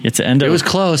 It's an Endo. It was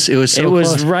close. It was so close.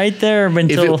 It was right there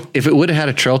until... If it would have had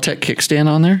a Trail Tech kickstand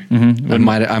on there, I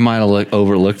might have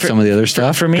overlooked some of the other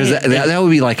stuff. For me... Because that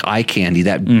would be like eye candy,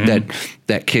 that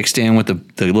kickstand with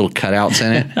the little cutouts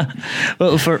in it.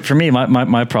 Well, for me,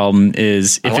 my problem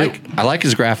is... I like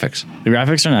his graphics. The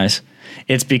graphics are nice.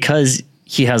 It's because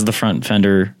he has the front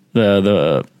fender,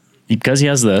 because he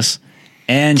has this,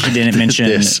 and he didn't mention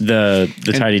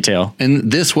the Tidy Tail.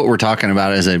 And this, what we're talking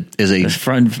about, is a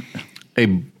front... A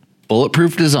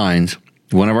Bulletproof Designs,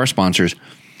 one of our sponsors,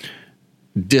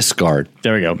 disc guard.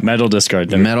 There we go. Metal disc guard.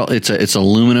 Metal. It's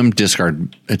aluminum disc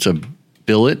guard. It's a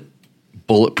billet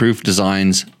Bulletproof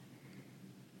Designs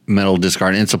metal disc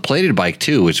guard, and it's a plated bike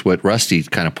too, which is what Rusty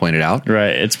kind of pointed out. Right,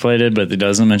 it's plated, but it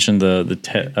doesn't mention the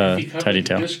If you cover teddy the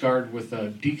tail. disc guard with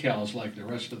decals like the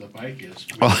rest of the bike is.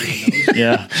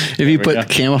 Yeah, if you put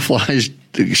camouflage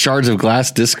shards of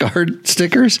glass disc guard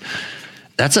stickers,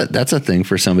 that's a thing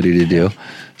for somebody to do.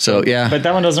 So yeah, but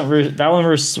that one doesn't.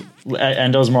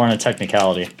 Endo's more on a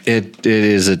technicality. It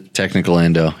is a technical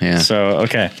endo. Yeah. So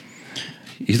okay,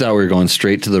 you thought we were going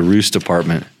straight to the Roost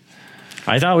department.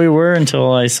 I thought we were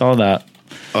until I saw that.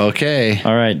 Okay.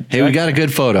 All right. Hey, we got a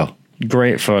good photo.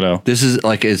 Great photo. This is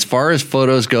like, as far as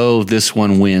photos go, this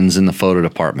one wins in the photo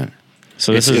department.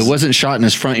 So it wasn't shot in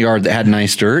his front yard that had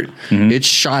nice dirt. Mm-hmm. It's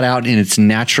shot out in its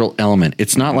natural element.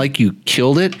 It's not like you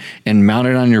killed it and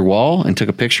mounted it on your wall and took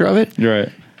a picture of it. You're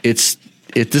right.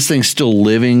 This thing's still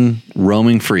living,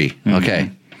 roaming free. Mm-hmm.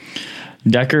 Okay.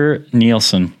 Decker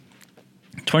Nielsen,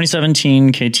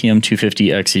 2017 KTM 250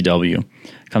 XEW.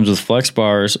 Comes with flex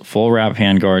bars, full wrap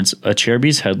handguards, a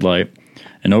Cherubies headlight,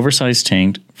 an oversized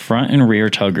tank, front and rear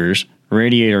tuggers,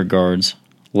 radiator guards,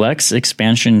 Lex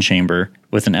expansion chamber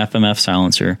with an FMF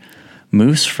silencer,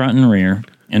 Moose front and rear,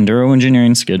 Enduro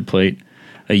Engineering skid plate,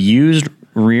 a used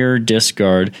rear disc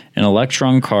guard, an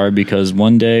Electron car because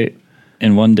one day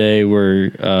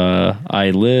where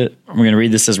I live, I'm going to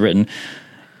read this as written.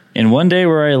 In one day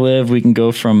where I live, we can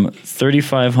go from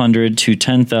 3,500 to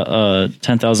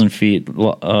 10,000 feet,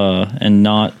 and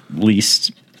not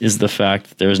least is the fact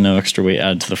that there's no extra weight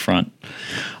added to the front.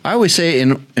 I always say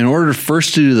in order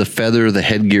first to do the feather, the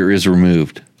headgear is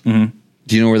removed. Mm-hmm.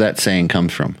 Do you know where that saying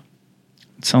comes from?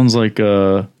 It sounds like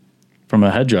from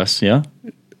a headdress, yeah?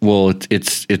 Well,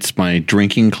 it's my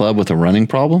drinking club with a running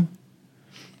problem.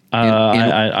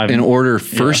 In order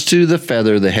first to the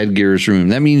feather, the headgear is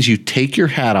removed. That means you take your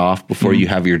hat off before you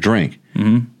have your drink,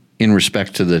 in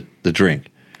respect to the drink.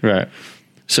 Right.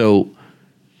 So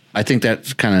I think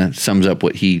that kind of sums up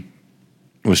what he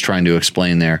was trying to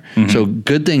explain there. Mm-hmm. So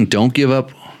good thing, don't give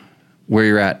up where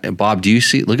you're at. Bob,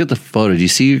 look at the photo. Do you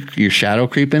see your shadow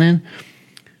creeping in?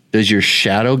 Does your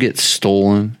shadow get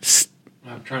stolen?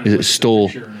 I'm trying to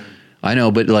stole. I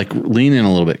know, but like lean in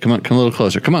a little bit. Come on, come a little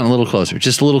closer. Come on, a little closer.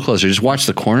 Just a little closer. Just watch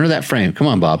the corner of that frame. Come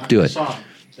on, Bob, do it.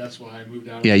 That's why I moved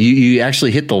out. Yeah, you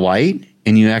actually hit the light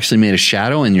and you actually made a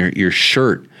shadow in your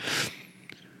shirt.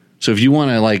 So if you want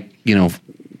to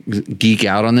geek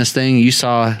out on this thing, you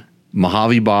saw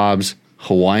Mojave Bob's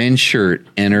Hawaiian shirt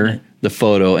enter the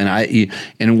photo,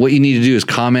 and what you need to do is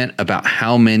comment about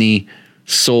how many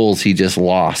souls he just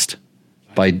lost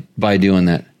by doing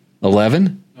that.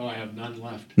 11? Oh, I have none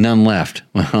left. None left.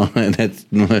 Well, that's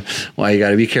why you got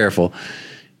to be careful.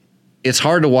 It's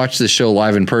hard to watch this show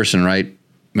live in person, right,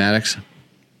 Maddox?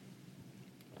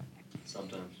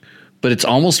 Sometimes. But it's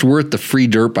almost worth the free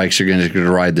dirt bikes you're going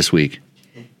to ride this week.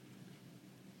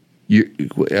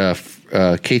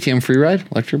 KTM free ride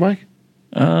electric bike?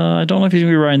 I don't know if he's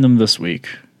going to be riding them this week.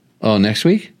 Oh, next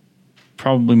week?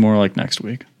 Probably more like next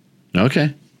week.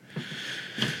 Okay.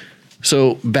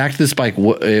 So back to this bike.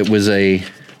 What was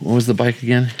the bike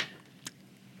again?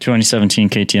 2017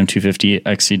 KTM 250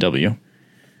 XCW.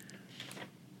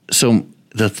 So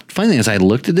the funny thing is, I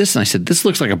looked at this and I said, "This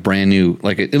looks like a brand new.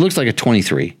 It looks like a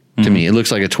 23 to me. It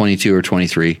looks like a 22 or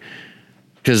 23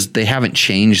 because they haven't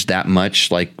changed that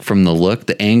much. Like from the look,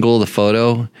 the angle, the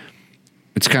photo.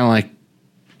 It's kind of like,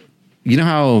 you know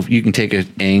how you can take a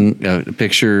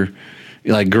picture."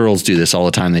 Like girls do this all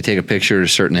the time. They take a picture at a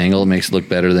certain angle. It makes it look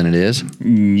better than it is.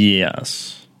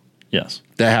 Yes.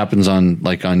 That happens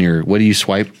on your, what do you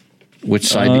swipe? Which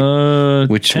side?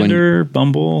 Which Tinder,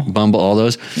 Bumble, all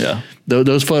those. Yeah.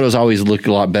 Those photos always look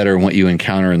a lot better than what you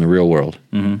encounter in the real world.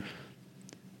 Mm-hmm.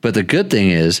 But the good thing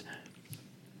is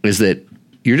that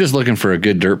you're just looking for a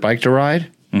good dirt bike to ride.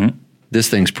 Mm-hmm. This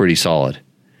thing's pretty solid.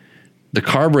 The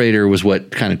carburetor was what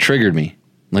kind of triggered me.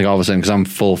 Like all of a sudden, because I'm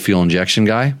full fuel injection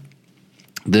guy.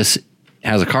 This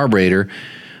has a carburetor,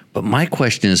 but my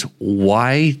question is,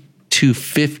 why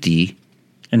 250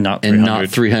 and not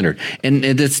 300? And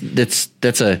it's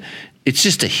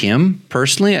just to him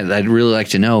personally. I'd really like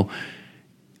to know,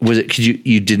 was it because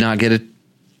you did not get a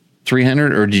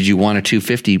 300 or did you want a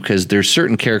 250? Because there's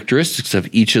certain characteristics of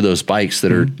each of those bikes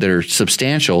that are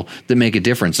substantial that make a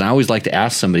difference. And I always like to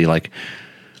ask somebody, like,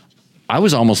 I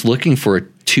was almost looking for a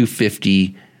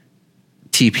 250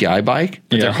 TPI bike,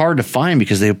 but they're hard to find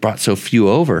because they brought so few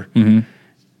over. Mm-hmm.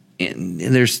 And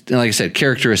there's, like I said,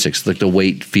 characteristics like the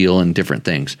weight, feel, and different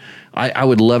things. I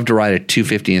would love to ride a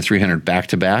 250 and 300 back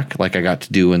to back, like I got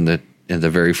to do in the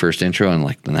very first intro and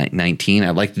like the 19.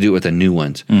 I'd like to do it with the new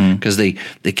ones because they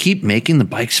keep making the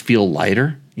bikes feel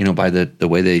lighter, by the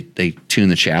way they tune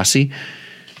the chassis,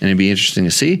 and it'd be interesting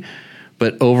to see.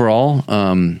 But overall,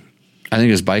 I think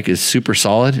his bike is super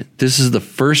solid. This is the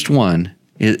first one.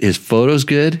 His photo's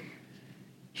good.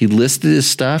 He listed his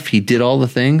stuff. He did all the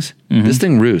things. Mm-hmm. This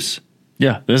thing roosts.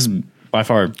 Yeah, this is by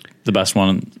far the best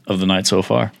one of the night so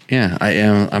far. Yeah, I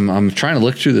am. I'm trying to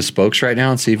look through the spokes right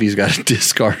now and see if he's got a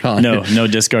discard on it. No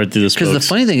discard through the spokes. Because the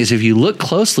funny thing is, if you look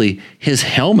closely, his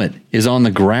helmet is on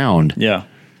the ground. Yeah,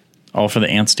 all for the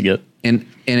ants to get. And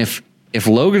if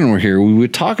Logan were here, we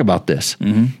would talk about this.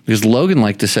 Mm-hmm. Because Logan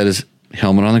liked to set his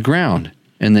helmet on the ground.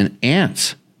 And then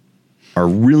ants are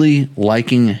really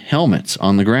liking helmets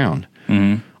on the ground.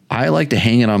 Mm-hmm. I like to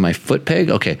hang it on my foot peg.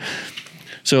 Okay.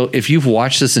 So if you've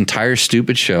watched this entire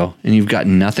stupid show and you've got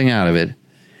nothing out of it,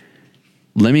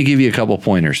 let me give you a couple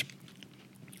pointers.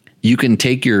 You can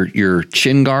take your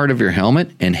chin guard of your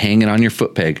helmet and hang it on your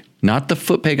foot peg. Not the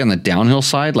foot peg on the downhill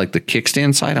side, like the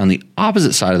kickstand side, on the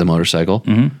opposite side of the motorcycle.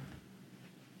 Mm-hmm.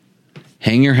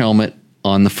 Hang your helmet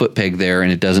on the foot peg there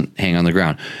and it doesn't hang on the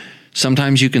ground.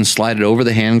 Sometimes you can slide it over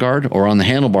the handguard or on the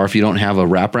handlebar. If you don't have a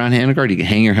wraparound handguard, you can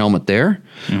hang your helmet there.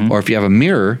 Mm-hmm. Or if you have a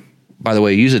mirror, by the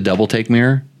way, use a double take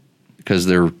mirror because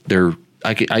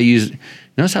I use,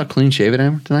 notice how clean shaven I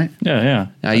am tonight? Yeah.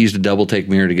 I used a double take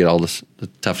mirror to get all the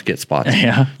tough to get spots.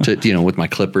 Yeah. With my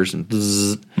clippers and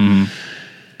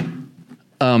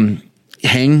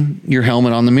hang your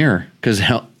helmet on the mirror because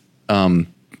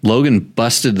Logan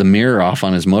busted the mirror off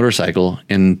on his motorcycle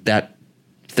and that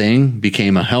thing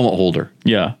became a helmet holder.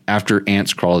 Yeah. After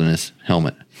ants crawled in his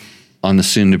helmet on the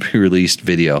soon to be released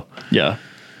video. Yeah.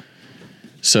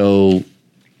 So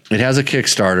it has a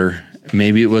Kickstarter.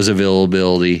 Maybe it was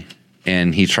availability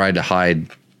and he tried to hide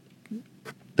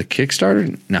the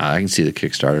Kickstarter. No, I can see the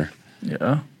Kickstarter.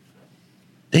 Yeah.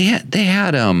 They had they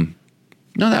had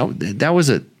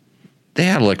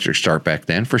electric start back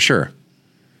then for sure.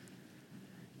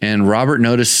 And Robert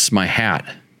noticed my hat.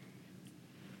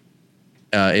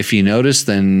 If you notice,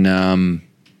 then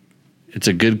it's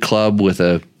a good club with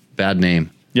a bad name.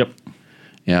 Yep.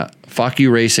 Yeah. Fuck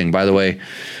You Racing, by the way.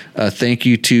 Thank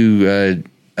you to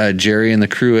Jerry and the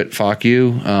crew at Fuck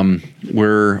You.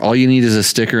 Where all you need is a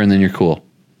sticker and then you're cool.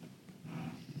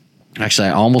 Actually,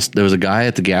 there was a guy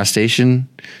at the gas station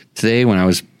today when I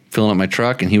was filling up my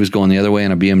truck and he was going the other way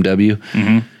in a BMW.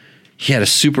 Mm-hmm. He had a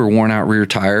super worn out rear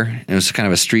tire. It was kind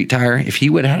of a street tire. If he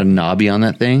would have had a knobby on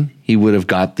that thing, he would have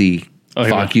got the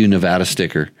Fuck You Nevada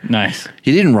sticker. Nice.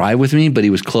 He didn't ride with me, but he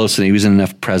was close and he was in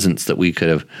enough presence that we could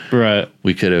have. Right.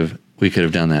 We could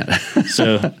have done that.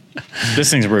 So this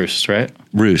thing's Roost, right?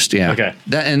 Roost, yeah. Okay.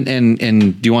 That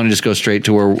and do you want to just go straight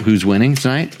to who's winning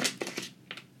tonight?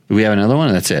 Do we have another one?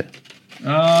 Or that's it.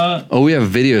 We have a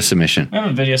video submission. We have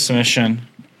a video submission.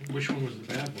 Which one was the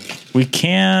bad one? We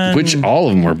can. Which all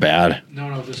of them were bad.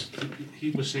 No.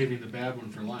 He was saving the bad one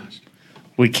for last.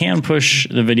 We can push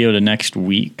the video to next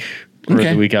week or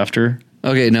the week after.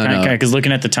 Okay, no. Because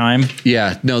looking at the time.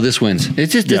 Yeah, no, this wins.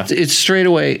 It's just it's straight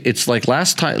away. It's like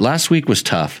last week was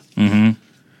tough,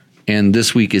 and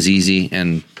this week is easy.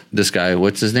 And this guy,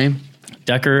 what's his name?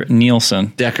 Decker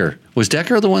Nielsen. Decker was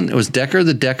Decker the one? Was Decker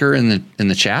the Decker in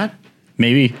the chat?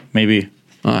 Maybe.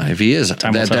 If he is,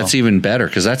 that's even better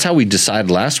because that's how we decided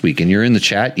last week. And you're in the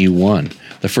chat, you won.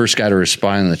 The first guy to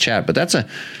respond in the chat. But that's a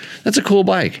cool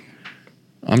bike.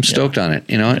 I'm stoked on it.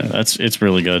 You know, it's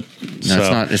really good.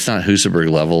 No, it's not Husaberg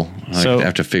level. I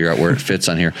have to figure out where it fits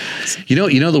on here.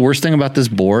 You know the worst thing about this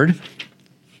board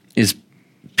is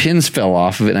pins fell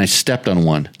off of it and I stepped on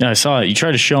one. Yeah, I saw it. You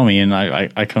tried to show me and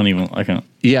I couldn't.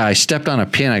 Yeah, I stepped on a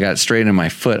pin. I got it straight in my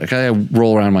foot. I kind of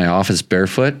roll around my office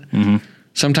barefoot. Mm-hmm.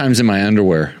 Sometimes in my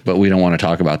underwear, but we don't want to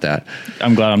talk about that.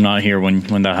 I'm glad I'm not here when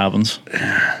that happens.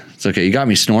 It's okay. You got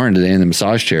me snoring today in the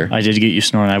massage chair. I did get you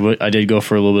snoring. I did go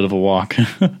for a little bit of a walk.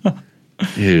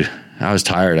 Dude, I was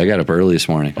tired. I got up early this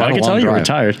morning. I can tell you were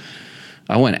tired.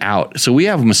 I went out. So we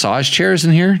have massage chairs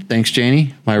in here. Thanks,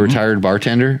 Janie, my retired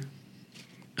bartender.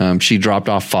 She dropped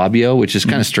off Fabio, which is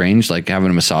kind of strange, like having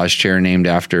a massage chair named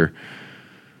after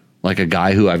like a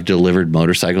guy who I've delivered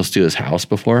motorcycles to his house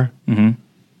before. Mm-hmm.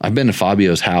 I've been to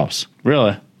Fabio's house.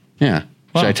 Really? Yeah.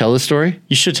 Wow. Should I tell this story?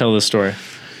 You should tell this story.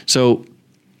 So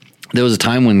there was a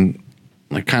time when,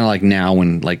 like kind of like now,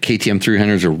 when like KTM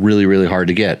 300s are really, really hard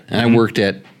to get. And I worked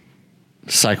at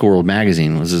Cycle World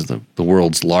Magazine. This is the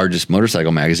world's largest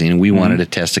motorcycle magazine. And we wanted to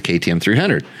test a KTM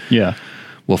 300. Yeah.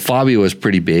 Well, Fabio was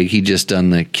pretty big. He just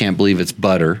done the Can't Believe It's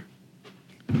Butter.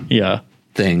 Yeah.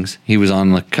 Things. He was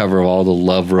on the cover of all the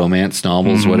love romance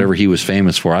novels, whatever he was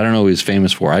famous for. I don't know what he was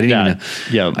famous for. I didn't even know.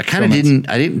 Yeah. I kind of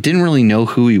didn't really know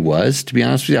who he was, to be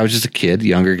honest with you. I was just a kid,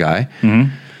 younger guy.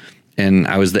 Mm-hmm. And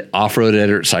I was the off-road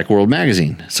editor at Cycle World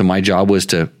Magazine. So my job was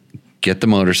to get the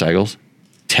motorcycles,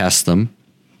 test them,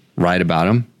 write about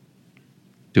them,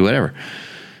 do whatever.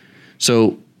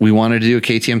 So we wanted to do a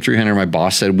KTM 300. My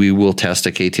boss said we will test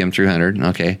a KTM 300.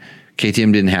 Okay.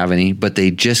 KTM didn't have any, but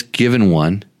they just given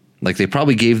one. Like they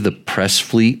probably gave the press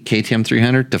fleet KTM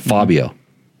 300 to Fabio.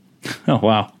 Oh,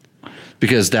 wow.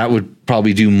 Because that would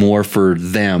probably do more for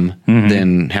them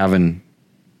than having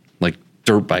like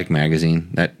Dirt Bike Magazine,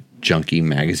 that junky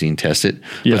magazine, test it.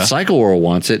 Yeah. But Cycle World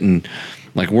wants it, and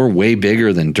like we're way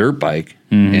bigger than Dirt Bike.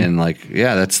 And like,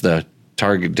 yeah, that's the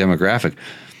target demographic.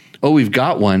 Oh, we've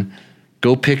got one.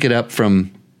 Go pick it up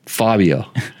from Fabio.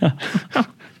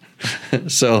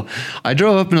 So I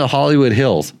drove up into the Hollywood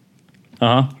Hills.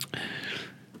 And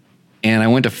I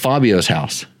went to Fabio's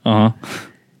house.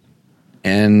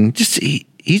 And just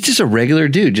he's just a regular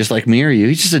dude, just like me or you.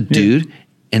 He's just a dude.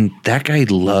 And that guy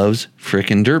loves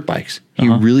freaking dirt bikes. He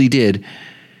really did.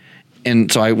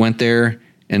 And so I went there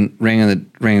and rang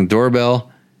the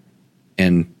doorbell.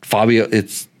 And Fabio,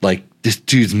 it's like, this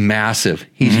dude's massive.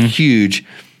 He's huge.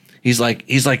 He's like,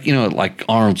 you know, like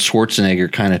Arnold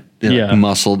Schwarzenegger kind of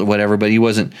muscled, whatever, but he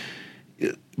wasn't.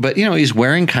 But, you know, he's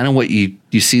wearing kind of what you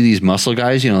see these muscle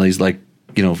guys, you know, these like,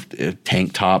 you know,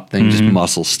 tank top thing, just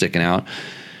muscles sticking out.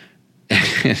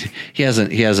 he has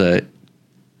an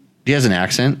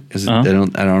accent. I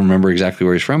don't remember exactly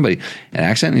where he's from, but an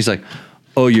accent. And he's like,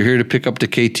 "Oh, you're here to pick up the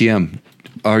KTM.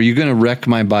 Are you going to wreck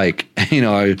my bike?" You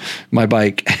know, my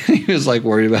bike. He was like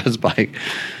worried about his bike.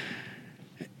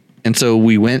 And so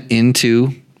we went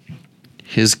into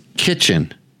his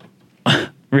kitchen.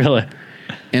 Really?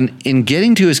 And in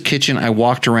getting to his kitchen, I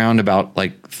walked around about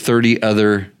like 30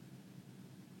 other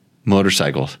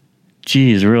motorcycles.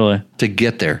 Jeez, really? To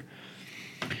get there.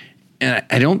 And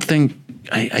I don't think,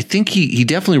 I think he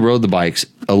definitely rode the bikes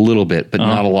a little bit, but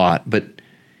not a lot. But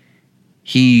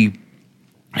he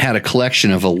had a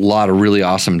collection of a lot of really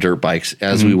awesome dirt bikes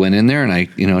as we went in there, and I,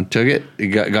 you know, took it,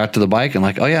 got to the bike and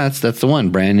like, oh yeah, that's the one,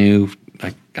 brand new.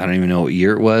 I don't even know what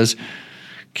year it was.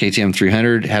 KTM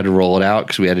 300, had to roll it out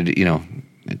because we had to, you know,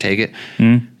 take it,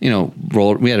 you know,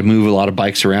 roll it. We had to move a lot of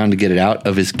bikes around to get it out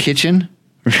of his kitchen.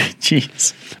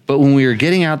 Jeez. But when we were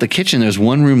getting out the kitchen, there was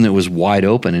one room that was wide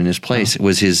open in his place. It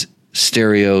was his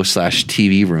stereo /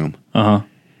 TV room.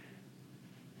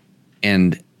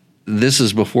 And this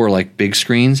is before like big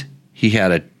screens. He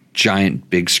had a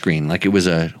giant big screen. Like it was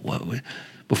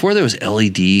before there was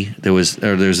LED, there's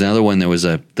another one. There was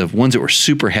the ones that were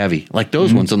super heavy, like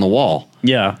those ones on the wall.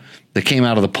 Yeah. That came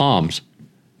out of the palms.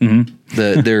 They're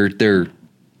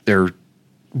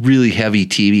really heavy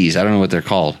TVs. I don't know what they're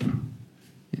called.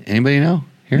 Anybody know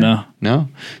here? No.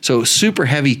 So super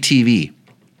heavy TV.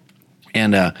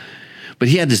 And, but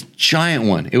he had this giant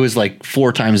one. It was like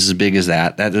 4 times as big as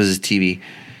that. That was his TV.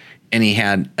 And he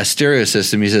had a stereo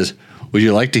system. He says, "Would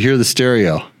you like to hear the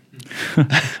stereo?"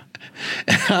 And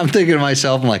I'm thinking to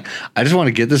myself, I'm like, I just want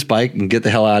to get this bike and get the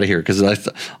hell out of here because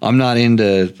I'm not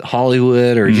into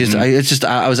Hollywood or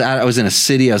I was in a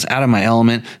city. I was out of my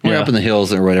element. We're up in the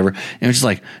hills or whatever. And it's just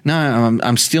like, no,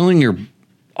 I'm stealing your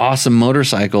awesome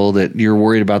motorcycle that you're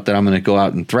worried about that I'm going to go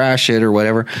out and thrash it or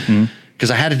whatever. Because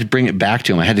I had to bring it back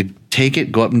to him. I had to take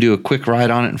it, go up and do a quick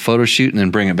ride on it and photo shoot and then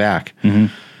bring it back.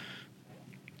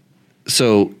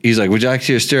 So he's like, "Would you like to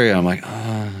hear stereo?" I'm like,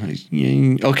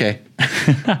 okay.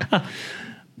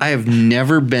 I have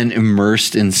never been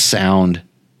immersed in sound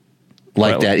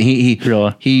like that. He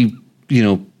you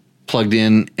know, plugged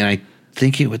in, and I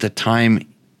think at the time,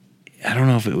 I don't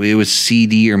know if it was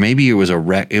CD or maybe it was a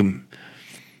rec. I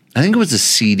think it was a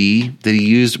CD that he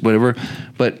used, whatever,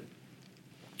 but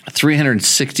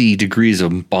 360 degrees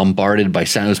of bombarded by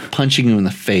sound. It was punching him in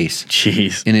the face.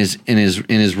 Jeez. In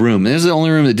his room. And this is the only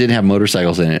room that didn't have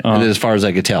motorcycles in it, as far as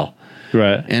I could tell.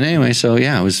 Right. And anyway, so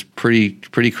yeah, it was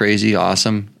pretty crazy,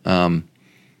 awesome.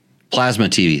 Plasma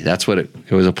TV. That's what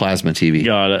it was, a plasma TV.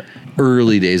 Got it.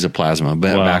 Early days of plasma,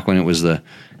 but back when it was a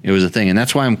thing. And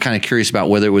that's why I'm kind of curious about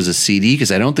whether it was a CD,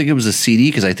 because I don't think it was a CD,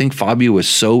 because I think Fabio was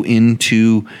so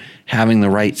into having the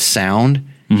right sound,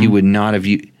 he would not have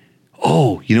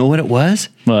Oh, you know what it was?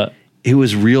 What? It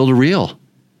was reel to reel.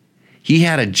 He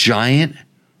had a giant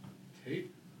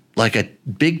tape, like a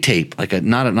big tape, like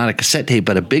not a cassette tape,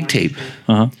 but a big tape.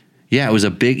 Yeah, it was a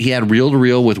big. He had reel to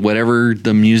reel with whatever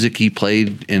the music he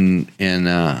played, and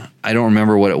I don't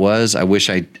remember what it was. I wish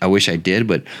I did,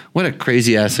 but what a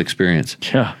crazy ass experience.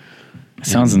 Yeah,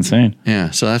 sounds insane.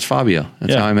 Yeah, so that's Fabio.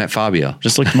 That's how I met Fabio.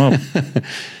 Just looked him up.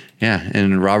 Yeah,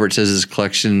 and Robert says his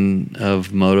collection of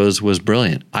motos was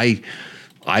brilliant. I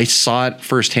saw it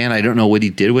firsthand. I don't know what he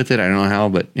did with it. I don't know how,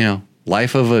 but you know,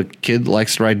 life of a kid that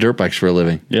likes to ride dirt bikes for a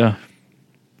living. Yeah.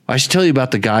 I should tell you about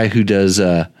the guy who does.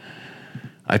 I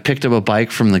picked up a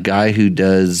bike from the guy who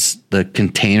does the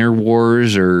Container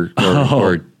Wars or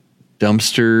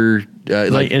dumpster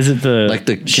is it the like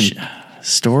the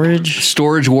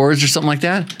storage wars or something like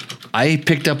that? I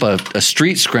picked up a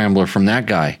street scrambler from that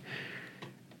guy,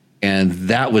 and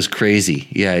that was crazy.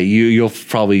 Yeah, you'll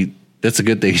probably, that's a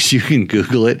good thing. You can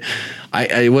Google it.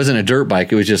 It wasn't a dirt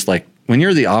bike. It was just like, when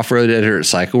you're the off-road editor at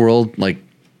Cycle World, like,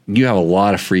 you have a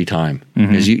lot of free time.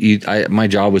 Because my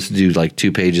job was to do like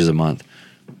 2 pages a month.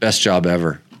 Best job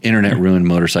ever. Internet ruined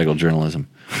motorcycle journalism.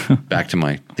 Back to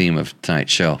my theme of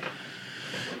tonight's show.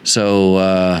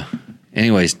 So,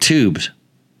 anyways, tubes.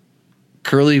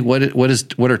 Curly, what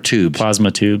are tubes?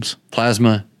 Plasma tubes.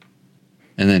 Plasma,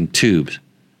 and then tubes.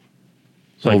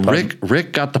 So Like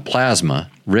Rick got the plasma.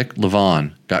 Rick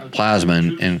Levon got plasma,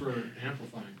 and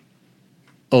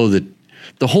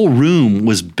the whole room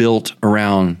was built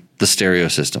around the stereo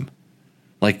system.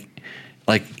 Like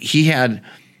he had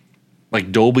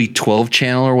like Dolby 12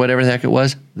 channel or whatever the heck it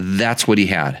was. That's what he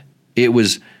had. It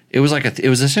was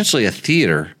essentially a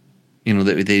theater,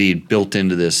 that he built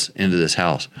into this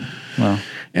house. Wow.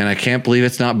 And I can't believe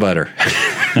it's not butter.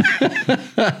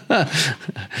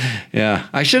 Yeah,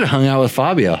 I should have hung out with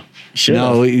Fabio.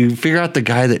 No, you figure out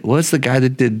what's the guy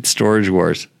that did Storage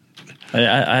Wars?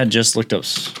 I had just looked up.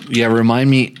 Yeah, remind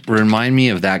me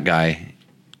of that guy.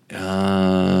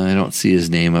 I don't see his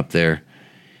name up there.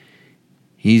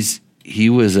 He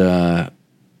was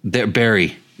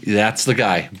Barry. That's the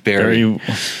guy, Barry.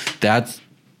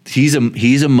 He's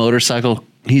a motorcycle.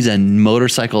 He's a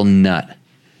motorcycle nut.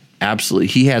 Absolutely,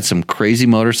 he had some crazy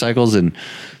motorcycles, and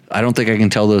I don't think I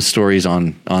can tell those stories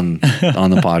on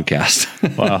the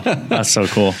podcast. Wow, that's so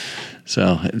cool.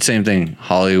 So same thing,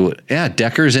 Hollywood. Yeah,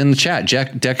 Decker's in the chat.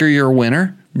 Decker, you're a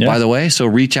winner, by the way. So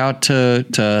reach out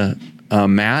to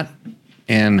Matt,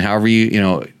 and however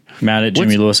Matt at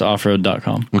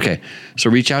JimmyLewisOffroad.com. Okay, so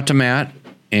reach out to Matt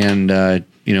and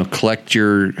collect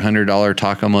your $100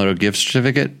 Takamoto gift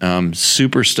certificate.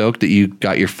 Super stoked that you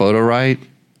got your photo right.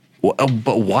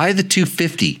 But why the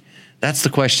 250? That's the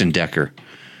question, Decker.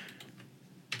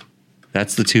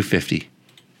 That's the 250.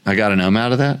 I got an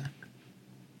out of that?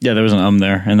 Yeah, there was an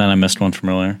there, and then I missed one from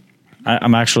earlier.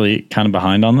 I'm actually kind of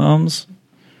behind on the ums.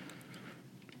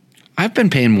 I've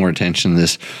been paying more attention to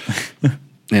this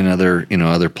in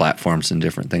other platforms and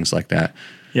different things like that.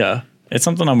 Yeah, it's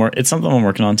something I'm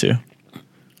working on too.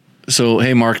 So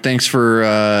hey, Mark, thanks for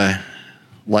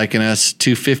liking us.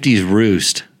 250's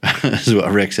roost. Is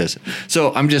what Rick says.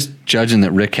 So I'm just judging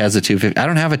that Rick has a 250. I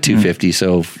don't have a 250,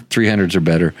 so 300s are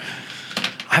better.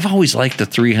 I've always liked the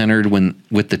 300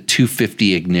 with the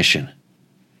 250 ignition.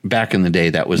 Back in the day,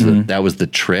 that was the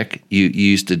trick. You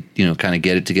used to kind of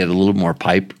get it to get a little more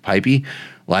pipey,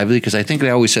 lively, because I think they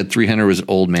always said 300 was an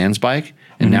old man's bike,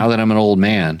 and now that I'm an old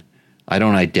man, I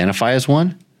don't identify as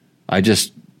one. I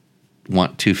just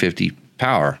want 250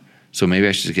 power. So maybe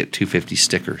I should get 250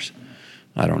 stickers.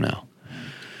 I don't know.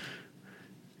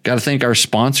 Got to thank our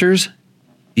sponsors,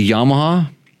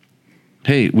 Yamaha.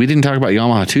 Hey, we didn't talk about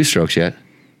Yamaha 2-strokes yet.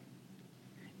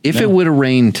 If it would have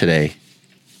rained today,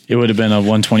 it would have been a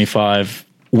 125.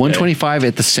 125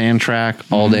 at the sand track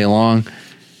all day long.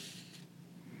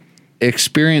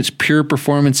 Experience pure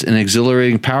performance and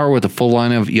exhilarating power with a full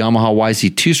line of Yamaha YZ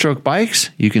 2-stroke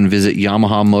bikes. You can visit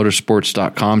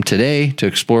YamahaMotorsports.com today to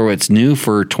explore what's new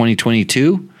for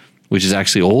 2022, which is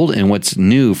actually old, and what's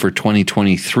new for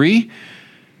 2023.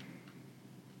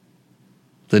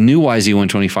 The new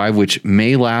YZ125, which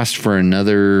may last for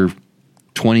another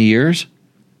 20 years.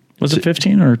 Was it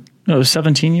 15 or no,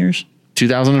 17 years?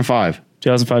 2005.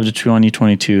 2005 to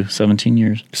 2022, 17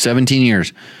 years. 17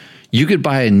 years. You could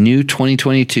buy a new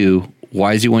 2022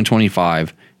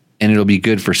 YZ125 and it'll be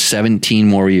good for 17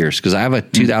 more years, because I have a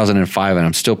 2005 and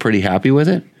I'm still pretty happy with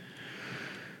it.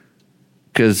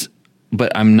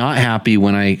 But I'm not happy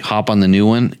when I hop on the new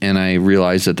one and I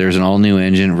realize that there's an all-new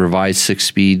engine, revised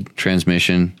 6-speed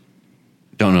transmission.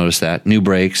 Don't notice that. New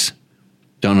brakes.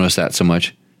 Don't notice that so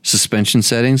much. Suspension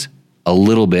settings, a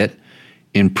little bit.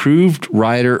 Improved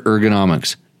rider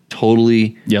ergonomics.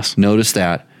 Totally notice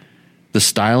that. The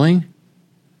styling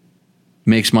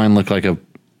makes mine look like a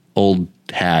old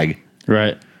hag.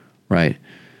 Right.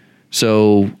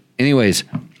 So anyways,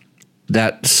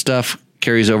 that stuff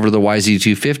carries over to the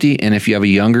YZ250, and if you have a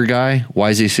younger guy,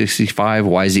 YZ65,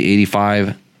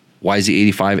 YZ85,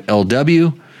 YZ85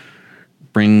 LW,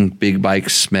 bring big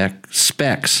bike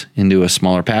specs into a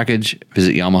smaller package.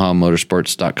 Visit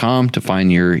YamahaMotorsports.com to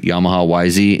find your Yamaha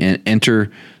YZ and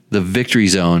enter the victory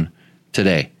zone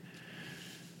today.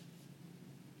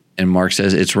 And Mark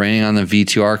says, it's raining on the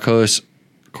VTR course.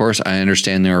 Of course, I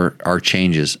understand there are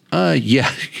changes.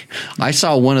 Yeah, I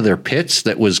saw one of their pits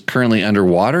that was currently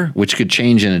underwater, which could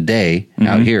change in a day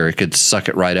out here. It could suck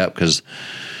it right up because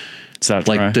Is that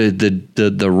like right?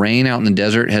 the rain out in the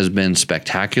desert has been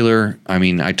spectacular. I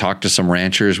mean, I talked to some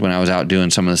ranchers when I was out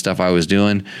doing some of the stuff I was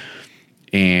doing,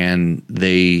 and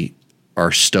they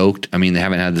are stoked. I mean, they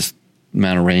haven't had this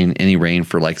amount of any rain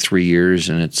for like 3 years,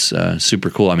 and it's super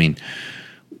cool. I mean,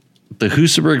 the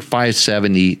Husaberg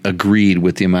 570 agreed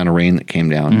with the amount of rain that came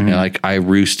down. And like I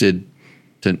roosted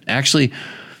to actually,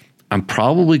 I'm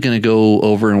probably going to go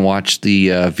over and watch the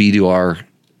V2R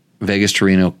Vegas to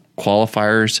Reno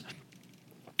qualifiers.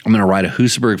 I'm going to ride a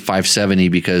Husaberg 570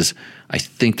 because I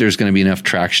think there's going to be enough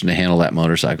traction to handle that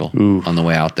motorcycle on the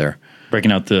way out there.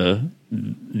 Breaking out the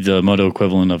moto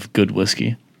equivalent of good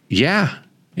whiskey. Yeah,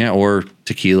 or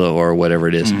tequila or whatever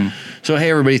it is. So, hey,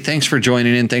 everybody, thanks for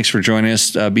joining in. Thanks for joining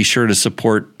us. Be sure to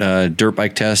support Dirt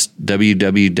Bike Test,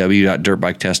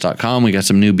 www.dirtbiketest.com. We got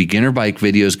some new beginner bike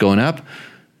videos going up.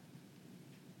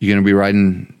 You going to be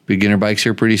riding beginner bikes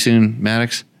here pretty soon,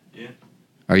 Maddox? Yeah.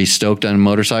 Are you stoked on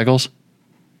motorcycles?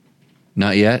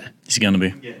 Not yet? He's going to be.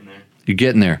 Getting there. You're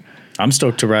getting there. I'm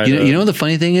stoked to ride. You know the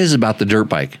funny thing is about the dirt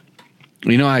bike?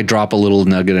 You know, I drop a little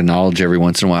nugget of knowledge every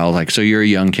once in a while. Like, so you're a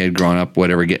young kid growing up,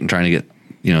 whatever, trying to get,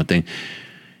 thing.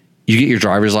 You get your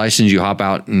driver's license, you hop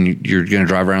out and you're going to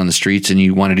drive around the streets and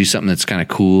you want to do something that's kind of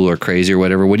cool or crazy or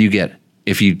whatever. What do you get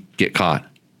if you get caught?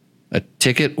 A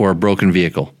ticket or a broken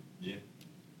vehicle? Yeah.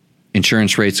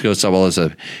 Insurance rates go up, all this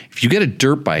stuff. If you get a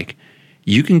dirt bike,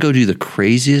 you can go do the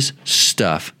craziest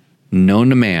stuff known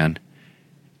to man.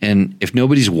 And if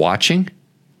nobody's watching,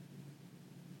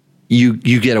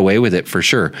 you get away with it for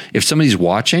sure. If somebody's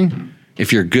watching,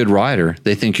 if you're a good rider,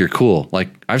 they think you're cool. Like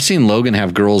I've seen Logan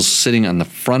have girls sitting on the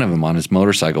front of him on his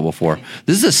motorcycle before.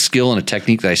 This is a skill and a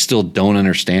technique that I still don't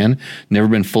understand. Never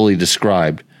been fully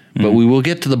described, but we will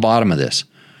get to the bottom of this.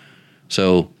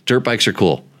 So dirt bikes are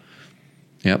cool.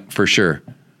 Yep, for sure.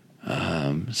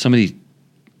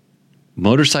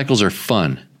 Motorcycles are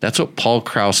fun. That's what Paul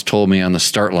Kraus told me on the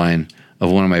start line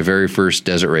of one of my very first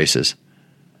desert races.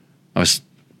 I was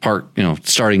parked,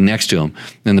 starting next to him.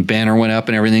 Then the banner went up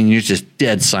and everything. And you're just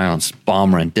dead silence.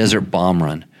 Bomb run, desert bomb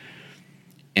run.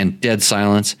 And dead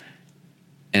silence.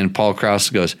 And Paul Kraus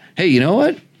goes, hey, you know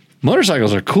what?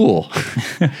 Motorcycles are cool.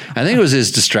 I think it was his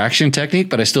distraction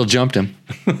technique, but I still jumped him.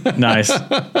 Nice.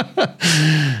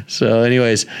 So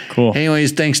anyways, cool.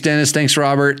 Anyways, thanks, Dennis. Thanks,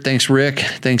 Robert. Thanks, Rick.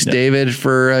 Thanks, David,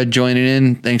 for joining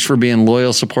in. Thanks for being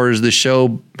loyal supporters of the show.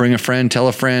 Bring a friend, tell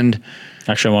a friend.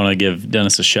 Actually, I want to give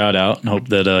Dennis a shout out and hope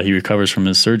that he recovers from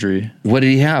his surgery. What did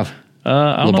he have?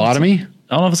 Lobotomy?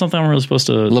 I don't know if it's something I'm really supposed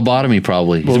to... Lobotomy,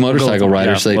 probably. He's a motorcycle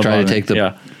rider, so they try to take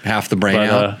half the brain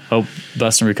out. Hope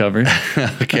best in recovery.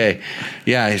 Okay.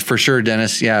 Yeah, for sure,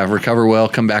 Dennis. Yeah, recover well.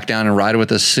 Come back down and ride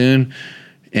with us soon.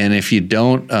 And if you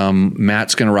don't,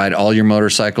 Matt's going to ride all your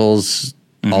motorcycles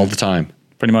all the time.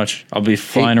 Pretty much. I'll be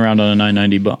flying around on a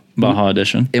 990 Baja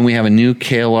Edition. And we have a new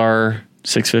KLR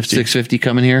 650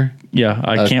 coming here. Yeah,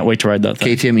 I can't wait to ride that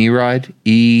thing. KTM E-Ride,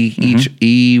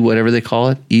 E whatever they call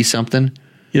it, E something.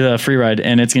 Yeah, free ride,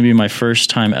 and it's going to be my first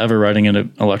time ever riding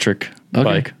an electric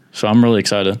bike. So I'm really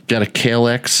excited. Got a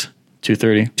KLX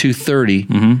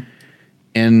 230.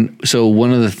 And so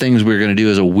one of the things we're going to do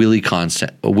is a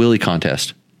wheelie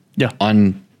contest. Yeah,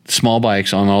 on small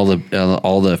bikes, on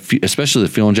all the especially the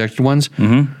fuel injected ones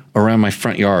around my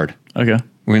front yard. Okay,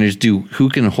 we're going to do who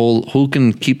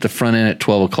can keep the front end at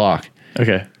 12 o'clock.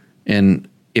 Okay, and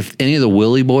if any of the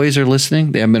Willie boys are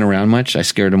listening, they haven't been around much. I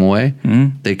scared them away.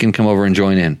 They can come over and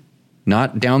join in.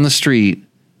 Not down the street,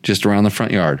 just around the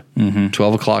front yard.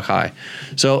 12 o'clock high.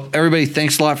 So everybody,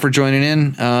 thanks a lot for joining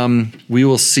in. We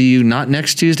will see you not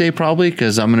next Tuesday probably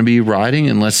because I'm going to be riding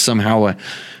unless somehow I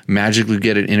magically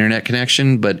get an internet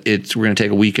connection. But we're going to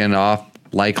take a weekend off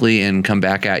likely and come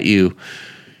back at you.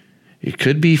 It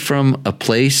could be from a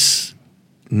place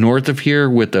north of here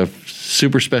with a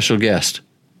super special guest.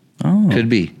 Oh. Could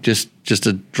be just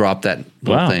to drop that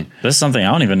little thing. That's something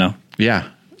I don't even know. Yeah.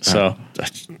 So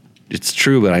it's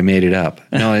true, but I made it up.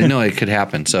 No, I know it could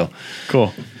happen. So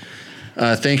cool.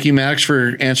 Thank you, Maddox,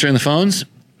 for answering the phones.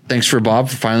 Thanks for Bob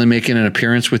for finally making an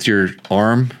appearance with your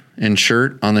arm and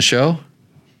shirt on the show.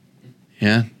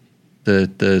 Yeah.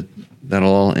 That'll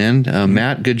all end.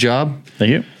 Matt, good job. Thank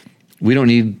you. We don't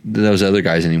need those other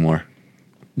guys anymore.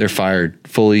 They're fired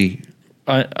fully.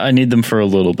 I need them for a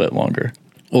little bit longer.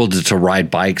 Well, to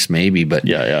ride bikes maybe, but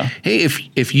yeah. Hey,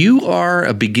 if you are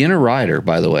a beginner rider,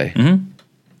 by the way,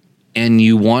 and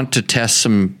you want to test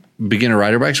some beginner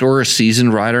rider bikes, or a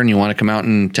seasoned rider and you want to come out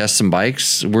and test some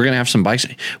bikes, we're going to have some bikes.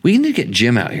 We need to get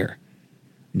Jim out here.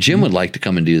 Jim would like to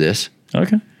come and do this.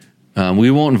 Okay. We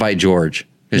won't invite George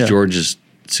because George is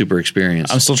super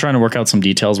experienced. I'm still trying to work out some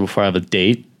details before I have a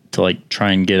date to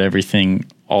try and get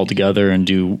everything all together and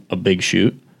do a big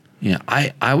shoot. Yeah,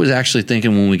 I was actually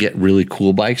thinking when we get really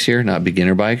cool bikes here, not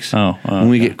beginner bikes. When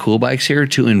we get cool bikes here,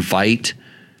 to invite.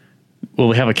 Well,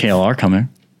 we have a KLR coming.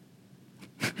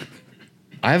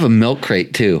 I have a milk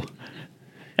crate too.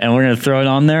 And we're going to throw it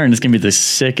on there, and it's going to be the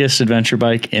sickest adventure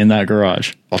bike in that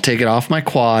garage. I'll take it off my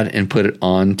quad and put it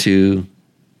onto.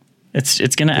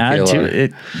 It's going to add to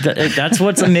it. That's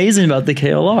what's amazing about the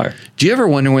KLR. Do you ever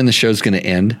wonder when the show's going to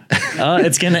end?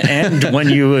 It's going to end when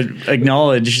you would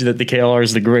acknowledge that the KLR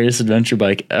is the greatest adventure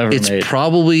bike ever made. It's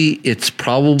probably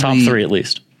top 3 at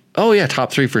least. Oh yeah,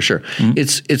 top 3 for sure. Mm-hmm.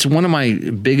 It's one of my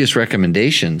biggest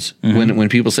recommendations when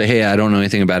people say, "Hey, I don't know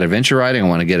anything about adventure riding. I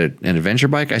want to get an adventure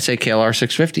bike." I say KLR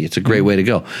 650. It's a great way to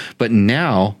go. But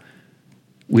now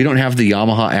we don't have the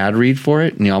Yamaha ad read for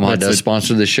it, and Yamaha does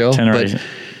sponsor the show. But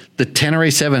the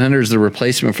Tenere 700 is the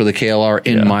replacement for the KLR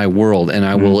in my world, and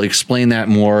I will explain that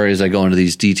more as I go into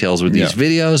these details with these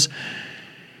videos.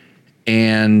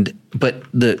 But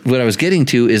what I was getting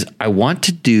to is I want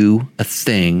to do a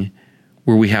thing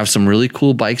where we have some really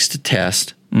cool bikes to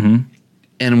test,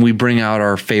 and we bring out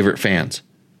our favorite fans.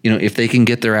 You know, if they can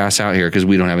get their ass out here, because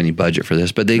we don't have any budget for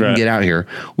this, but they can get out here,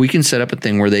 we can set up a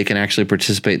thing where they can actually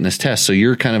participate in this test. So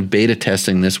you're kind of beta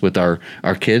testing this with our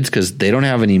kids, because they don't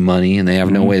have any money and they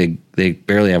have no way to, they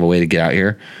barely have a way to get out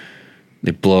here.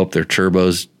 They blow up their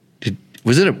turbos.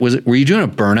 Were you doing a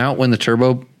burnout when the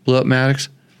turbo blew up, Maddox?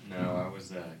 No, I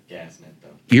was gassing it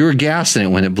though. You were gassing it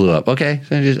when it blew up. Okay.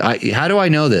 So how do I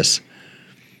know this?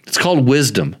 It's called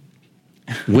wisdom.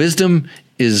 Wisdom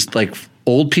is like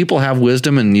old people have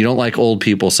wisdom, and you don't like old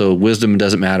people, so wisdom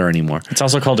doesn't matter anymore. It's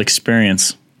also called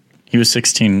experience. He was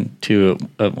 16 too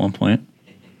at one point.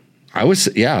 I was,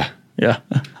 yeah.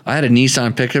 I had a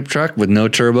Nissan pickup truck with no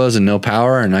turbos and no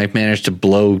power, and I managed to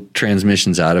blow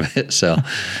transmissions out of it. So,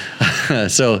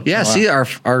 see,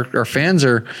 our fans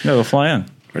are. Yeah, they'll fly in.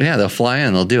 Yeah, they'll fly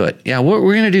in. They'll do it. Yeah, we're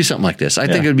going to do something like this. I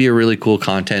think it would be a really cool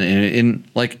content, and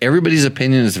like everybody's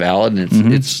opinion is valid,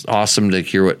 and it's awesome to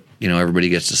hear what everybody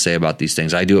gets to say about these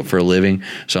things. I do it for a living,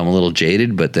 so I'm a little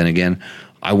jaded, but then again,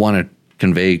 I want to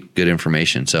convey good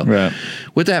information. So,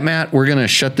 with that, Matt, we're going to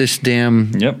shut this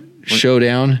damn show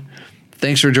down.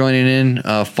 Thanks for joining in.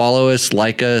 Follow us,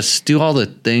 like us, do all the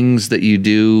things that you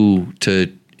do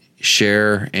to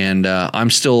share. And I'm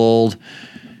still old,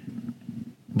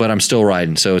 but I'm still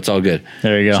riding, so it's all good.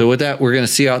 There you go. So with that, we're going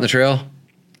to see you out in the trail.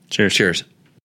 Cheers. Cheers.